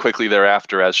very quickly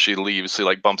thereafter, as she leaves, she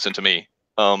like bumps into me,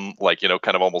 like, you know,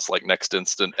 kind of almost like next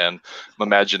instant, and I'm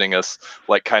imagining us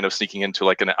like kind of sneaking into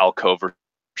like an alcove or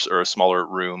a smaller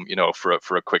room, you know, for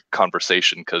a quick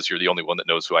conversation, because you're the only one that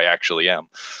knows who I actually am.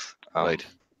 Right.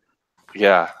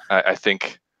 Yeah, I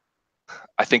think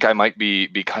I might be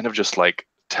kind of just like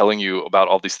telling you about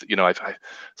all these, you know, it's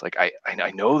like I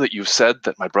know that you've said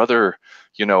that my brother,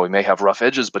 you know, he may have rough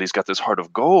edges, but he's got this heart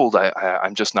of gold.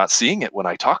 I'm just not seeing it when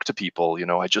I talk to people. You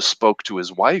know, I just spoke to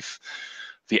his wife.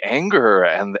 The anger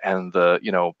and the,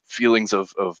 you know, feelings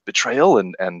of betrayal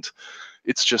and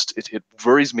it's just it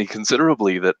worries me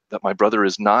considerably that my brother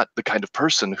is not the kind of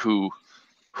person who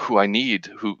I need,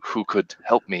 who could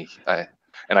help me.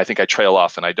 And I think I trail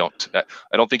off, and I don't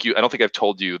think I've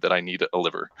told you that I need a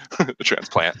liver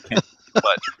transplant.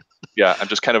 But Yeah, I'm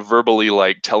just kind of verbally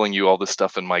like telling you all this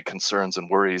stuff and my concerns and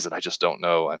worries that I just don't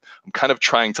know. I'm kind of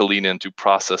trying to lean in to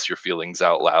process your feelings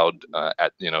out loud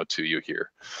to you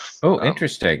here. Oh,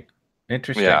 interesting.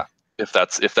 Yeah, if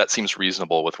that seems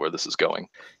reasonable with where this is going.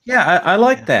 Yeah, I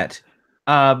like that.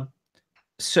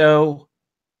 So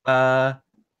let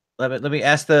me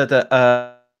ask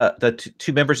the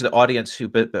two members of the audience who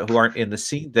aren't in the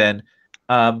scene then.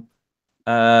 Our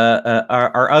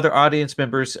other audience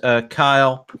members,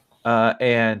 Kyle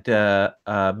and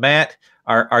Matt,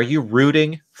 are you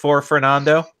rooting for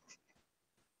Fernando?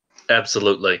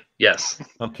 Absolutely, yes.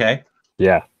 Okay.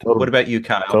 Yeah. Totally. What about you,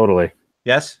 Kyle? Totally.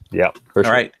 Yes. Yeah. For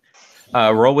sure. All right.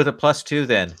 Roll with a +2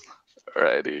 then.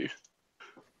 Alrighty.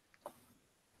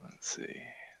 Let's see.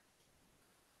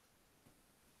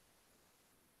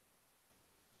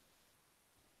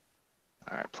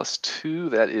 All right, +2.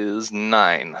 That is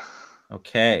 9.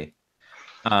 Okay.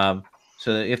 So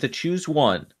you have to choose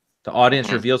one. The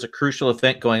audience reveals a crucial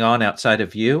event going on outside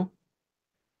of you.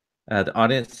 The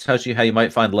audience tells you how you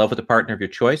might find love with the partner of your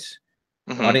choice.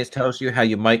 The audience tells you how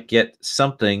you might get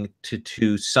something to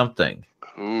do something.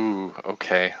 Ooh,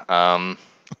 okay.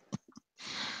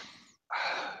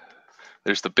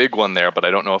 There's the big one there, but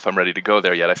I don't know if I'm ready to go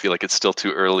there yet. I feel like it's still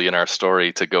too early in our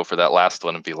story to go for that last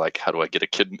one and be like, how do I get a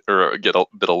kid or get a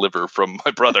bit of liver from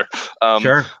my brother?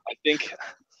 Sure.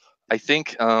 I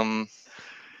think I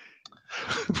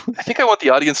want the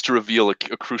audience to reveal a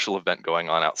crucial event going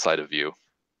on outside of you.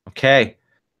 Okay.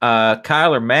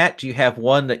 Kyle or Matt, do you have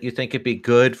one that you think would be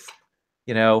good?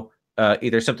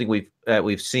 Either something we've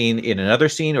seen in another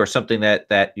scene or something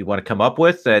that you want to come up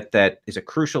with that is a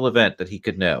crucial event that he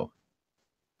could know.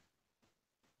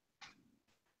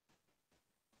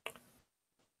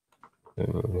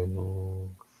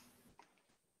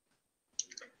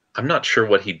 I'm not sure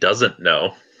what he doesn't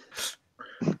know.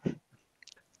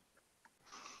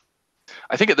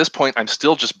 I think at this point, I'm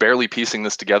still just barely piecing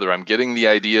this together. I'm getting the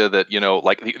idea that,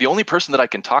 like the only person that I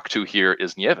can talk to here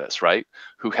is Nieves, right?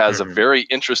 Who has a very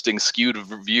interesting skewed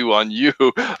view on you.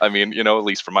 I mean, at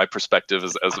least from my perspective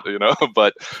as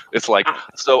but it's like,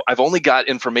 so I've only got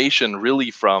information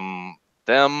really from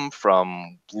them,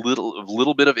 from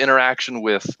little bit of interaction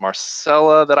with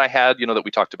Marcella that I had, that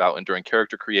we talked about during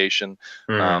character creation.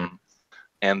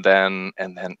 And then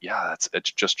yeah,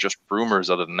 it's just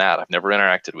rumors. Other than that, I've never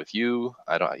interacted with you.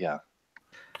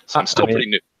 So I'm still pretty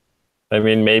new. I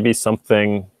mean, maybe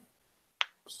something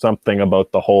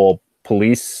about the whole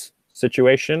police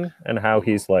situation and how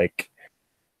he's like,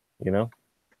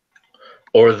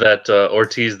 or that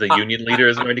Ortiz, the union leader,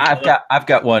 is going to kill him. I've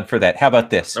got one for that. How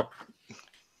about this?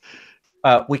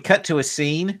 We cut to a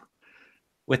scene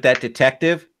with that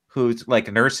detective who's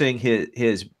like nursing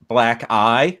his black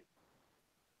eye.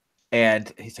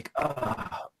 And he's like,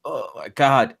 oh my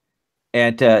God.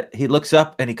 And he looks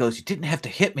up and he goes, you didn't have to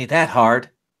hit me that hard.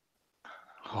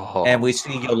 Oh. And we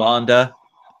see Yolanda.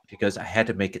 She goes, I had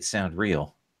to make it sound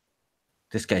real.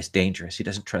 This guy's dangerous. He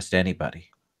doesn't trust anybody.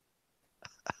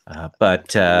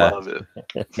 But Love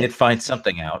it. He'd find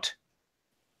something out.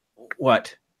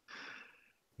 What?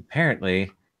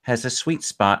 Apparently has a sweet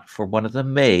spot for one of the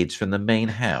maids from the main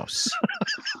house.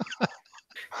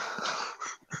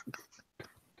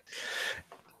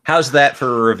 How's that for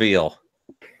a reveal?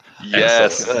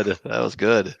 Yes. That was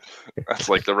good. That's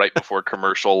like the right before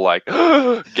commercial, like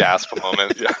gasp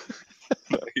moment. Yeah.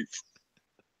 Nice.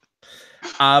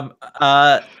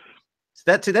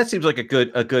 That seems like a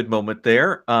good moment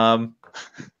there. Are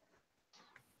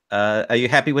you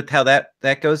happy with how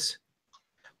that goes?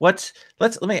 Let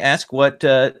me ask what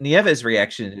Nieves'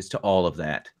 reaction is to all of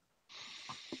that.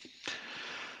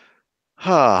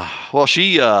 Well,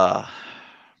 she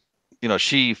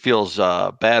she feels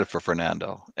bad for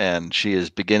Fernando, and she's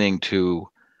beginning to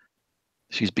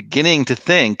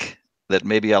think that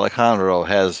maybe Alejandro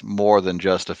has more than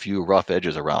just a few rough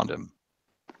edges around him.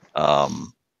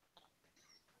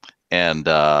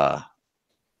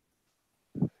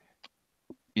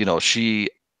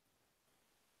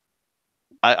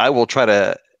 I will try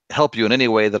to help you in any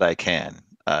way that I can.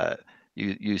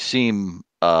 You seem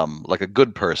like a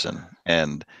good person,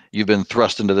 and you've been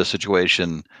thrust into this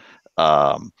situation,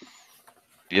 for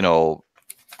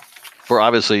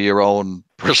obviously your own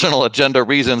personal agenda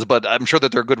reasons, but I'm sure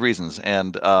that they're good reasons.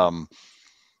 And,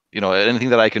 anything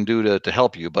that I can do to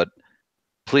help you, but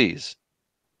please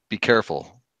be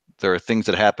careful. There are things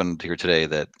that happened here today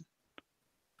that,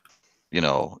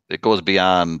 it goes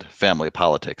beyond family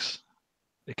politics.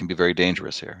 It can be very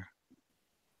dangerous here.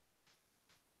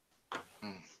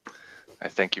 I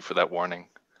thank you for that warning.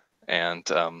 And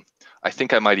I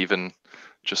think I might even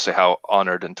just say how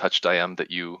honored and touched I am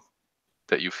that you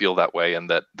that you feel that way, and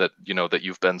that that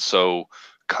you've been so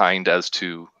kind as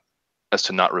to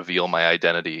not reveal my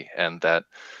identity, and that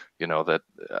that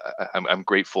I'm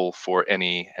grateful for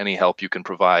any help you can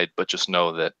provide, but just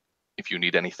know that if you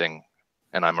need anything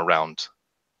and I'm around,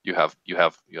 I have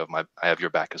your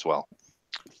back as well.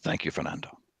 Thank you,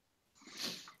 Fernando.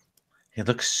 He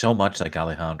looks so much like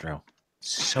Alejandro.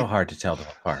 So hard to tell them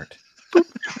apart.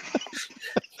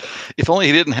 If only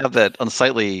he didn't have that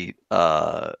unsightly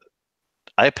eye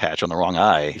patch on the wrong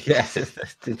eye. Yes,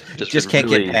 just can't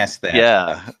really, get past that.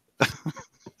 Yeah.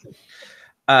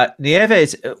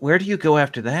 Nieves, where do you go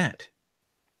after that?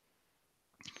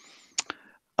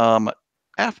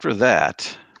 After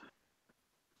that,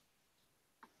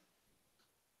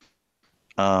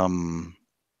 I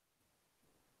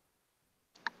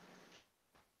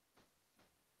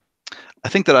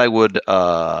think that I would.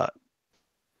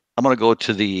 I'm going to go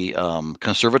to the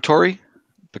conservatory,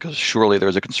 because surely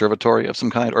there's a conservatory of some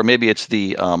kind, or maybe it's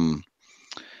the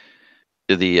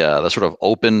sort of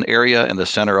open area in the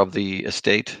center of the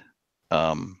estate.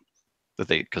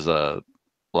 Because a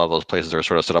lot of those places are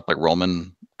sort of set up like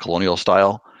Roman colonial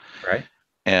style, right?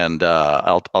 And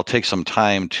I'll take some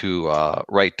time to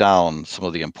write down some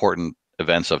of the important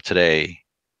events of today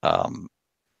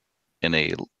in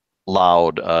a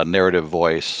loud narrative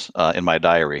voice in my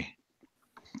diary.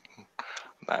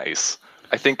 Nice.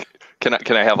 I think can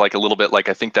I have like a little bit, like,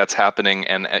 I think that's happening,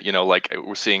 and like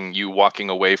we're seeing you walking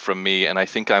away from me, and I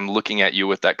think I'm looking at you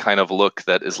with that kind of look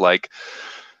that is like,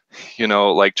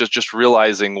 like just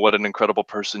realizing what an incredible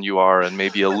person you are, and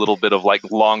maybe a little bit of like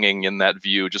longing in that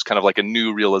view, just kind of like a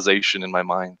new realization in my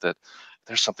mind that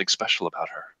there's something special about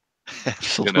her.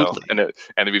 Absolutely.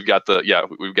 And we've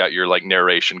got your like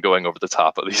narration going over the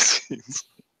top of these scenes.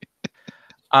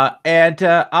 And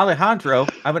Alejandro,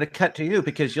 I'm going to cut to you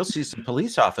because you'll see some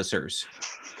police officers.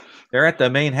 They're at the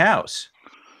main house.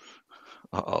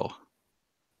 Uh-oh.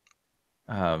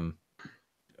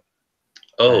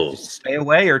 Stay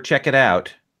away or check it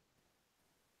out.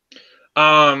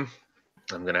 I'm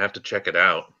going to have to check it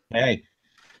out. Hey,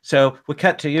 so we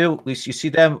cut to you. You see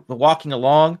them walking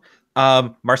along.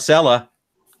 Marcella,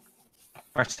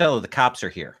 the cops are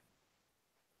here.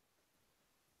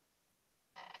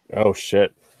 Oh,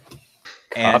 shit.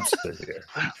 And Cops are here.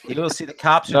 You will see the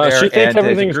cops are No, there. she thinks and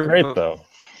everything's great, though.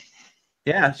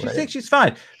 Yeah, she thinks she's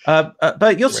fine.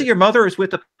 But you'll see your mother is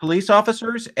with the police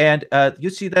officers, and you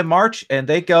see them march, and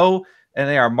they go, and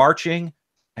they are marching,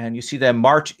 and you see them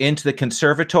march into the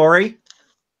conservatory.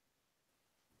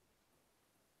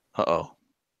 Uh-oh.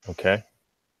 Okay.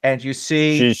 And you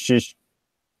see... She's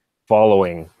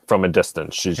following from a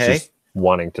distance. She's just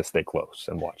wanting to stay close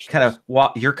and watch.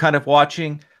 You're kind of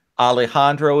watching.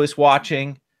 Alejandro is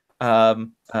watching.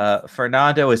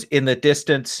 Fernando is in the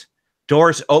distance.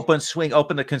 Doors open, swing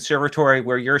open the conservatory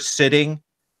where you're sitting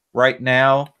right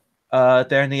now,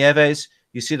 there in the Nieves.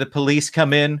 You see the police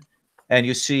come in, and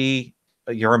you see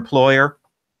your employer,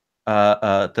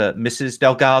 the Mrs.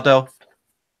 Delgado,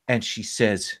 and she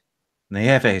says,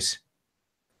 Nieves,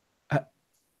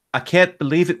 I can't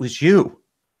believe it was you.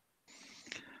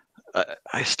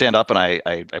 I stand up and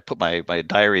I put my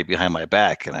diary behind my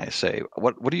back, and I say,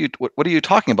 what are you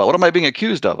talking about? What am I being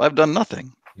accused of? I've done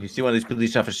nothing. You see one of these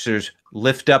police officers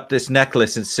lift up this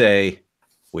necklace and say,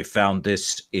 we found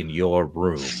this in your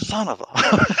room. Son of a...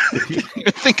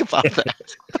 Think about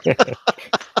that.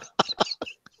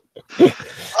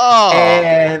 Oh.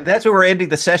 And that's where we're ending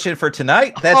the session for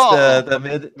tonight. That's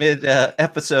the mid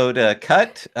episode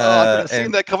cut. I could have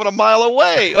seen that coming a mile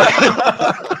away.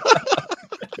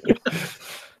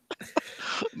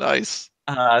 Nice.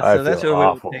 So that's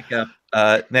what we'll pick up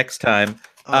next time.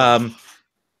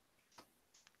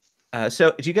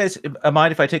 So do you guys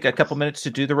mind if I take a couple minutes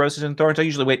to do the Roses and Thorns? I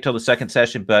usually wait till the second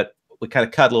session, but we kind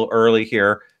of cut a little early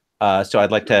here. So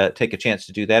I'd like to take a chance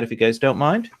to do that if you guys don't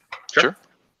mind. Sure.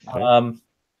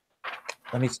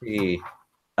 Let me see.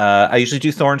 I usually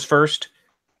do Thorns first.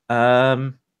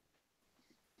 I'm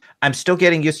still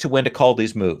getting used to when to call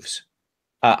these moves.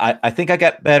 I think I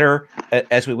got better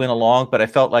as we went along, but I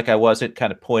felt like I wasn't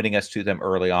kind of pointing us to them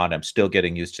early on. I'm still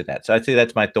getting used to that. So I'd say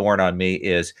that's my thorn on me,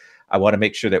 is I want to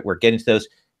make sure that we're getting to those.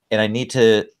 And I need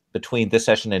to, between this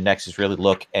session and next, is really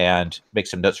look and make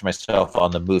some notes for myself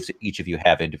on the moves that each of you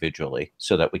have individually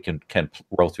so that we can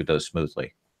roll through those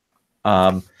smoothly.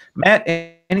 Matt,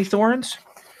 any thorns?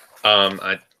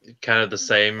 I kind of the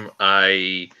same.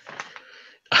 I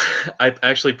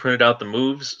actually printed out the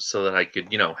moves so that I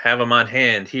could, have them on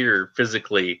hand here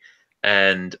physically,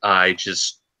 and I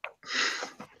just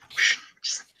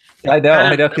I know.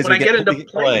 When I get into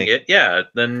playing it,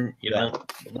 then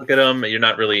look at them. You're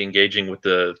not really engaging with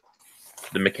the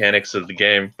the mechanics of the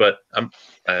game. But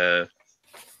yeah.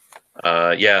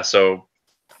 So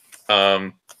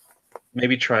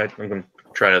maybe I'm going to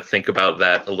try to think about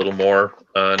that a little more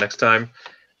next time,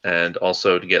 and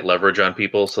also to get leverage on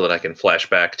people so that I can flash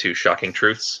back to shocking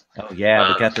truths. Oh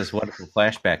yeah, we got those wonderful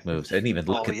flashback moves. I didn't even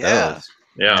look at those.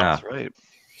 Yeah, That's right.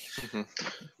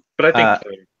 But I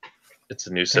think it's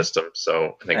a new system,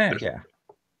 so I think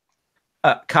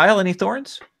Kyle, any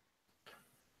thorns?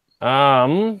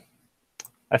 I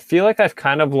feel like I've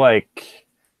kind of like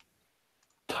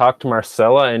talked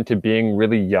Marcella into being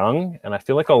really young, and I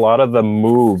feel like a lot of the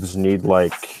moves need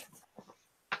like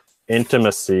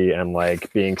intimacy and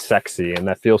like being sexy, and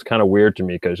that feels kind of weird to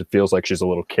me because it feels like she's a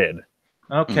little kid.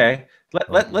 Okay,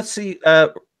 let's see.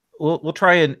 We'll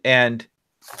try and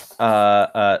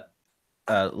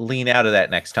lean out of that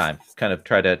next time. Kind of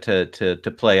try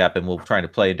to play up, and we'll try to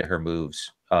play into her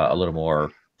moves a little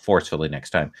more forcefully next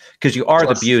time, because you are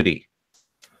the beauty,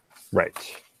 right?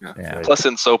 Yeah. Plus,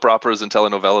 in soap operas and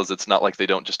telenovelas, it's not like they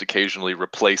don't just occasionally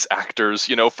replace actors,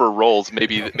 for roles.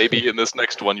 Maybe in this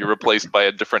next one, you're replaced by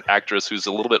a different actress who's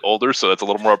a little bit older, so that's a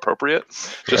little more appropriate.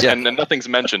 And nothing's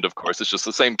mentioned, of course. It's just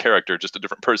the same character, just a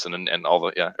different person, and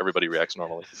everybody reacts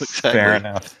normally. Exactly. Fair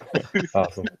enough.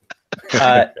 Awesome.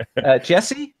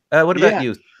 Jesse, what about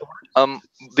you?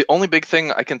 The only big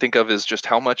thing I can think of is just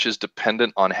how much is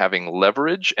dependent on having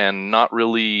leverage and not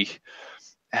really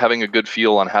having a good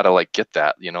feel on how to like get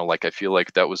that. I feel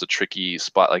like that was a tricky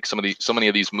spot. Like so many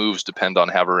of these moves depend on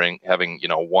having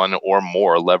one or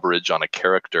more leverage on a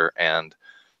character, and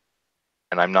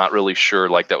I'm not really sure.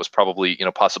 Like that was probably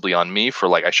possibly on me for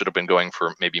like I should have been going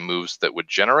for maybe moves that would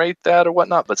generate that or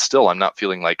whatnot. But still, I'm not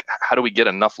feeling like how do we get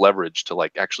enough leverage to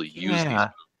like actually use these?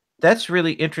 That's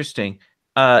really interesting.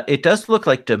 It does look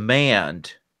like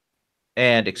demand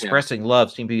and expressing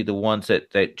love seem to be the ones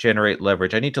that generate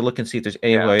leverage. I need to look and see if there's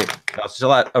any way else. There's a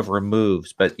lot of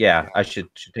removes, but I should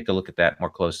take a look at that more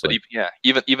closely.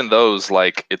 But even those,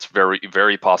 like it's very,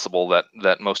 very possible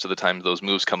that most of the time those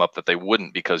moves come up that they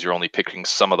wouldn't, because you're only picking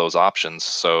some of those options.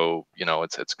 So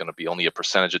it's going to be only a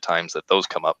percentage of times that those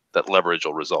come up that leverage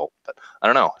will result. But I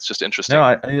don't know. It's just interesting. No,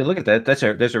 I look at that. That's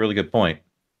a really good point.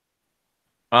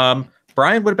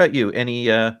 Brian, what about you? Any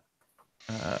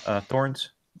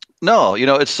thorns? No,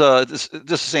 it's just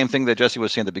the same thing that Jesse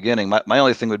was saying at the beginning. My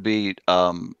only thing would be,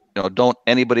 don't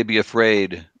anybody be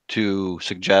afraid to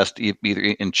suggest either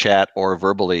in chat or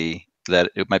verbally that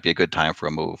it might be a good time for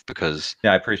a move, because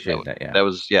I appreciate that.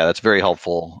 Yeah, that's very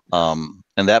helpful. And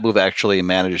that move actually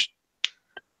managed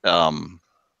to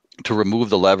remove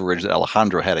the leverage that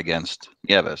Alejandro had against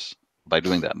Nieves by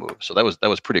doing that move. So that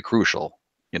was pretty crucial,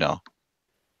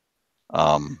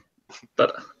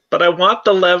 But I want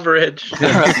the leverage.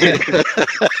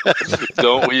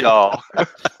 Don't we all?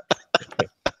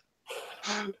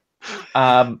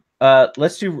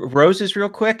 Let's do roses real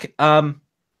quick. I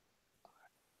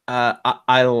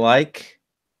like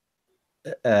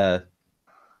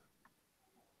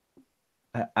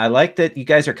I like that you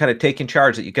guys are kind of taking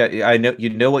charge. That I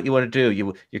know what you want to do.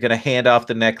 You're going to hand off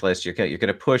the necklace. You're going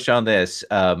to push on this.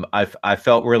 I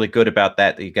felt really good about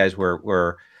that. That you guys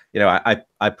were.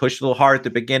 I pushed a little hard at the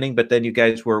beginning, but then you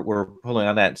guys were pulling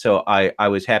on that. So I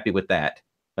was happy with that.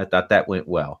 I thought that went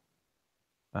well.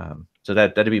 So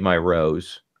that'd be my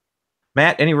rose.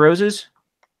 Matt, any roses?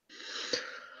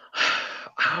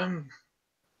 I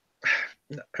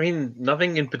mean,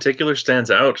 nothing in particular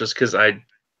stands out, just because I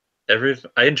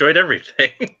enjoyed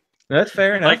everything. That's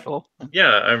fair enough.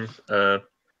 I'm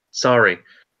sorry.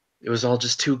 It was all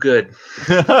just too good.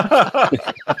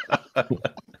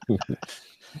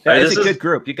 It's a good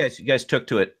group. You guys took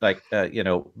to it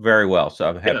very well. So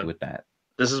I'm happy with that.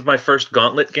 This is my first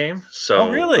Gauntlet game.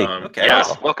 So really? Okay.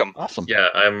 Yes, welcome. Awesome. Yeah,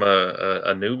 I'm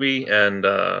a newbie, and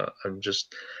I'm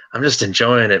just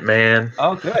enjoying it, man.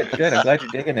 Oh, good. I'm glad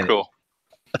you're digging it. Cool.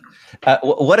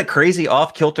 What a crazy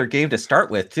off-kilter game to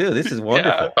start with, too. This is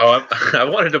wonderful. Yeah. Oh, I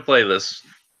wanted to play this,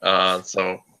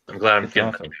 so I'm glad I'm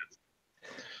getting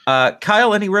awesome.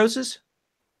 Kyle, any roses?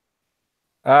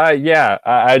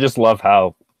 I just love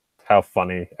how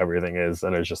funny everything is,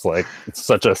 and it's just like it's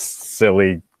such a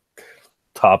silly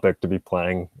topic to be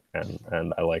playing,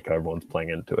 and I like how everyone's playing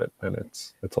into it, and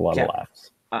it's a lot of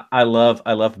laughs. I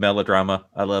love melodrama.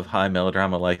 I love high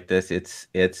melodrama like this. It's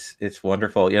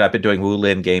wonderful. I've been doing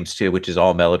Wulin games too, which is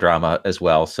all melodrama as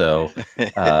well. So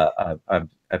I'm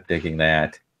digging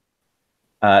that.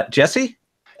 Jesse,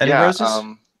 any roses?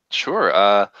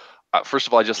 Sure. First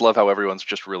of all, I just love how everyone's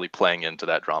just really playing into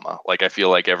that drama. Like I feel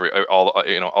like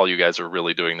all you guys are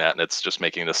really doing that, and it's just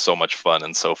making this so much fun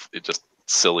and so just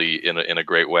silly in a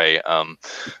great way.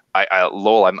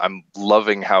 Lowell, I'm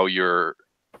loving how you're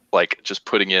like just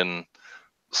putting in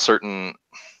certain,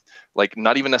 like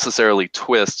not even necessarily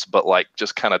twists, but like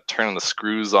just kind of turning the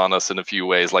screws on us in a few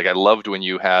ways. Like I loved when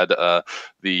you had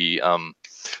the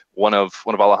one of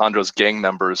Alejandro's gang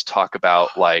members talk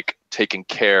about like taking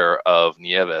care of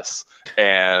Nieves,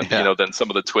 and you know, then some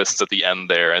of the twists at the end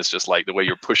there, and it's just like the way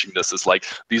you're pushing this is like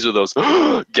these are those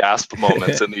gasp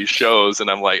moments in these shows, and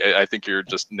I'm like, I think you're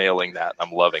just nailing that.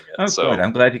 I'm loving it. Oh, so good.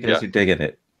 I'm glad you guys are digging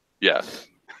it. Yeah,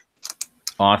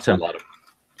 awesome. a lot of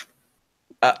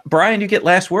Brian, you get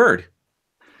last word.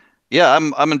 Yeah,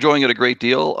 I'm enjoying it a great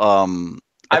deal.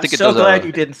 I think I'm so glad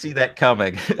you didn't see that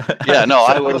coming. Yeah, no,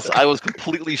 I was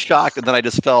completely shocked, and then I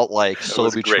just felt like so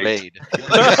betrayed.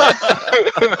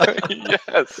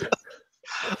 Yes.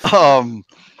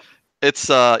 It's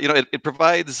you know, it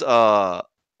provides a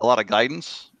lot of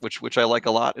guidance, which I like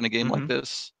a lot in a game like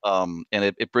this. And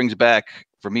it brings back,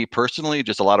 for me personally,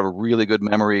 just a lot of really good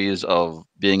memories of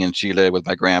being in Chile with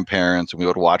my grandparents, and we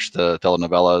would watch the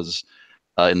telenovelas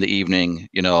in the evening.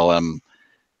 You know,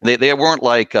 they weren't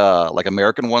like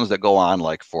American ones that go on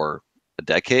like for a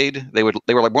decade. They were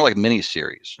like more like mini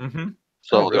series.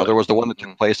 So you know, there was the one that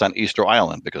took place on Easter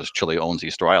Island because Chile owns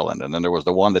Easter Island, and then there was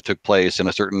the one that took place in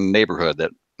a certain neighborhood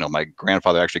that, you know, my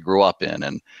grandfather actually grew up in.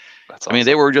 And I mean,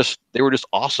 they were just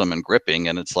awesome and gripping.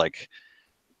 And it's like,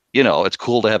 you know, it's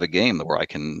cool to have a game where I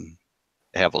can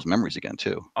have those memories again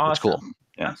too. Awesome. It's cool.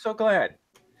 Yeah. I'm so glad.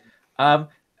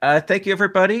 Thank you,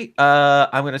 everybody.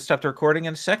 I'm going to stop the recording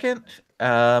in a second.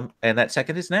 And that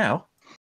second is now.